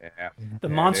itself. Yeah. The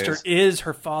monster is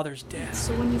her father's death.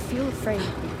 So when you feel afraid,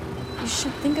 you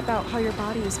should think about how your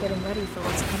body is getting ready for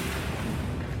what's coming.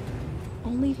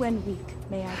 Only when weak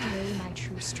may I carry my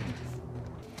true strength.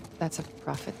 That's a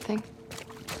prophet thing?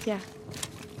 Yeah.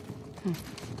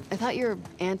 I thought you were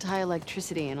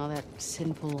anti-electricity and all that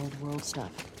sinful old world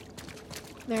stuff.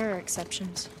 There are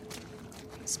exceptions.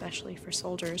 Especially for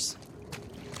soldiers.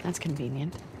 That's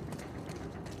convenient.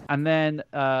 And then,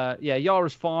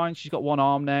 Yara's fine. She's got one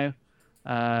arm now,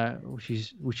 which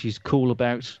is cool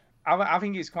about. I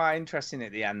think it's quite interesting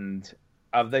at the end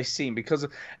of this scene because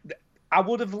I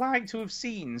would have liked to have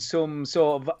seen some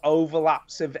sort of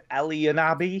overlaps of Ellie and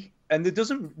Abby, and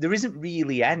there isn't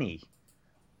really any.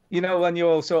 You know, when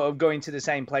you're sort of going to the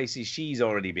same places she's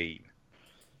already been.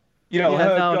 You know,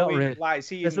 going, really. Like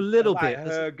seeing there's a little bit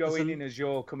her going in as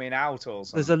you're coming out or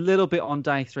something. There's a little bit on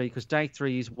day 3 because day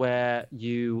 3 is where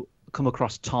you come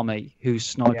across Tommy who's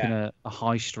sniping a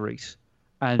high street,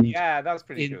 and that's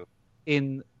pretty cool.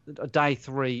 In day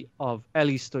 3 of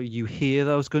Ellie's story, you hear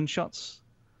those gunshots,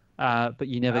 but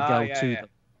you never go to them.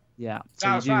 Yeah,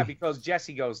 so that's right because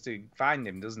Jesse goes to find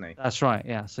him, doesn't he? That's right.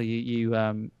 Yeah, so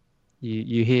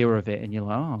you hear of it and you're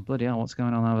like, oh, bloody hell, what's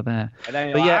going on over there? And then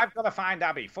you're like, I've got to find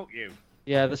Abby, fuck you.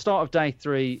 Yeah, the start of day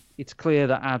 3, it's clear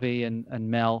that Abby and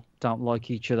Mel don't like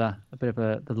each other. A bit of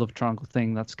the love triangle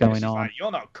thing that's going on. Like,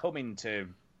 you're not coming to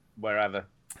wherever.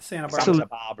 Santa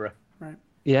Barbara. Right.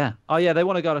 Yeah. Oh, yeah, they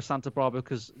want to go to Santa Barbara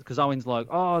because Owen's like,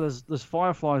 oh, there's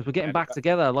fireflies. We're getting back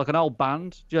together like an old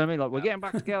band. Do you know what I mean? Like, we're getting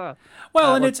back together.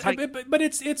 Well, and it's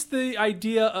the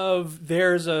idea of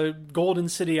there's a golden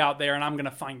city out there and I'm going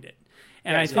to find it.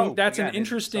 And I think that's an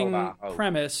interesting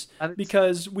premise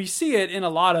because we see it in a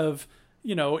lot of,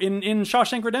 in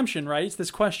Shawshank Redemption, right? It's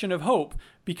this question of hope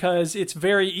because it's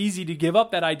very easy to give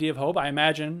up that idea of hope, I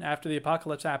imagine, after the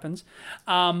apocalypse happens.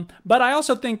 But I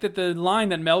also think that the line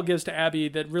that Mel gives to Abby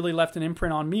that really left an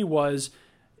imprint on me was,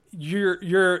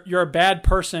 you're a bad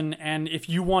person, and if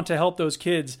you want to help those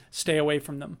kids, stay away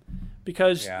from them.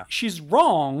 Because she's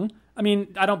wrong. I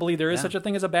mean, I don't believe there is such a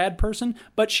thing as a bad person,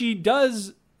 but she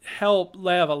does help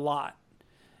Lev a lot,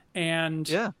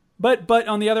 and but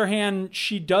on the other hand,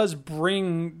 she does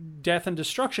bring death and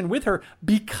destruction with her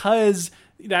because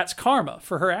that's karma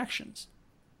for her actions.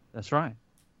 That's right.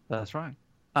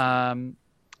 I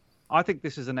think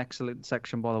this is an excellent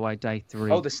section, by the way. Day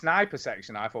 3. Oh, the sniper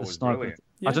section I thought was brilliant.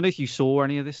 I don't know if you saw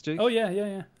any of this, dude. Oh yeah,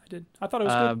 I did. I thought it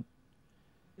was good.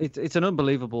 It's an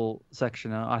unbelievable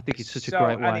section. I think it's such a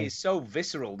great way. And it's so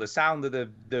visceral. The sound of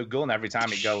the gun every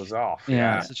time it goes off.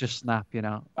 Yeah, it's such a snap,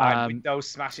 windows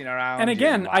smashing around. And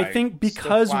again, I think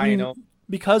because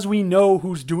we know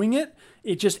who's doing it,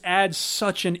 it just adds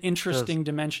such an interesting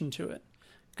dimension to it.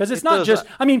 Because it's not just.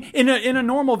 I mean, in a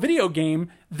normal video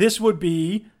game, this would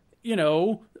be,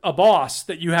 a boss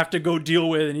that you have to go deal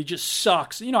with and he just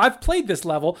sucks. I've played this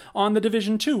level on the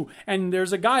Division 2 and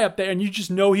there's a guy up there and you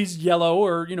just know he's yellow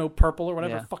or, purple or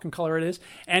whatever fucking color it is.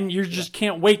 And you just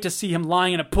can't wait to see him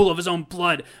lying in a pool of his own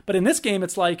blood. But in this game,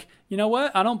 it's like, you know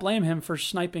what? I don't blame him for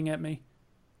sniping at me.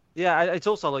 Yeah, it's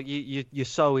also like you're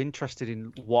so interested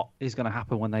in what is going to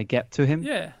happen when they get to him.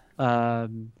 Yeah. I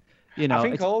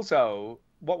think also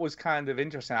what was kind of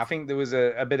interesting, I think there was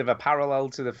a bit of a parallel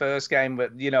to the first game,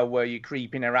 but where you're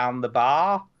creeping around the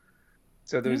bar,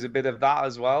 So there was a bit of that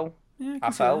as well. Yeah,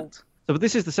 I felt. So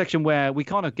this is the section where we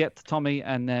kind of get to Tommy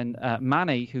and then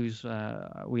Manny, who's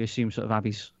we assume sort of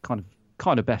Abby's kind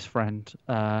of best friend,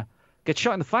 gets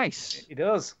shot in the face. He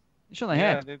does. Shot in the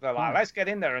head. They're like, let's get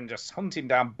in there and just hunt him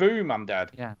down. Boom, I'm dead.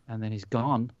 Yeah, and then he's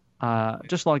gone.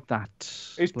 Just like that.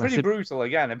 It's pretty brutal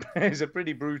again. It's a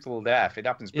pretty brutal death. It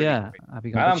happens pretty quick.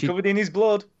 Abby I'm covered in his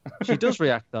blood. She does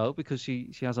react though, because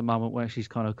she has a moment where she's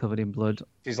kind of covered in blood.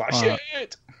 She's like,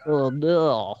 shit! Oh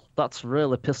no, that's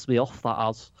really pissed me off, that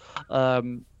has.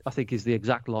 I think is the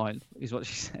exact line, is what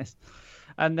she says.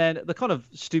 And then the kind of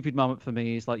stupid moment for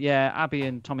me is like, yeah, Abby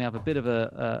and Tommy have a bit of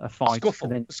a fight. A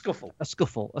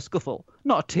scuffle.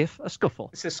 Not a tiff, a scuffle.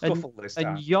 It's a scuffle this time.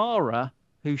 And Yara,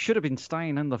 who should have been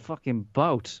staying in the fucking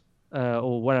boat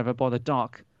or wherever by the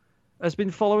dock, has been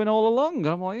following all along.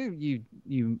 I'm like,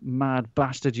 you mad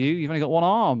bastard, you've only got one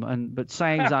arm. But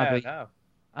saves Abby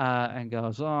and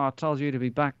goes, oh, I told you to be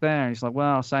back there. And he's like,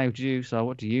 well, I saved you, so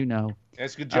what do you know?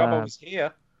 It's a good job I was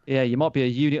here. Yeah, you might be a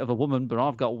unit of a woman, but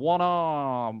I've got one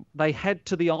arm. They head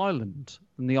to the island,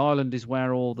 and the island is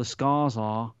where all the scars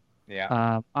are.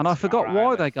 Yeah. And I forgot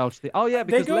why they go to the. Oh yeah,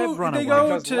 because Lev ran away. They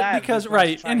go because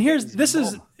right. And this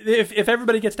is if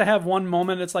everybody gets to have one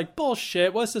moment, it's like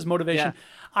bullshit. What's his motivation? Yeah.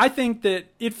 I think that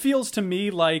it feels to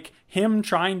me like him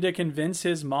trying to convince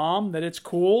his mom that it's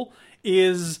cool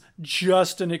is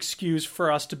just an excuse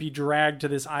for us to be dragged to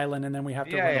this island, and then we have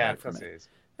to run away from it.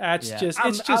 That's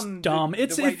just dumb.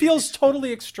 It feels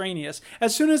totally extraneous.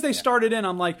 As soon as they started in,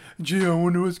 I'm like, gee, I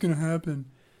wonder what's gonna happen.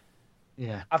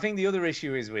 Yeah. I think the other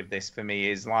issue is with this for me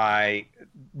is like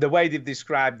the way they've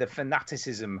described the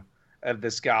fanaticism of the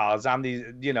scars and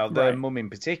the mum in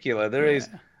particular. There is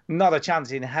not a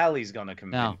chance in hell he's gonna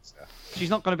convince her. She's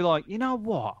not gonna be like, you know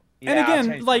what? And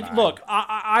again, like, look,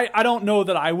 I don't know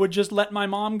that I would just let my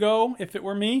mom go if it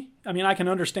were me. I mean, I can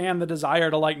understand the desire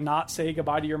to like not say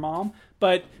goodbye to your mom,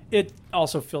 but it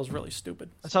also feels really stupid.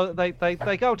 So they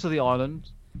go to the island,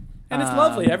 and it's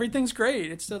lovely. Everything's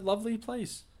great. It's a lovely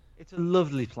place. It's a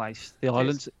lovely place. The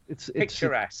island. It's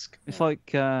picturesque. It's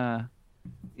like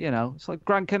it's like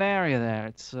Gran Canaria there.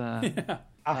 It's.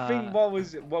 I think what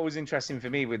was interesting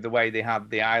for me with the way they had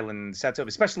the island set up,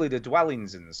 especially the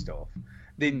dwellings and stuff.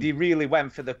 They really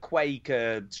went for the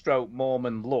Quaker /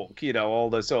 Mormon look,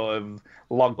 all the sort of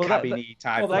log cabin-y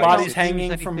type. The bodies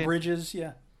hanging from bridges,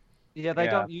 yeah. Yeah, they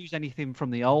don't use anything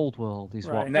from the old world, is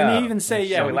what. No, and they even say,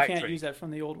 we can't use that from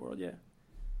the old world, yeah.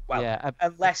 Well,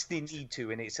 unless they need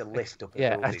to, and it's a lift up.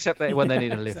 Except when they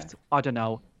need a lift. Exactly. I don't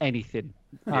know, anything.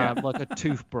 Like a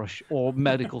toothbrush or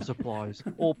medical supplies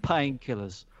or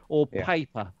painkillers or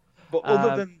paper. But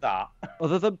other than that...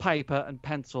 Other than paper and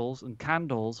pencils and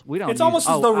candles, we don't It's almost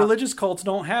as though religious cults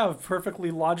don't have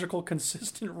perfectly logical,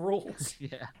 consistent rules.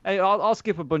 Yeah. Hey, I'll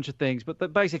skip a bunch of things,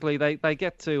 but basically they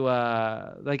get to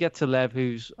Lev,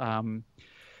 who's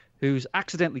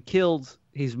accidentally killed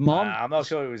his mom. I'm not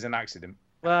sure it was an accident.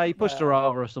 Well, he pushed her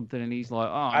over or something, and he's like,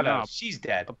 "Oh, I know, she's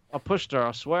dead." I pushed her.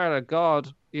 I swear to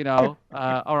God, all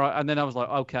right. And then I was like,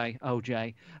 "Okay,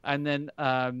 OJ." And then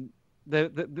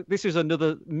this is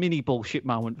another mini bullshit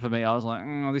moment for me. I was like,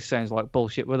 this sounds like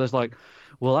bullshit. Where there's like,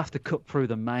 we'll have to cut through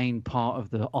the main part of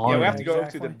the island. Yeah, we have to go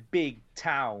to the big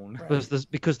town.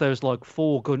 Because there's like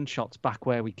 4 gunshots back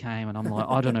where we came, and I'm like,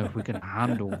 I don't know if we can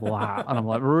handle that. And I'm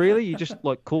like, really? You just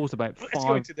like caused about 5. Let's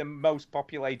go to the most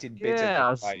populated bit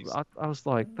of the place. I was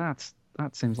like, that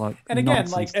seems like. And again,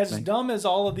 like as dumb as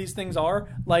all of these things are,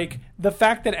 like the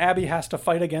fact that Abby has to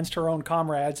fight against her own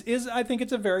comrades I think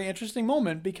it's a very interesting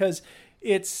moment because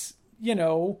it's,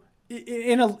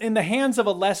 in the hands of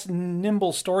a less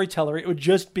nimble storyteller, it would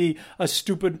just be a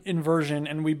stupid inversion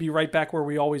and we'd be right back where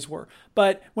we always were.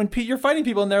 But when you're fighting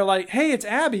people and they're like, hey, it's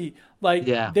Abby, like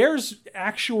there's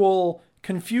actual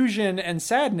confusion and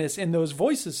sadness in those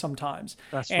voices sometimes.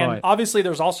 That's and right. Obviously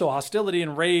there's also hostility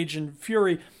and rage and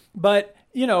fury, but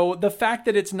the fact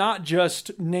that it's not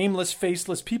just nameless,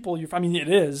 faceless people, it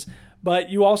is, but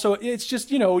you also, it's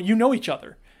just, you know each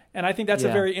other. And I think that's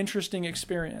a very interesting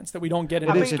experience that we don't get in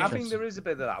I think there is a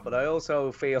bit of that, but I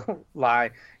also feel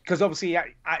like, because obviously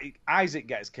Isaac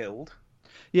gets killed.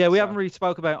 Yeah, we haven't really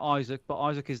spoke about Isaac, but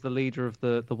Isaac is the leader of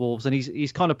the Wolves, and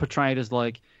he's kind of portrayed as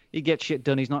like, he gets shit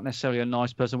done, he's not necessarily a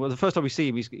nice person. Well, the first time we see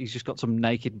him, he's just got some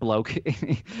naked bloke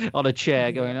on a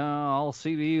chair going, oh, I'll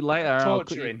see you later.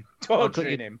 Torturing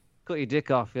him. Cut your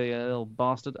dick off, you little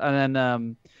bastard. And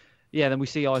then, then we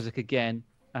see Isaac again.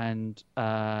 And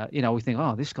we think,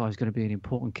 oh, this guy's going to be an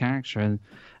important character, and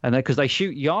then because they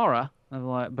shoot Yara, and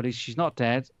like, but she's not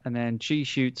dead, and then she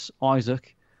shoots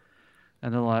Isaac,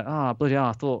 And they're like, bloody hell,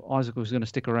 I thought Isaac was going to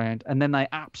stick around. And then they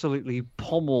absolutely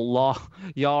pummel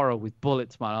Yara with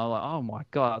bullets, man. I was like, oh my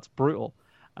God, that's brutal.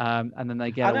 And then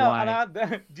they get away.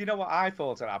 Do you know what I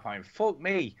thought at that point? Fuck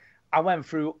me. I went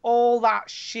through all that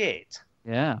shit.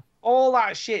 Yeah. All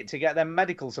that shit to get them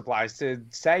medical supplies to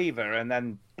save her, and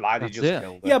then bloody just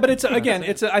killed her. Yeah, but I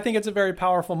think it's a very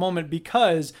powerful moment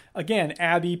because, again,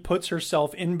 Abby puts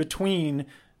herself in between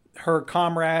her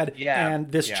comrade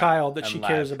and this child that she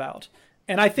cares about.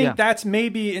 And I think that's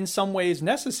maybe in some ways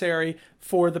necessary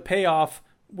for the payoff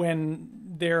when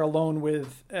they're alone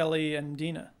with Ellie and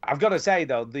Dina. I've got to say,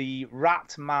 though, the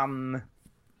Rat Man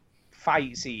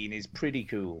fight scene is pretty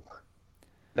cool.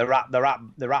 The Rat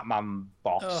Man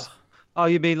boss. Ugh. Oh,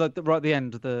 you mean like right at the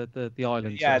end of the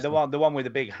island? Yeah, the one with the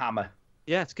big hammer.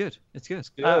 Yeah, it's good. It's good.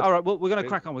 Good. All right, well, we're going to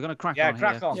crack on. We're going to crack on.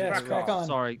 Crack on. Crack on.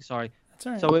 Sorry. That's all right.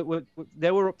 So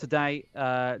we're up to day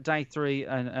 3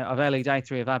 of Ellie, day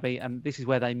 3 of Abby, and this is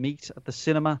where they meet at the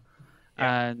cinema.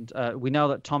 Yeah. And we know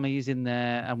that Tommy is in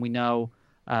there, and we know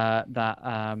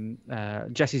that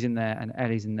Jesse's in there and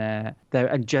Ellie's in there.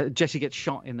 And Jesse gets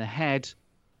shot in the head.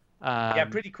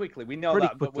 Pretty quickly. We know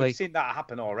that, but we've seen that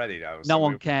happen already, though. No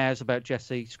one cares about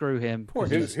Jesse. Screw him.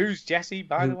 Who's Jesse,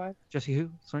 by the way? Jesse who?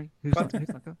 Sorry, who's that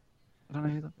guy? I don't know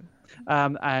who that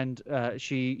is. And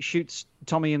she shoots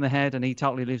Tommy in the head, and he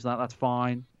totally leaves that. That's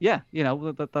fine. Yeah,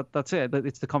 that's it.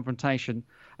 It's the confrontation,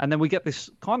 and then we get this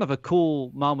kind of a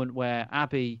cool moment where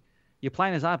you're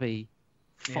playing as Abby,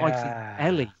 fighting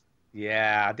Ellie.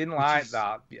 Yeah, I didn't like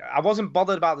that. I wasn't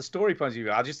bothered about the story point of view.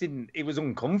 I just didn't. It was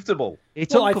uncomfortable.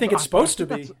 I think it's supposed to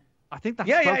be. I think that's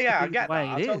I get that.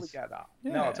 I totally get that.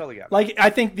 Yeah. No, I totally get that. Like, I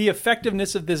think the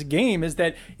effectiveness of this game is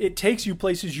that it takes you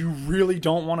places you really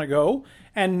don't want to go,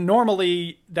 and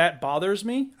normally that bothers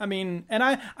me. I mean, and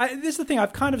I this is the thing,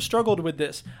 I've kind of struggled with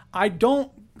this. I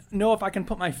don't know if I can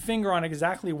put my finger on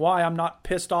exactly why I'm not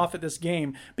pissed off at this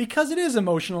game, because it is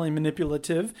emotionally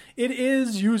manipulative. It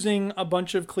is using a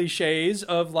bunch of cliches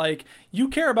of like, you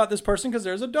care about this person because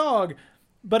there's a dog,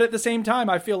 but at the same time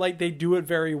I feel like they do it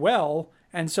very well,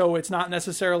 and so it's not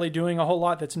necessarily doing a whole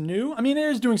lot that's new. I mean, it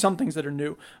is doing some things that are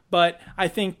new, but I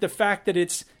think the fact that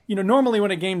it's, normally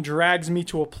when a game drags me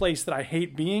to a place that I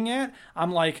hate being at,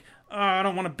 I'm like, I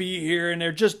don't want to be here, and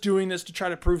they're just doing this to try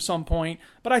to prove some point.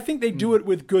 But I think they do it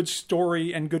with good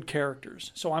story and good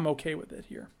characters, so I'm okay with it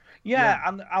here. Yeah,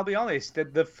 and I'll be honest,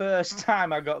 the first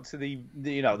time I got to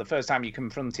the first time you're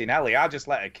confronting Ellie, I just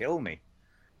let her kill me.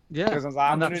 Yeah, because I was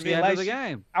like, and that's the end of the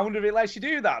game. I wonder if it lets you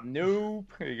do that.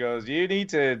 Nope. He goes, you need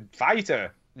to fight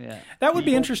her. Yeah, that would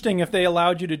be interesting if they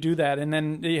allowed you to do that, and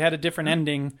then you had a different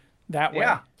ending that way.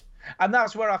 Yeah. And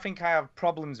that's where I think I have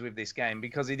problems with this game,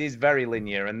 because it is very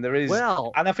linear, and there is,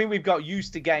 and I think we've got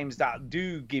used to games that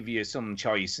do give you some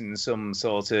choice and some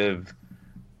sort of,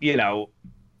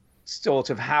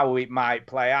 how it might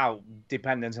play out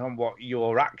dependent on what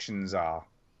your actions are.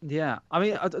 Yeah, I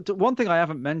mean, one thing I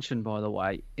haven't mentioned, by the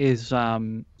way, is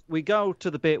we go to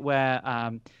the bit where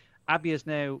Abby has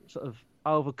now sort of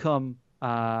overcome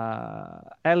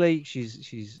Ellie.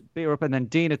 She's beat her up, and then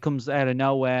Dina comes out of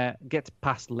nowhere, gets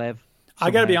past Lev. I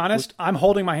got to be honest, I'm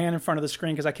holding my hand in front of the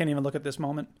screen because I can't even look at this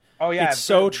moment. Oh yeah, it's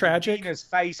so tragic. Dina's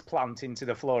face plant into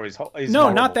the floor is no,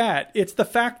 horrible. Not that. It's the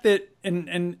fact that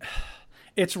and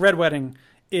it's Red Wedding.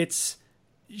 It's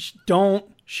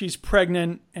she's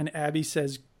pregnant, and Abby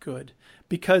says good,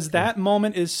 because that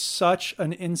moment is such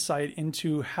an insight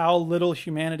into how little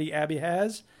humanity Abby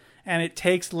has, and it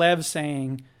takes Lev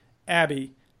saying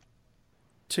Abby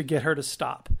to get her to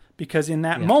stop, because in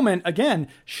that moment, again,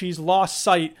 she's lost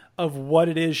sight of what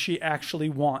it is she actually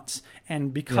wants,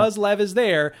 and because Lev is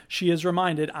there, she is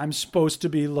reminded, I'm supposed to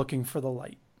be looking for the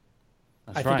light.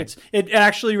 That's I think it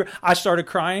actually, I started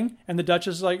crying, and the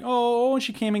Duchess is like, oh, and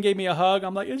she came and gave me a hug.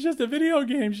 I'm like, it's just a video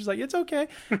game. She's like, it's okay.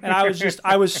 And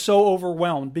I was so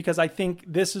overwhelmed, because I think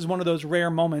this is one of those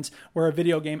rare moments where a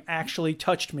video game actually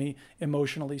touched me,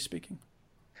 emotionally speaking.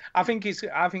 I think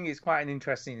it's quite an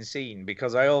interesting scene,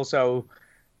 because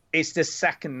it's the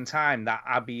second time that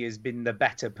Abby has been the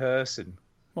better person.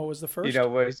 What was the first?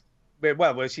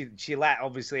 Where she let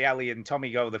obviously Ellie and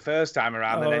Tommy go the first time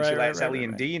around, and then she lets Ellie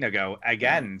and Dina go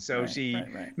again. So she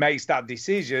makes that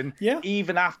decision,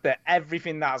 even after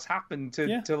everything that's happened,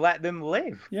 to let them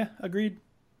live. Yeah, agreed.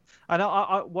 And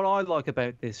what I like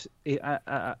about this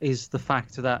is the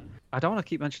fact that I don't want to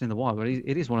keep mentioning The Wire, but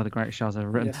it is one of the greatest shows I've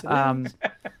ever written. Yes,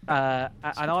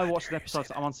 and I watched an episode.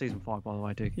 I'm on season 5, by the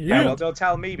way, Duke. Yeah, well, don't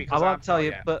tell me, because I won't tell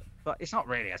you. But it's not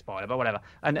really a spoiler, but whatever.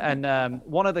 And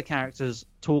one of the characters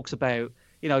talks about,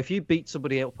 if you beat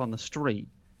somebody up on the street,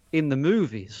 in the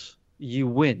movies you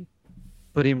win,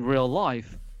 but in real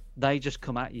life they just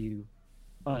come at you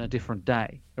on a different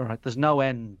day. All right, there's no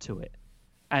end to it.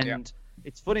 And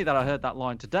it's funny that I heard that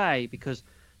line today, because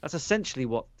that's essentially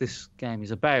what this game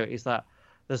is about. Is that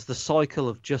there's the cycle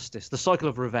of justice, the cycle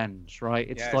of revenge, right?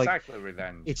 It's like cycle of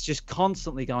revenge. It's just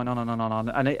constantly going on and on and on.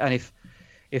 And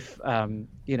if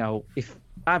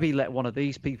Abby let one of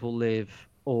these people live,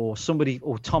 or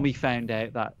Tommy found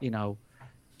out that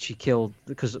she killed,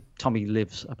 because Tommy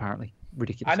lives apparently.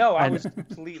 Ridiculous. I know. I was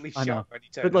completely shocked when he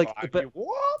turned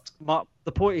what?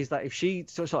 The point is that if she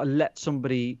sort of let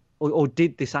somebody or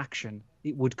did this action,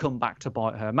 it would come back to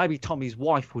bite her. Maybe Tommy's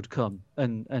wife would come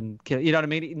and kill. You know what I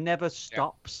mean? It never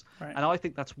stops, and I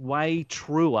think that's way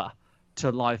truer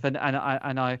to life. And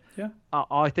I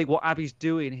think what Abby's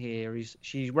doing here is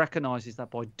she recognizes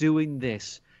that by doing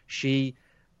this, she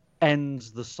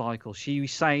ends the cycle. She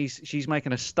says she's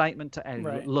making a statement to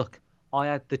Ellie. Look, I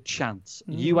had the chance.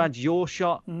 You had your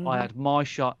shot. I had my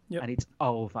shot, and it's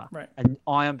over. And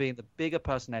I am being the bigger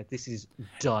person now. This is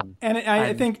done. And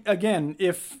I think, again,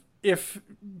 if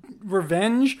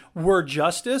revenge were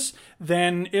justice,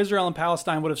 then Israel and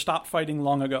Palestine would have stopped fighting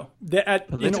long ago.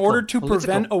 In order to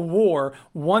prevent a war,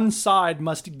 one side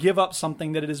must give up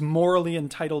something that it is morally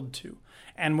entitled to.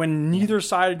 And when neither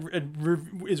side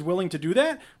is willing to do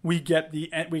that, we get the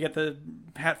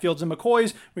Hatfields and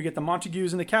McCoys, we get the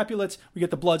Montagues and the Capulets, we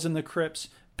get the Bloods and the Crips.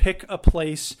 Pick a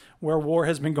place where war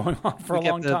has been going on for a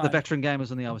long time. The veteran gamers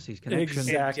and the overseas connection.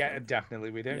 Exactly. Yeah, definitely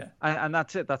we do. Yeah. And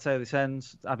that's it. That's how this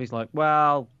ends. Abby's like,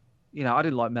 well, I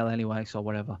didn't like Mel anyway, so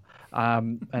whatever.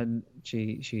 And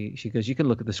she goes, you can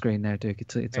look at the screen now, Duke.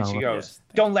 It's and over. she goes,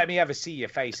 don't let me ever see your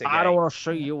face again. I don't want to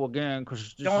see you again.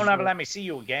 Don't ever let me see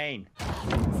you again.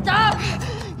 Stop!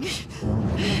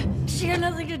 She had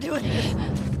nothing to do with this.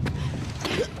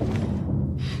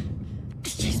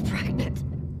 She's pregnant.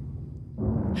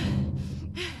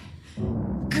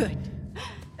 Good.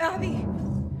 Abby.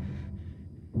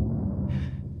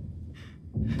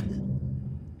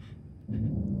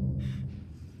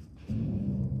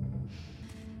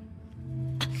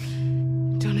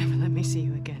 Don't ever let me see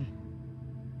you again.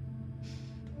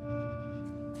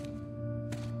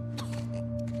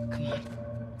 Come on.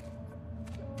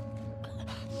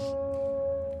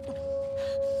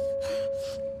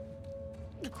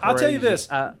 I'll tell you this.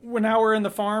 When now we're in the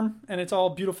farm and it's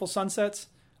all beautiful sunsets.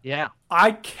 Yeah.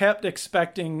 I kept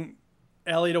expecting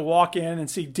Ellie to walk in and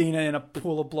see Dina in a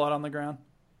pool of blood on the ground.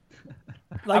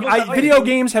 Video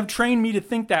games have trained me to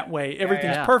think that way.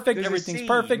 Everything's perfect. Everything's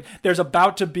perfect. There's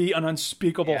about to be an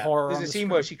unspeakable horror. There's a scene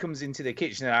where she comes into the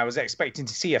kitchen and I was expecting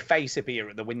to see a face appear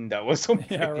at the window or something.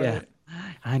 Yeah, right. Yeah.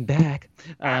 I'm back.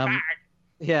 I'm back.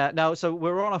 Yeah, no, so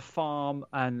we're on a farm,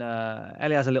 and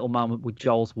Ellie has a little moment with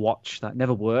Joel's watch that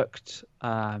never worked,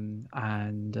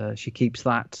 and she keeps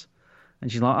that,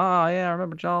 and she's like, oh, yeah, I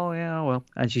remember Joel, yeah, well,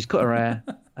 and she's cut her hair,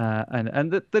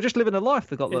 and they're just living a life.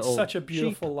 They've got little such a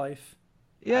beautiful sheep. life.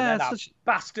 Yeah, and then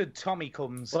bastard Tommy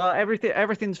comes. Well,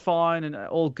 everything's fine and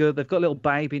all good. They've got a little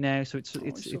baby now, so it's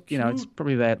it's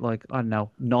probably about, like, I don't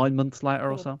know, 9 months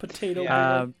later or so. Potato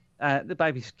baby. The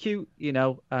baby's cute,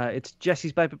 it's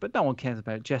Jesse's baby, but no one cares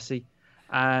about Jesse.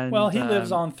 And well, he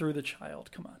lives on through the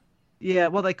child. Come on. Yeah,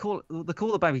 well, they call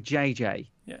the baby JJ,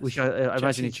 which I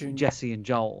imagine it's Jr. Jesse and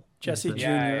Joel. Jesse Jr.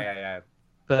 Yeah.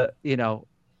 But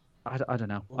I don't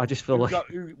know. I just feel like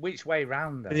which way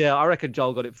round? Then? Yeah, I reckon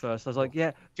Joel got it first. I was like,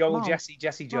 yeah, Joel, Mom,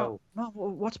 Jesse, Joel. Mom,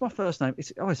 what's my first name?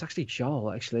 It's actually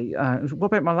Joel. Actually,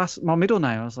 what about my middle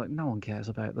name? I was like, no one cares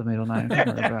about the middle name.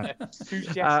 Who's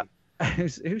Jesse?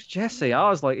 Who's Jesse? I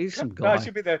was like, he's some guy. No, it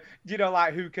should be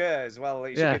like, who cares? Well,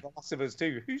 it should be the Last of Us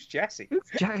too. Who's Jesse?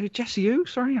 Jesse who?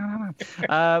 Sorry, I don't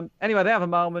know. Anyway, they have a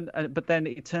moment, but then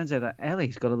it turns out that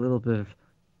Ellie's got a little bit of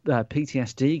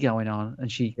PTSD going on,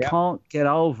 and she can't get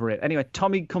over it. Anyway,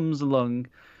 Tommy comes along,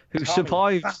 who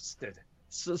survives. Bastard.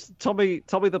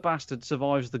 Tommy the bastard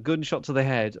survives the gunshot to the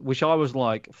head, which I was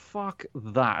like, fuck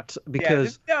that,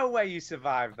 because there's no way you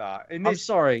survive that. I'm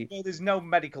sorry. There's no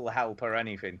medical help or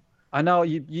anything. I know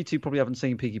you two probably haven't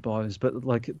seen Peaky Blinders, but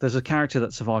like, there's a character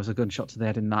that survives a gunshot to the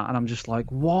head in that, and I'm just like,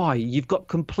 why? You've got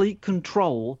complete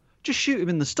control. Just shoot him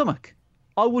in the stomach.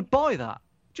 I would buy that.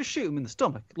 Just shoot him in the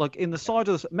stomach, like in the side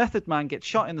of the Method Man gets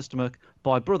shot in the stomach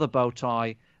by Brother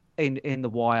Bowtie in The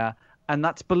Wire, and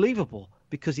that's believable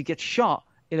because he gets shot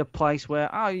in a place where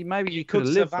maybe you could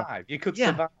survive. You could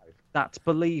survive. That's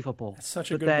believable. That's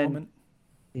such a good moment.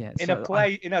 Yeah, in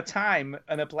a time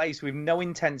and a place with no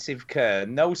intensive care,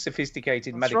 no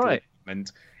sophisticated medical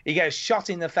equipment, he gets shot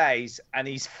in the face and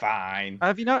he's fine.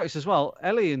 Have you noticed as well,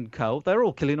 Ellie and Co, they're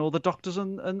all killing all the doctors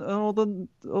and all the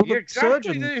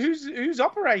surgeons. Who's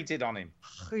operated on him?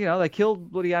 They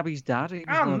killed bloody Abby's dad. He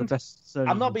was one of the best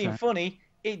surgeons. I'm not being funny.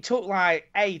 it took like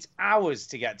 8 hours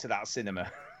to get to that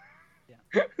cinema.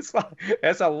 Yeah.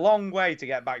 It's a long way to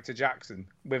get back to Jackson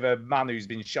with a man who's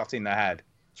been shot in the head.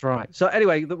 That's right. So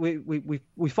anyway,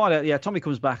 we find out. Yeah, Tommy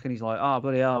comes back and he's like, "Oh,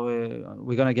 bloody hell,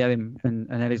 we're gonna get him." And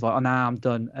then he's like, "Oh, nah, I'm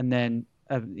done." And then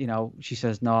she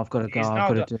says, "No, I've got to go.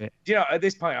 I've got to do it." You know, at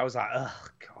this point, I was like, "Oh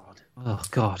God." Oh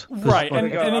God! Right,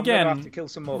 and again, have to kill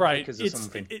some more right. or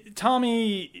something.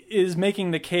 Tommy is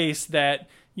making the case that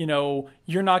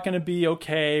you're not going to be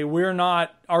okay. We're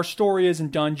not. Our story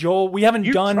isn't done, Joel. We haven't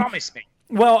done. You promised me.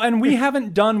 Well, and we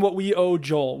haven't done what we owe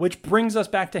Joel, which brings us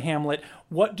back to Hamlet.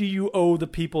 What do you owe the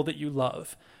people that you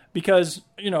love? Because,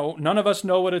 none of us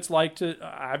know what it's like to,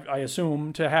 I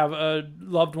assume, to have a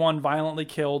loved one violently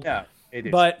killed. Yeah, it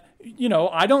is. But,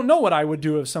 I don't know what I would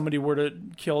do if somebody were to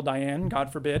kill Diane,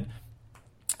 God forbid.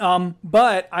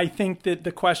 But I think that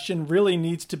the question really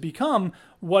needs to become,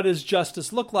 what does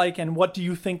justice look like, and what do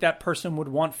you think that person would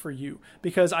want for you?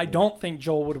 Because I don't think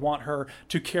Joel would want her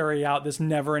to carry out this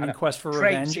never-ending quest for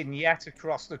revenge. Traipsing yet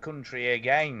across the country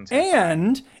again.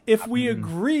 And if we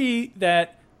agree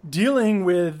that dealing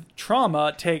with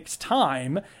trauma takes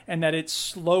time, and that it's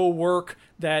slow work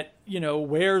that,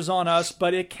 wears on us,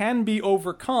 but it can be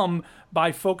overcome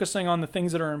by focusing on the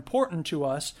things that are important to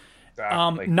us.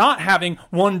 Exactly. Not having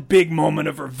one big moment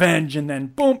of revenge and then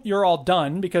boom, you're all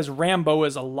done, because Rambo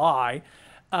is a lie.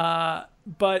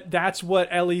 But that's what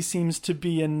Ellie seems to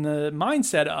be in the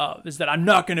mindset of, is that I'm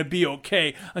not going to be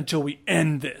okay until we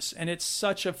end this. And it's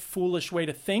such a foolish way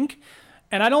to think.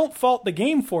 And I don't fault the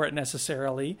game for it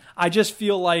necessarily. I just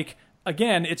feel like,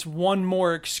 again, it's one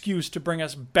more excuse to bring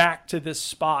us back to this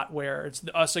spot where it's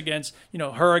us against,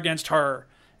 her against her.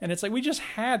 And it's like, we just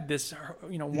had this,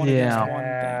 one against one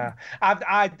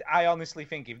thing. I honestly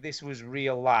think if this was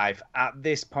real life, at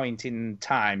this point in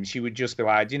time, she would just be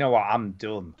like, you know what, I'm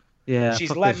done. Yeah,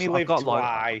 she's let me live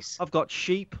twice. I've got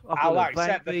sheep. I'll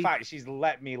accept the fact she's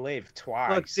let me live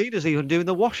twice. Look, Ceda's even doing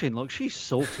the washing. Look, she's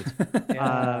sorted.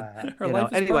 Her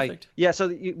life is anyway, perfect. Yeah. So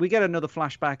we get another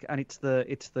flashback, and it's the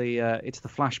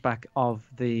flashback of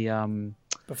the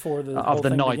before the of the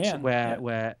night began.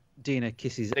 where Dina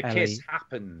kisses Ellie. The kiss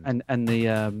happened. And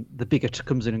the bigot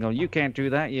comes in and goes, "You can't do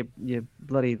that, you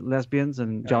bloody lesbians."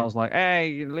 And Giles like, "Hey,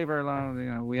 you leave her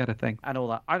alone. We had a thing." And all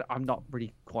that. I'm not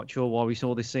really quite sure why we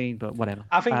saw this scene, but whatever.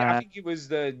 I think it was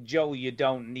the Joel, you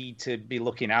don't need to be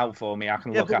looking out for me. I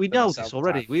can look after myself. Yeah, but we know this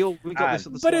already. We got this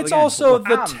at the start. But it's also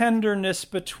the tenderness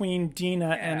between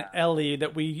Dina and Ellie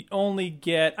that we only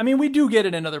get. I mean, we do get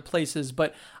it in other places,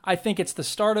 but I think it's the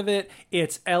start of it.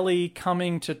 It's Ellie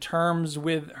coming to terms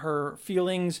with her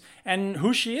feelings and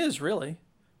who she is, really.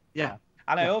 Yeah.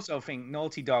 And I also think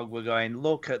Naughty Dog were going,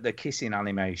 look at the kissing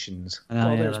animations.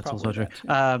 Yeah, that's also true.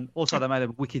 Also, they made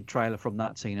a wicked trailer from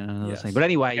that scene and another scene. But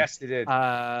anyway, yes, they did.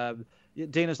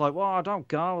 Dina's like, "Well, don't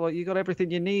go. Like, you got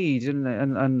everything you need, and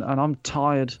I'm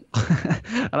tired,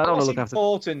 and I don't want to look after."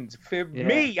 Important for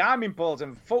me. I'm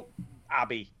important. Fuck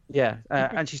Abby. Yeah,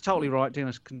 and she's totally right.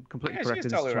 Dina's completely correct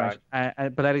in this situation.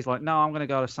 Right. But Ellie's like, "No, I'm going to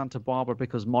go to Santa Barbara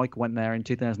because Mike went there in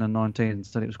 2019 and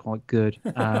said it was quite good,"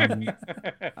 which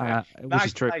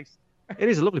is true. Place. It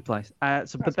is a lovely place.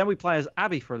 But then we play as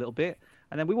Abby for a little bit,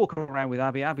 and then we walk around with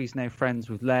Abby. Abby's now friends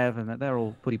with Lev, and they're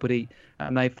all putty,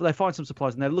 and they find some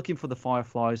supplies, and they're looking for the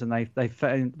Fireflies, and they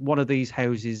found one of these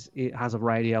houses. It has a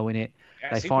radio in it.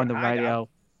 Yeah, they find the radio.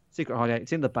 Secret hideout.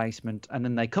 It's in the basement, and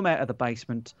then they come out of the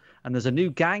basement, and there's a new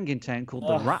gang in town called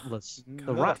the Rattlers.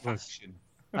 The Rattlers,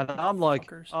 and I'm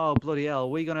like, oh bloody hell! Are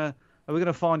we gonna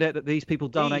find out that these people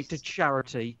donate to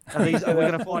charity? Are we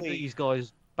gonna find these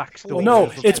guys' backstory? No,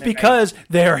 it's because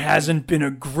there hasn't been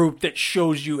a group that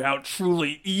shows you how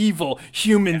truly evil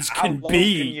humans can be. How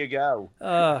low can you go?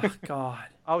 Oh God!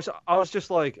 I was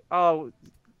just like, are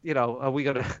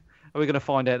we gonna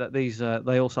find out that these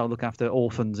they also look after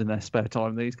orphans in their spare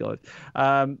time? These guys,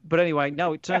 but anyway,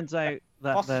 no. It turns out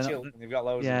that they've got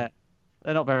loads. Yeah,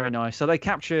 they're not very nice. So they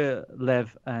capture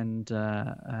Lev and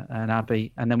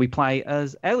Abby, and then we play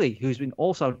as Ellie, who's been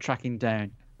also tracking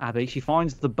down Abby. She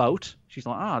finds the boat. She's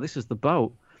like, this is the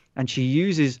boat, and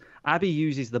Abby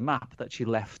uses the map that she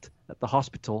left at the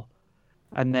hospital,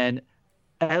 and then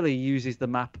Ellie uses the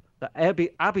map that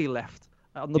Abby left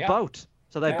on the boat.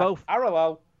 So they both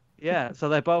parallel. Yeah, so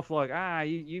they're both like,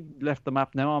 you left the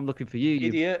map, now I'm looking for you,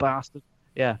 idiot. You bastard.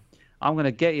 Yeah, I'm going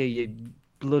to get you, you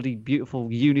bloody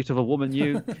beautiful unit of a woman,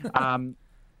 you. You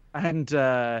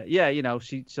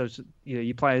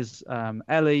play as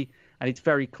Ellie, and it's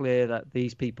very clear that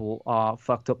these people are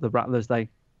fucked up, the Rattlers. They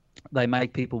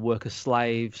make people work as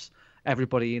slaves.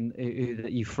 Everybody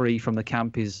that you free from the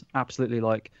camp is absolutely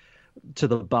like to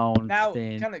the bone. Now,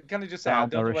 thin, can I just say, I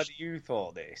don't know whether you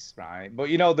thought this, right? But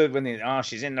you know that when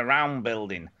she's in the round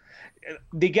building,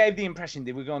 they gave the impression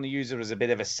they were going to use her as a bit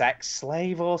of a sex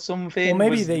slave or something. Well,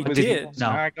 maybe they did.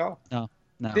 No.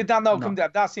 Did that not come down?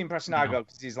 That's the impression I got,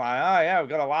 because he's like, oh yeah, we've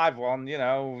got a live one,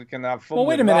 we can have fun. Well,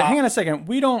 wait a minute, that. hang on a second.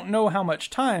 We don't know how much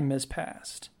time has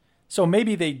passed, so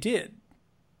maybe they did.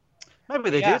 Maybe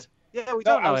they did. Yeah, we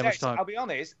don't know how much time. I'll be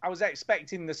honest, I was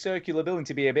expecting the circular building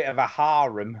to be a bit of a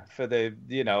harem for the,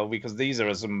 because these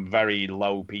are some very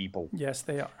low people. Yes,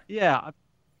 they are. Yeah,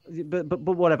 but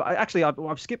whatever.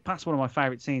 I've skipped past one of my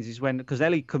favourite scenes is because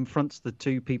Ellie confronts the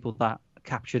two people that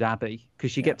captured Abby,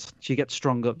 because she gets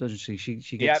strung up, doesn't she?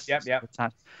 She gets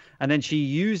attacked, and then she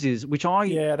uses, which I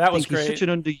think is such an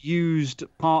underused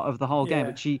part of the whole game.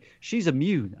 But she's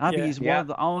immune. Abby is one of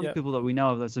the only people that we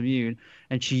know of that's immune,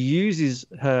 and she uses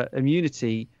her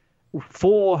immunity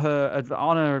for her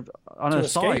on her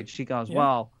side. She goes,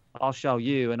 well, I'll show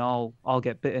you, and I'll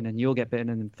get bitten, and you'll get bitten,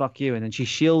 and then fuck you, and then she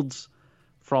shields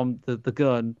from the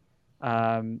gun.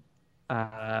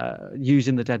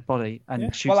 Using the dead body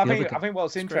and shoots the other guy. I think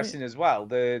what's interesting as well,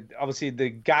 obviously the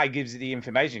guy gives you the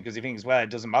information because he thinks, well, it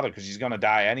doesn't matter because she's going to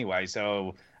die anyway,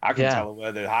 so I can tell her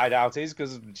where the hideout is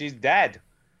because she's dead.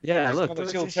 Yeah,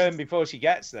 she'll turn before she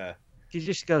gets there. She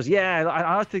just goes,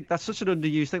 I think that's such an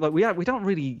underused thing. Like we don't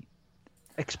really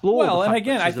explore. Well, and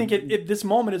again, I think this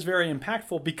moment is very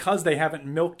impactful because they haven't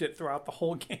milked it throughout the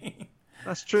whole game.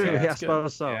 That's true. So I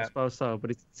suppose so. I suppose so. But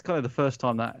it's kind of the first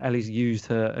time that Ellie's used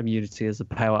her immunity as a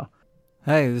power.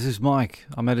 Hey, this is Mike.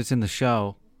 I'm editing the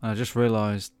show, and I just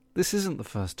realised this isn't the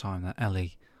first time that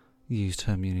Ellie used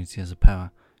her immunity as a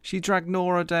power. She dragged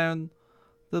Nora down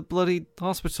the bloody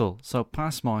hospital. So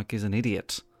past Mike is an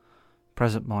idiot.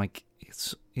 Present Mike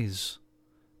is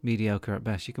mediocre at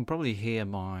best. You can probably hear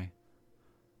my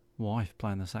wife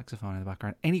playing the saxophone in the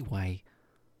background. Anyway,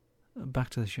 back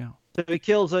to the show. So he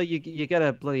kills her. You get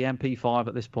a bloody MP5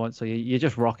 at this point, so you're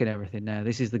just rocking everything now.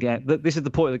 This is the game. This is the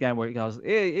point of the game where it goes,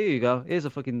 here you go. Here's a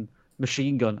fucking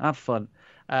machine gun. Have fun.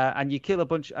 And you kill a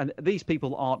bunch. And these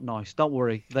people aren't nice. Don't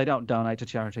worry. They don't donate to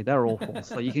charity. They're awful.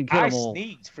 So you can kill them all. I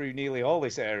sneaked through nearly all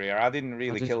this area. I didn't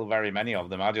really kill very many of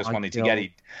them. I just wanted to get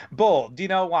it. But do you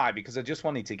know why? Because I just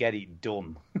wanted to get it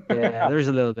done. Yeah, there is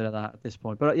a little bit of that at this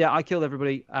point. But I killed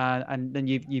everybody. And then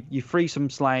you free some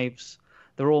slaves.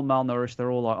 They're all malnourished. They're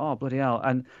all like, oh, bloody hell.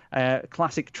 And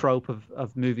classic trope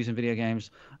of movies and video games.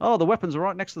 Oh, the weapons are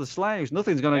right next to the slaves.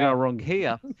 Nothing's going to go wrong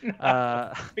here.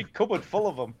 Big cupboard full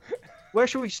of them. Where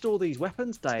should we store these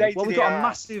weapons, Dave? Well, we've got a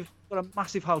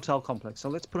massive hotel complex, so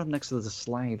let's put them next to the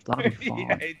slaves. That'll be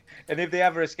fine. And if they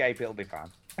ever escape, it'll be fine.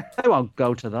 They won't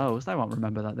go to those. They won't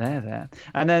remember that they're there.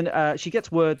 And then she gets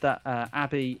word that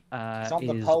Abby is on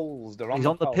the poles. He's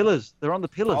on the pillars. They're on the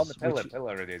pillars. On the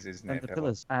pillar it is, isn't it? The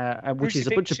pillars, which is a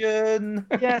bunch of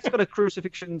it's got a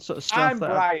crucifixion sort of stuff. I'm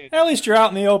Brian. At least you're out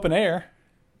in the open air.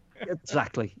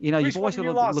 Exactly. You've always got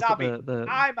to look Abby? at the.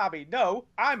 I'm Abby. No,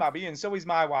 I'm Abby, and so is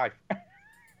my wife.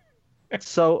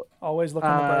 So always look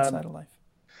on the bright side of life.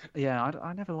 Yeah,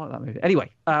 I never liked that movie. Anyway,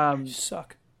 you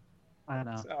suck. I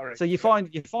know. Sorry. So you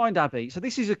find Abby. So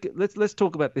this is let's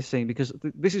talk about this scene because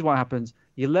this is what happens.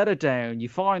 You let her down. You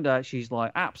find out she's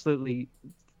like absolutely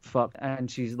fucked,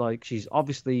 and she's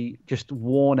obviously just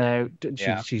worn out.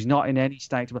 She's not in any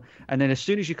state. And then as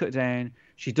soon as you cut down,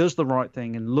 she does the right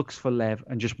thing and looks for Lev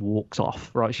and just walks off.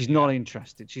 Right? She's not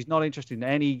interested. She's not interested in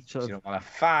any sort of. She don't want to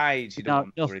fight. She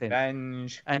don't want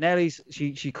revenge. And Ellie's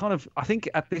she kind of, I think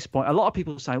at this point, a lot of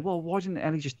people say, well, why didn't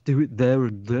Ellie just do it there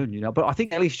and then? But I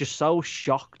think Ellie's just so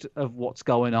shocked of what's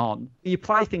going on. You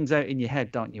play things out in your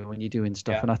head, don't you, when you're doing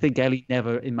stuff? Yeah. And I think Ellie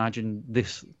never imagined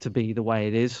this to be the way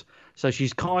it is. So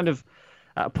she's kind of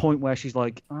at a point where she's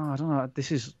like, oh, I don't know,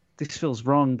 this feels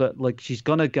wrong, but like she's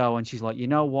gonna go, and she's like, you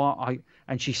know what,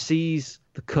 and she sees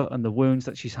the cut and the wounds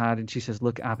that she's had, and she says,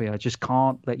 look, Abby, I just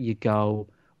can't let you go.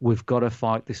 We've got to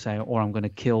fight this out, or I'm going to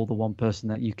kill the one person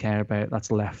that you care about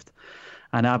that's left.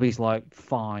 And Abby's like,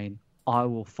 fine, I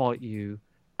will fight you.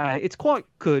 It's quite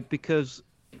good because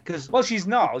well, she's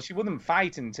not. She wouldn't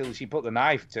fight until she put the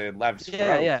knife to Lev's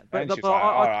throat. Yeah. But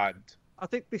all right. I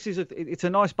think this is it's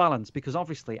a nice balance because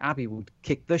obviously Abby would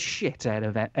kick the shit out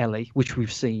of Ellie, which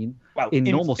we've seen in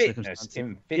normal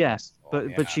circumstances.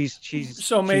 But she's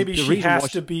so maybe she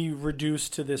has to be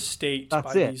reduced to this state by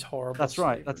these horrible. That's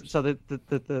right. So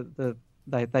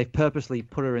they've purposely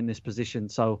put her in this position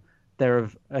so they're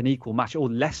of an equal match or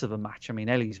less of a match. I mean,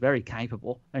 Ellie's very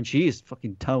capable and she is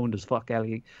fucking toned as fuck,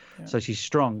 Ellie. Yeah. So she's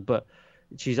strong, but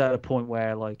she's at a point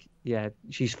where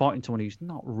she's fighting someone who's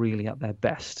not really at their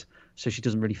best. so she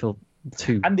doesn't really feel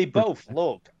too. And they both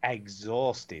look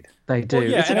exhausted. They do. Well,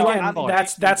 yeah, and again,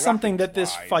 fight. that's something that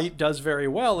this fight does very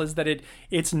well, is that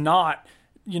it's not,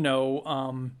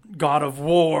 God of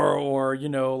War or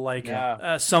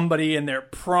somebody in their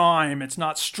prime. It's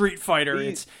not Street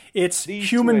Fighter. It's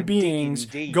human beings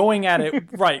going at it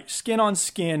right, skin on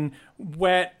skin,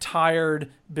 wet,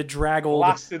 tired, bedraggled.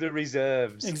 Last of the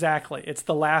reserves. Exactly. It's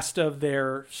the last of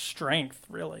their strength,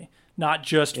 really. Not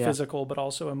just physical, but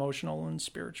also emotional and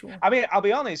spiritual. I mean, I'll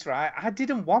be honest, right? I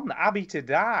didn't want Abby to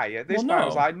die. At this point, no. I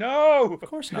was like, no. Of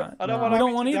course not. I don't We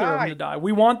don't want either die. of them to die.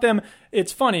 We want them...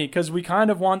 It's funny, because we kind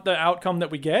of want the outcome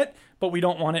that we get, but we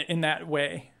don't want it in that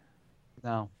way.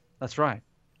 No, that's right.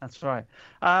 That's right.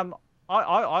 I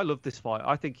love this fight.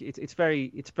 I think it's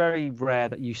very rare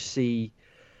that you see...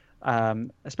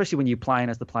 especially when you're playing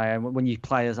as the player, and when you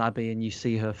play as Abby and you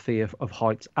see her fear of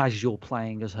heights as you're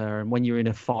playing as her, and when you're in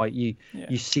a fight, you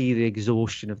see the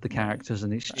exhaustion of the characters,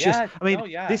 and it's just,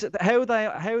 how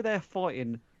they're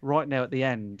fighting right now at the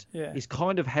end is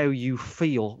kind of how you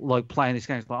feel like playing this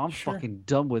game. It's like, I'm fucking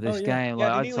done with this game.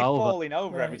 Yeah, like, they're nearly falling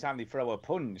over every time they throw a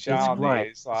punch.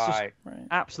 It's like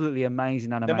absolutely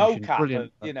amazing animation. The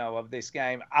mocap, of this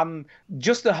game, and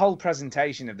just the whole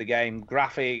presentation of the game,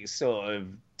 graphics, sort of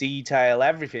detail,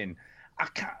 everything.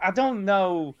 I don't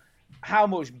know how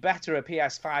much better a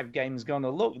PS5 game's going to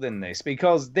look than this,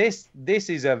 because this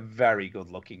is a very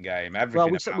good looking game.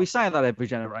 Everything we say that every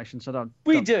generation, so don't.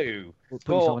 Do.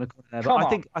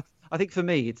 But I think for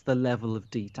me, it's the level of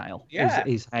detail.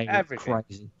 Is how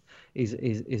crazy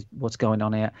is what's going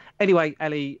on here. Anyway,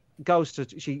 Ellie goes to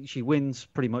she wins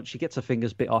pretty much. She gets her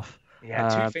fingers bit off.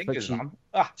 Yeah, 2 fingers, man.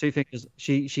 2 fingers.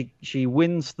 She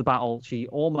wins the battle. She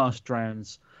almost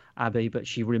drowns Abby, but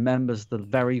she remembers the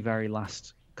very, very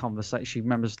last conversation. She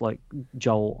remembers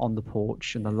Joel on the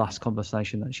porch and the last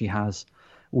conversation that she has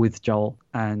with Joel,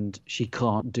 and she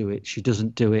can't do it. She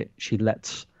doesn't do it. She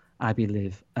lets Abby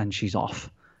live, and she's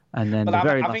off. And then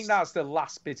I think that's the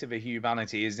last bit of her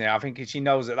humanity, isn't it? I think she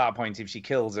knows at that point if she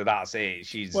kills her, that's it.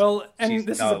 This is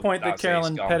the point that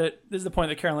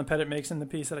Carolyn Pettit makes in the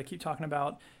piece that I keep talking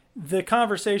about. The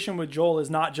conversation with Joel is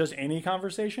not just any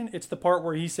conversation. It's the part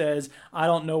where he says, I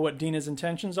don't know what Dina's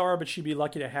intentions are, but she'd be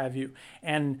lucky to have you.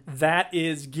 And that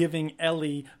is giving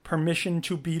Ellie permission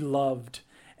to be loved.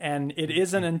 And it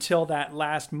isn't until that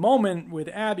last moment with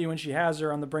Abby, when she has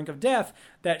her on the brink of death,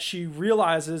 that she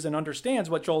realizes and understands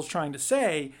what Joel's trying to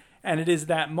say. And it is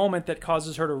that moment that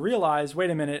causes her to realize, wait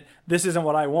a minute, this isn't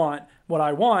what I want. What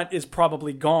I want is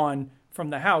probably gone from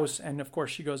the house. And of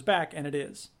course she goes back, and it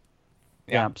is.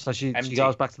 Yeah, so she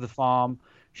goes back to the farm.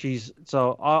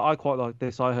 I quite like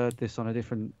this. I heard this on a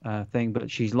different thing, but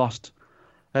she's lost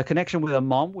her connection with her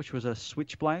mom, which was a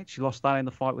switchblade. She lost that in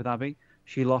the fight with Abby.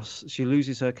 She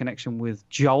loses her connection with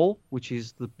Joel, which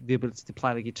is the ability to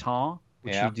play the guitar,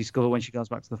 which she discovers when she goes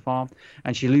back to the farm.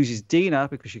 And she loses Dina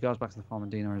because she goes back to the farm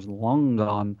and Dina is long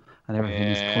gone and everything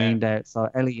is cleaned out. So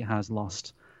Ellie has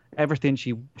lost everything.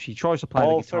 She tries to play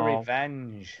the guitar. All for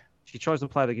revenge. She tries to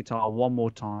play the guitar one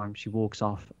more time. She walks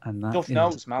off, and that is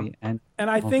the end and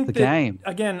I think of the game.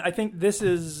 Again, I think this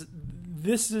is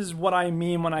what I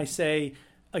mean when I say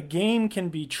a game can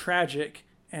be tragic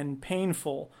and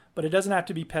painful, but it doesn't have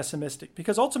to be pessimistic.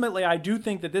 Because ultimately, I do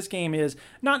think that this game is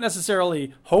not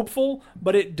necessarily hopeful,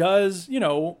 but it does,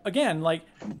 again, like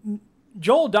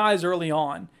Joel dies early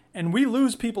on, and we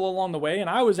lose people along the way. And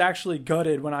I was actually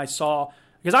gutted when I saw,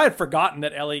 because I had forgotten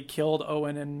that Ellie killed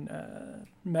Owen and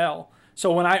Mel.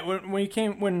 So when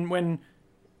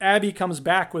Abby comes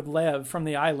back with Lev from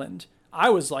the island, I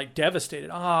was like devastated.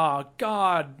 Oh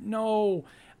God, no.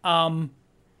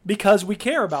 Because we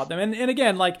care about them. And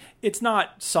again, like, it's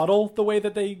not subtle the way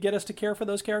that they get us to care for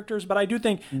those characters, but I do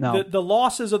think the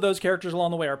losses of those characters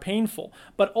along the way are painful.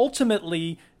 But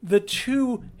ultimately, the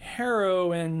two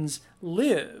heroines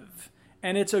live,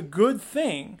 and it's a good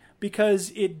thing,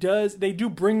 because they do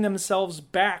bring themselves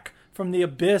back from the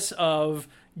abyss of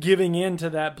giving in to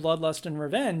that bloodlust and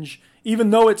revenge,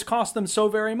 even though it's cost them so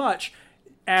very much.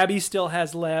 Abby still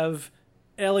has Lev.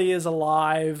 Ellie is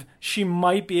alive. She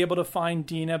might be able to find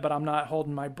Dina, but I'm not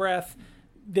holding my breath.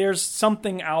 There's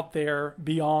something out there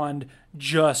beyond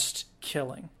just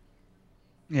killing.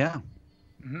 Yeah.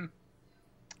 Mm-hmm.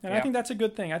 And I think that's a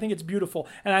good thing. I think it's beautiful.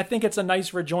 And I think it's a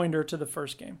nice rejoinder to the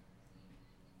first game.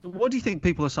 What do you think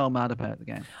people are so mad about the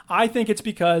game? I think it's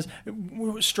because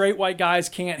straight white guys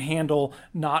can't handle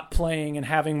not playing and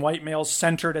having white males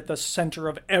centered at the center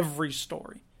of every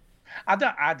story.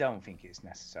 I don't think it's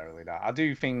necessarily that. I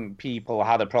do think people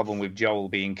had a problem with Joel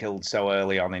being killed so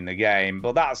early on in the game,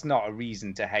 but that's not a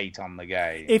reason to hate on the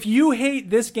game. If you hate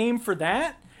this game for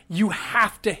that, you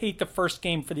have to hate the first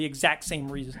game for the exact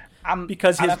same reason.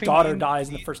 Because his daughter dies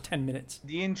in the first 10 minutes.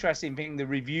 The interesting thing, the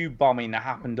review bombing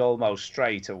happened almost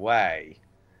straight away,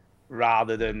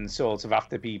 rather than sort of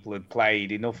after people had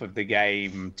played enough of the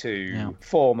game to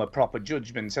form a proper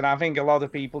judgment. And I think a lot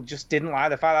of people just didn't like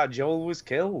the fact that Joel was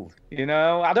killed. You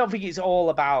know, I don't think it's all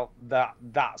about that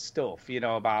stuff, you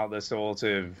know, about the sort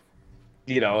of,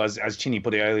 you know, as Chinny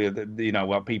put it earlier, you know,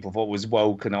 what people thought was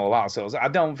woke and all that. So I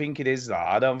don't think it is that.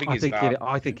 I don't think it's that.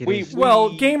 I think it is.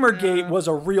 Well, Gamergate was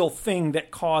a real thing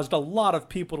that caused a lot of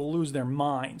people to lose their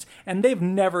minds, and they've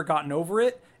never gotten over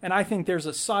it. And I think there's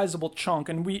a sizable chunk,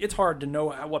 and it's hard to know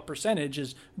what percentage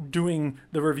is doing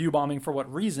the review bombing for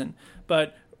what reason.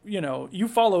 But, you know, you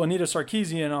follow Anita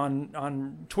Sarkeesian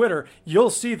on Twitter,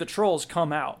 you'll see the trolls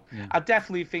come out. Yeah. I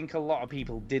definitely think a lot of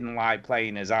people didn't like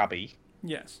playing as Abby.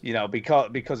 Yes. You know,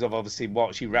 because of obviously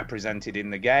what she represented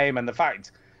in the game, and the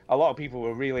fact a lot of people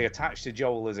were really attached to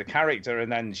Joel as a character,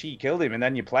 and then she killed him, and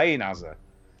then you're playing as her.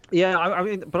 Yeah, I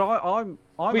mean, but I'm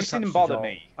which didn't bother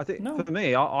me. I think for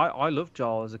me, I love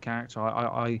Joel as a character.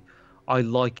 I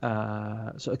like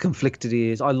sort of conflicted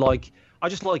he is. I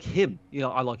just like him. You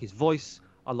know, I like his voice.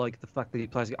 I like the fact that he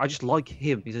plays. I just like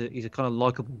him. He's a kind of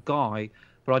likable guy.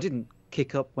 But I didn't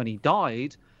kick up when he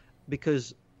died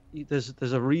because there's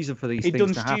a reason for these things to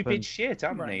happen. He'd done stupid shit,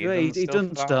 hasn't he? Yeah, he'd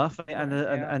done stuff,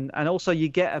 and also you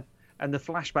get and the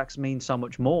flashbacks mean so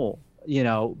much more. You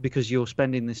know, because you're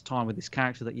spending this time with this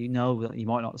character that you know that you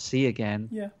might not see again.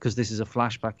 Yeah. Because this is a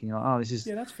flashback, and you're like, oh, this is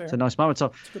that's fair. It's a nice moment. So,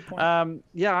 that's a good point.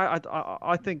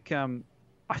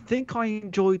 I think I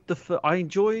enjoyed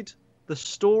the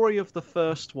story of the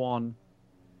first one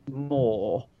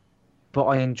more, but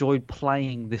I enjoyed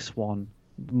playing this one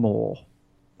more.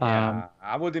 Yeah,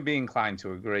 I wouldn't be inclined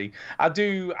to agree. I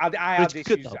had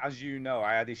issues, as you know,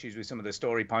 I had issues with some of the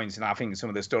story points, and I think some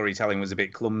of the storytelling was a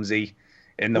bit clumsy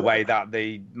in the way that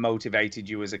they motivated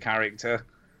you as a character.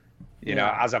 You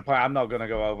know, as a player, I'm not going to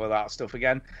go over that stuff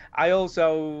again. I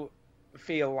also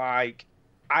feel like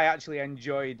I actually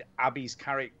enjoyed Abby's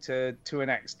character to an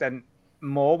extent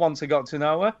more once I got to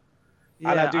know her.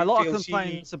 Yeah, and a lot of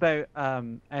complaints about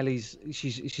Ellie's.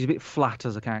 She's a bit flat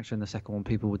as a character in the second one.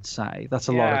 People would say that's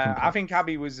a lot of complaints. I think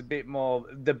Abby was a bit more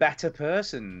the better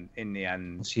person in the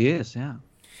end. She is, yeah.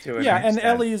 And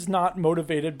Ellie is not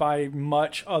motivated by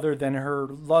much other than her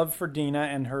love for Dina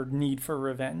and her need for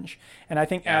revenge. And I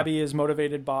think Abby is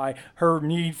motivated by her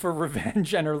need for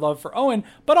revenge and her love for Owen,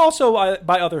 but also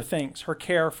by other things, her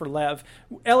care for Lev.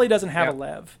 Ellie doesn't have a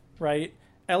Lev, right?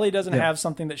 Ellie doesn't have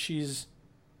something that she's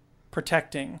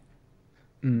protecting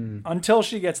until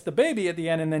she gets the baby at the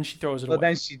end, and then she throws it away.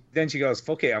 Well, then she goes,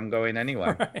 "Fuck it, I'm going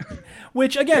anyway." Right.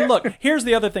 Which again, look, here's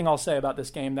the other thing I'll say about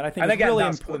this game that I think is really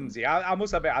important. Clumsy. I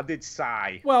must admit, I did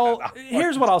sigh. Well,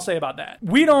 here's what I'll say about that.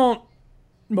 We don't,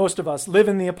 most of us, live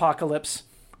in the apocalypse.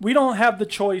 We don't have the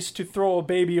choice to throw a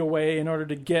baby away in order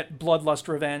to get bloodlust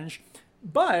revenge.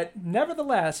 But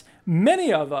nevertheless,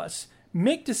 many of us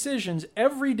make decisions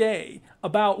every day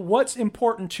about what's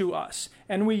important to us,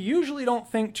 and we usually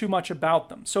don't think too much about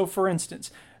them. So, for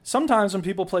instance, sometimes when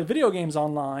people play video games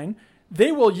online,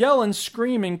 they will yell and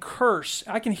scream and curse.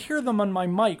 I can hear them on my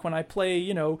mic when I play,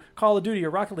 you know, Call of Duty or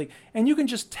Rocket League, and you can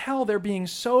just tell they're being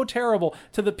so terrible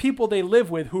to the people they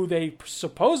live with, who they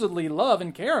supposedly love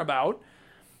and care about.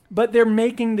 But they're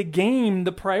making the game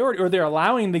the priority, or they're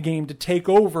allowing the game to take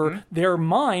over their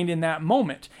mind in that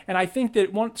moment. And I think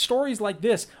that stories like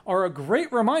this are a great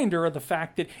reminder of the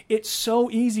fact that it's so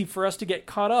easy for us to get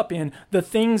caught up in the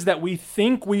things that we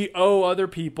think we owe other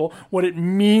people, what it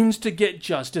means to get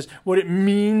justice, what it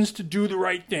means to do the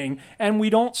right thing. And we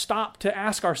don't stop to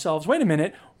ask ourselves, wait a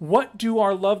minute, what do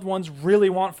our loved ones really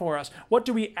want for us? What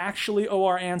do we actually owe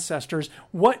our ancestors?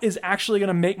 What is actually going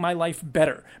to make my life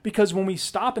better? Because when we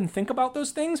stop and think about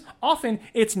those things, often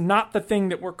it's not the thing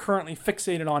that we're currently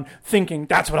fixated on, thinking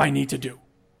that's what I need to do.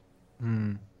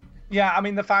 Yeah, I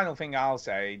mean, the final thing I'll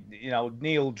say, you know,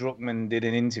 Neil Druckmann did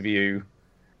an interview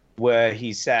where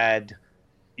he said,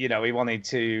 you know, he wanted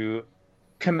to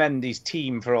commend his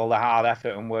team for all the hard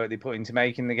effort and work they put into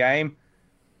making the game,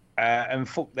 and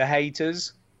fuck the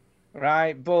haters.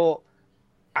 Right, but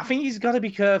I think he's got to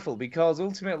be careful, because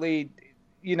ultimately,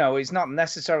 you know, it's not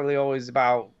necessarily always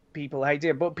about people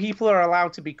hating, but people are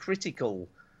allowed to be critical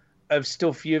of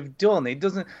stuff you've done. It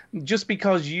doesn't, just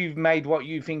because you've made what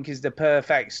you think is the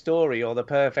perfect story or the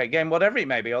perfect game, whatever it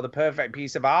may be, or the perfect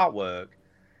piece of artwork,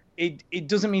 it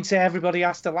doesn't mean to say everybody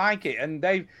has to like it. And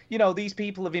they've, you know, these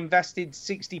people have invested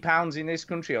 £60 in this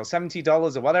country, or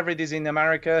 $70 or whatever it is in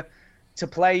America, to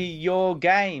play your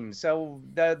game, so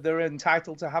they're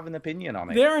entitled to have an opinion on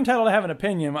it. They're entitled to have an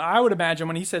opinion. I would imagine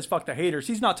when he says "fuck the haters,"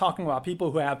 he's not talking about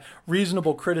people who have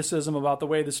reasonable criticism about the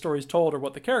way the story's told or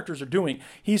what the characters are doing.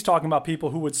 He's talking about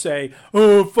people who would say,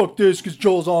 "Oh, fuck this, because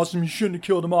Joel's awesome. You shouldn't have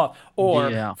killed him off,"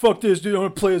 or "Fuck this, dude. I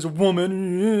want to play as a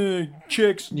woman."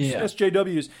 Chicks,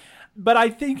 SJWs. But I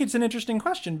think it's an interesting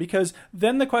question, because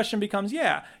then the question becomes,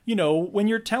 when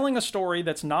you're telling a story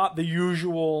that's not the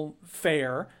usual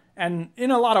fare. And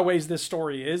in a lot of ways, this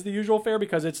story is the usual fare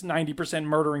because it's 90%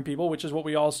 murdering people, which is what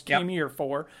we all came here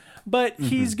for. But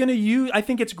he's going to use, I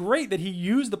think it's great that he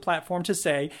used the platform to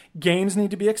say, games need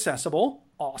to be accessible.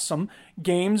 Awesome.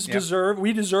 Games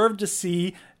we deserve to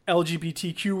see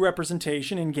LGBTQ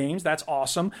representation in games. That's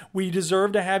awesome. We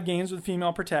deserve to have games with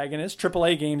female protagonists,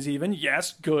 AAA games even.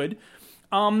 Yes, good.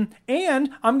 And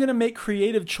I'm going to make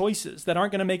creative choices that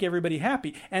aren't going to make everybody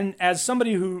happy. And as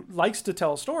somebody who likes to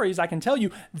tell stories, I can tell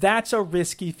you that's a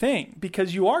risky thing,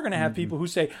 because you are going to have people who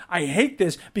say, I hate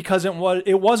this because it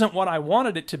wasn't what I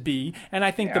wanted it to be. And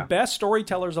I think the best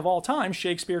storytellers of all time,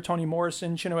 Shakespeare, Toni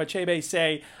Morrison, Chinua Achebe,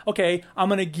 say, okay, I'm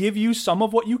going to give you some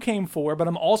of what you came for, but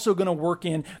I'm also going to work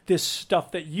in this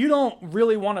stuff that you don't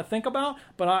really want to think about,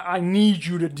 but I need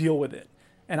you to deal with it.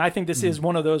 And I think this is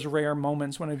one of those rare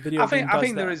moments when a video game does that. I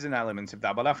think there is an element of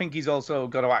that, but I think he's also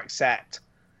got to accept,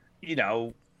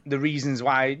 the reasons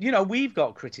why, we've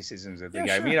got criticisms of the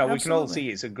game. Sure, we can all see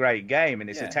it's a great game and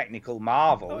it's a technical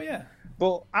marvel. Oh, yeah.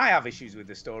 But I have issues with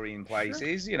the story in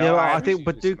places. Sure. I think,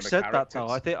 but Duke said that though.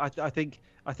 I think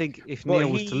if Neil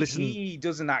was to listen, he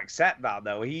doesn't accept that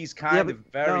though. He's kind of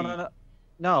very.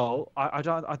 No, I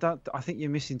don't. I think you're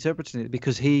misinterpreting it,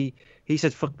 because he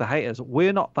said "fuck the haters."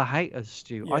 We're not the haters,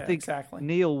 Stu. Yeah, I think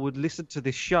Neil would listen to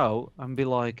this show and be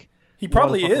like, he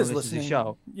probably is listening to the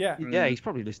show. Yeah, he's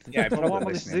probably listening. Yeah, I want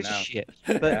to listen to this shit.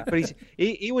 But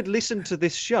he would listen to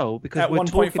this show because we're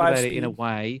talking about it in a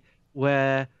way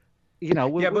where.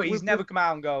 But he's never come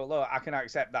out and go, look, I can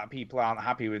accept that people aren't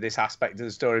happy with this aspect of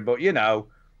the story, but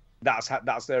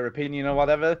that's their opinion or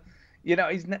whatever.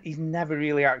 He's never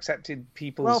really accepted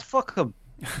people's fuck him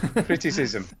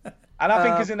criticism. And I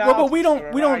think as an artist, but we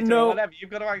don't know. Whatever, you've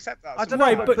got to accept that.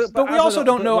 Right, but we also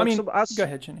don't know. I mean, go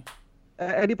ahead, Chinny.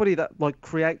 Anybody that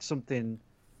creates something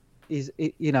is,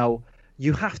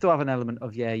 you have to have an element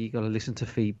of you got to listen to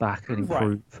feedback and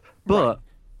improve, but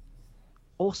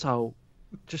also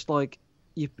just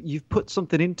you've put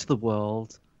something into the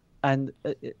world. And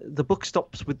the book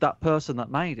stops with that person that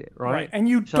made it, right? And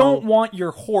you don't want your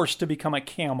horse to become a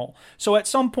camel. So at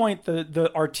some point,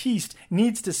 the artiste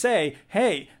needs to say,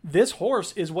 hey, this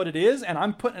horse is what it is, and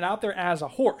I'm putting it out there as a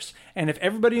horse. And if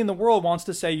everybody in the world wants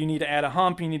to say you need to add a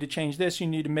hump, you need to change this, you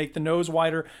need to make the nose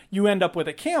wider, you end up with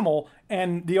a camel,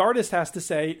 and the artist has to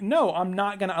say, no, I'm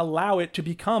not going to allow it to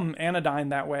become anodyne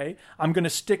that way. I'm going to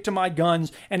stick to my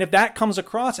guns. And if that comes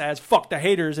across as fuck the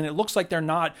haters, and it looks like they're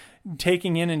not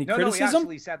taking in any criticism. No, he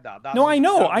actually said that. I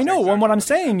know. Exactly and what I'm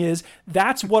saying is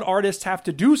that's what artists have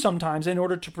to do sometimes in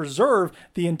order to preserve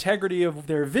the integrity of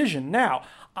their vision. Now,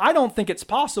 I don't think it's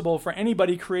possible for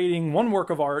anybody creating one work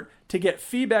of art to get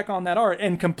feedback on that art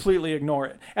and completely ignore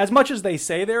it. As much as they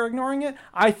say they're ignoring it,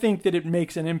 I think that it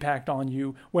makes an impact on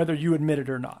you, whether you admit it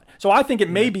or not. So I think it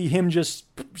may be him just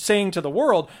saying to the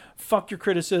world, fuck your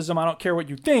criticism, I don't care what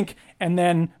you think, and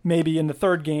then maybe in the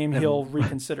third game he'll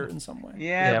reconsider it in some way.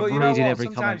 Yeah, but you know what?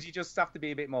 Sometimes you just have to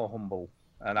be a bit more humble.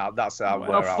 And that's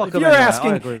where if you're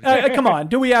asking, come on,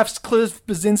 do we ask Cliff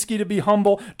Basinski to be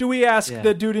humble? Do we ask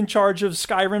the dude in charge of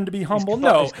Skyrim to be humble?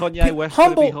 No. Is Kanye West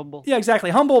to be humble? Yeah,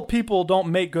 exactly. Humble people don't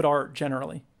make good art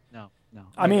generally. No.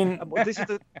 I mean, this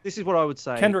is what I would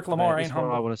say. Kendrick Lamar ain't humble.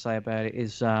 What I want to say about it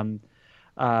is,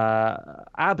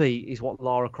 Abby is what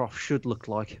Lara Croft should look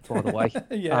like, by the way.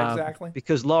 Yeah, exactly.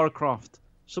 Because Lara Croft,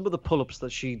 some of the pull-ups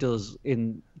that she does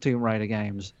in Tomb Raider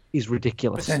games is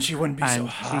ridiculous. But then she wouldn't be so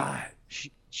hot.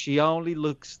 She only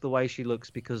looks the way she looks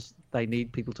because they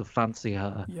need people to fancy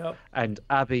her. Yep. And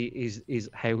Abby is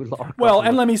how Lara Croft looks.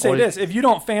 And let me say this: if you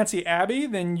don't fancy Abby,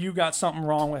 then you got something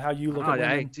wrong with how you look at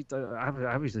women.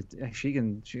 Abby's she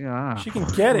can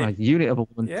get it. A unit of a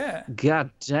woman. Yeah.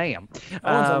 God damn. That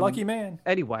one's a lucky man.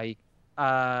 Anyway,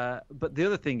 but the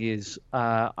other thing is,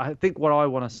 I think what I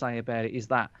want to say about it is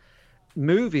that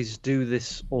movies do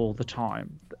this all the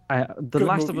time. The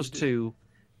Last of Us 2.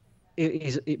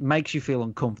 It makes you feel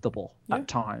uncomfortable at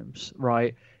times,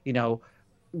 right?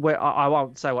 Where I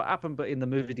won't say what happened, but in the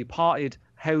movie Departed,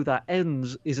 how that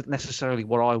ends isn't necessarily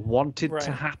what I wanted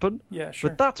to happen. Yeah, sure.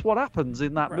 But that's what happens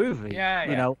in that movie.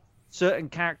 Yeah. certain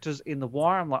characters in The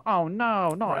Wire, I'm like, oh no,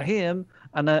 not him,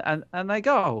 and they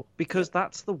go, because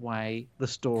that's the way the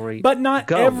story But not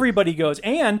goes. everybody goes.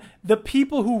 And the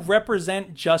people who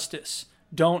represent justice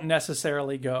don't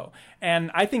necessarily go.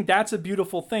 And I think that's a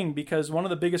beautiful thing, because one of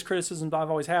the biggest criticisms I've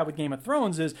always had with Game of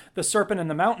Thrones is the serpent in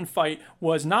the mountain fight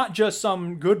was not just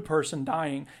some good person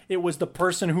dying. It was the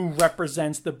person who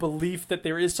represents the belief that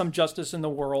there is some justice in the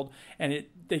world, and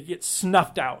they get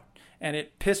snuffed out. And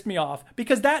it pissed me off,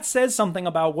 because that says something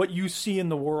about what you see in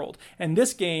the world. And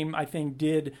this game, I think,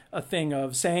 did a thing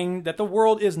of saying that the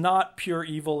world is not pure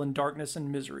evil and darkness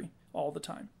and misery all the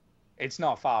time. It's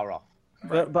not far off.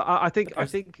 But I think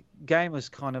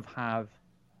gamers kind of have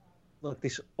like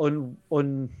this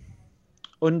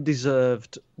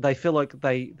undeserved. They feel like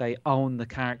they own the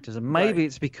characters, and maybe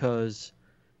it's because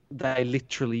they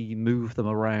literally move them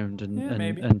around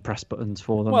and press buttons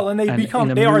for them. Well, and they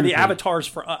are the avatars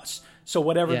for us. So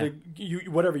whatever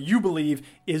you believe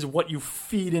is what you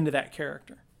feed into that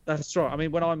character. That's right. I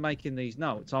mean, when I'm making these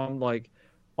notes, I'm like,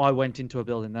 I went into a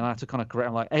building, then I have to kind of correct.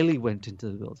 I'm like, Ellie went into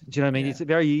the building. Do you know what I mean? Yeah. It's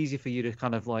very easy for you to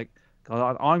kind of like,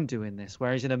 go, I'm doing this.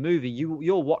 Whereas in a movie,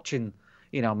 you're watching,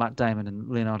 Matt Damon and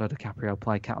Leonardo DiCaprio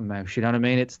play cat and mouse. You know what I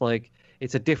mean? It's like,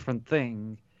 it's a different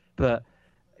thing. But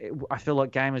I feel like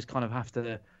gamers kind of have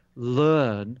to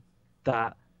learn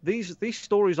that these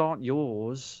stories aren't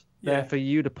yours. They're for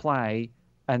you to play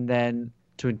and then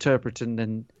to interpret, and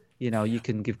then you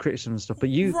can give criticism and stuff,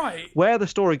 but where the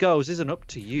story goes isn't up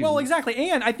to you. Well, exactly.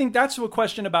 And I think that's a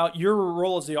question about your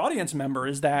role as the audience member,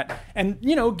 is that, and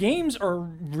games are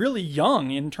really young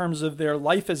in terms of their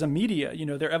life as a media,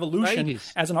 their evolution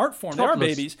as an art form. They are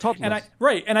babies.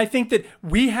 And I think that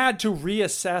we had to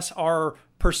reassess our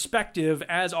perspective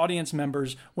as audience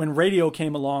members when radio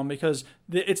came along, because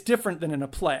it's different than in a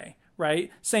play.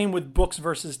 Right? Same with books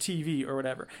versus TV or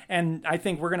whatever. And I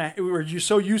think we're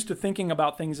so used to thinking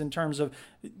about things in terms of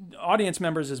audience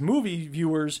members as movie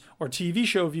viewers or TV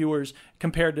show viewers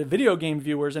compared to video game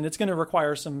viewers, and it's going to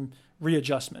require some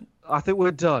readjustment. I think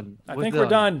we're done. We're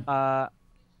done.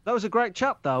 That was a great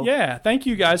chat, though. Yeah, thank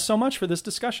you guys so much for this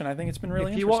discussion. I think it's been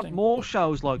really interesting. If you want more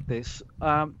shows like this,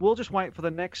 we'll just wait for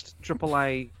the next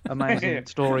AAA amazing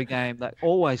story game that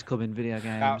always come in video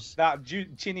games.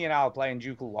 Chinny and I are playing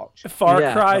Duke will watch. Far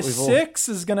Cry 6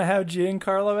 is going to have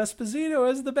Giancarlo Esposito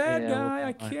as the bad guy.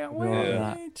 I can't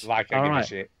wait. Like I give a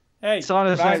shit. Hey, sign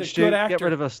us out, Stu. Get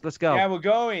rid of us. Let's go. Yeah, we're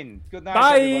going. Good night,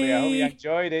 bye. Everybody. I hope you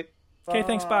enjoyed it. Okay,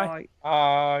 thanks. Bye.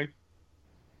 Bye.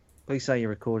 Please say you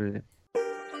recorded it.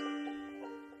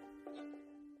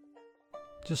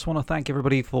 Just want to thank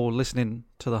everybody for listening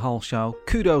to the whole show.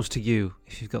 Kudos to you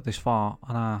if you've got this far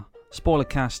on our spoiler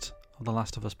cast of The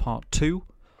Last of Us Part 2.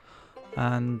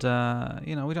 And,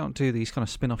 we don't do these kind of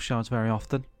spin-off shows very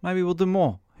often. Maybe we'll do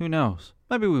more. Who knows?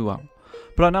 Maybe we won't.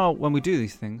 But I know when we do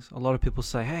these things, a lot of people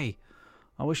say, hey,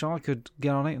 I wish I could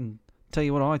get on it and tell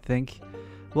you what I think.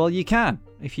 Well, you can.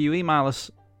 If you email us,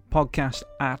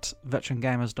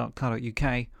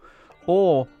 podcast@veterangamers.co.uk,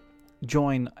 or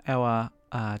join our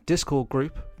Discord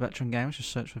group, Veteran Gamers. Just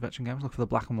search for Veteran Gamers, look for the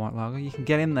black and white logo. You can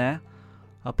get in there.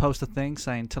 I'll post a thing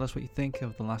saying, tell us what you think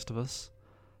of The Last of Us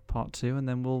Part 2, and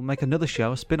then we'll make another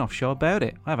show, a spin-off show about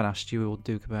it. I haven't asked Stewie or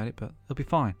Duke about it, but it'll be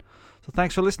fine. So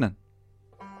thanks for listening.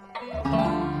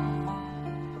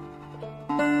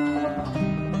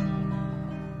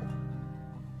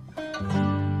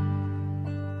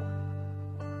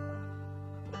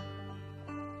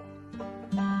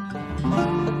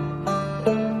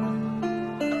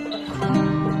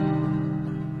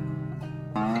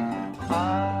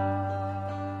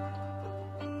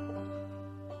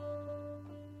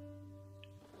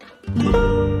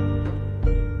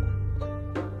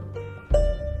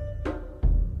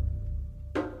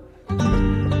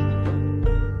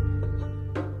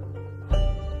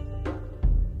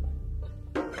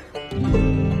 you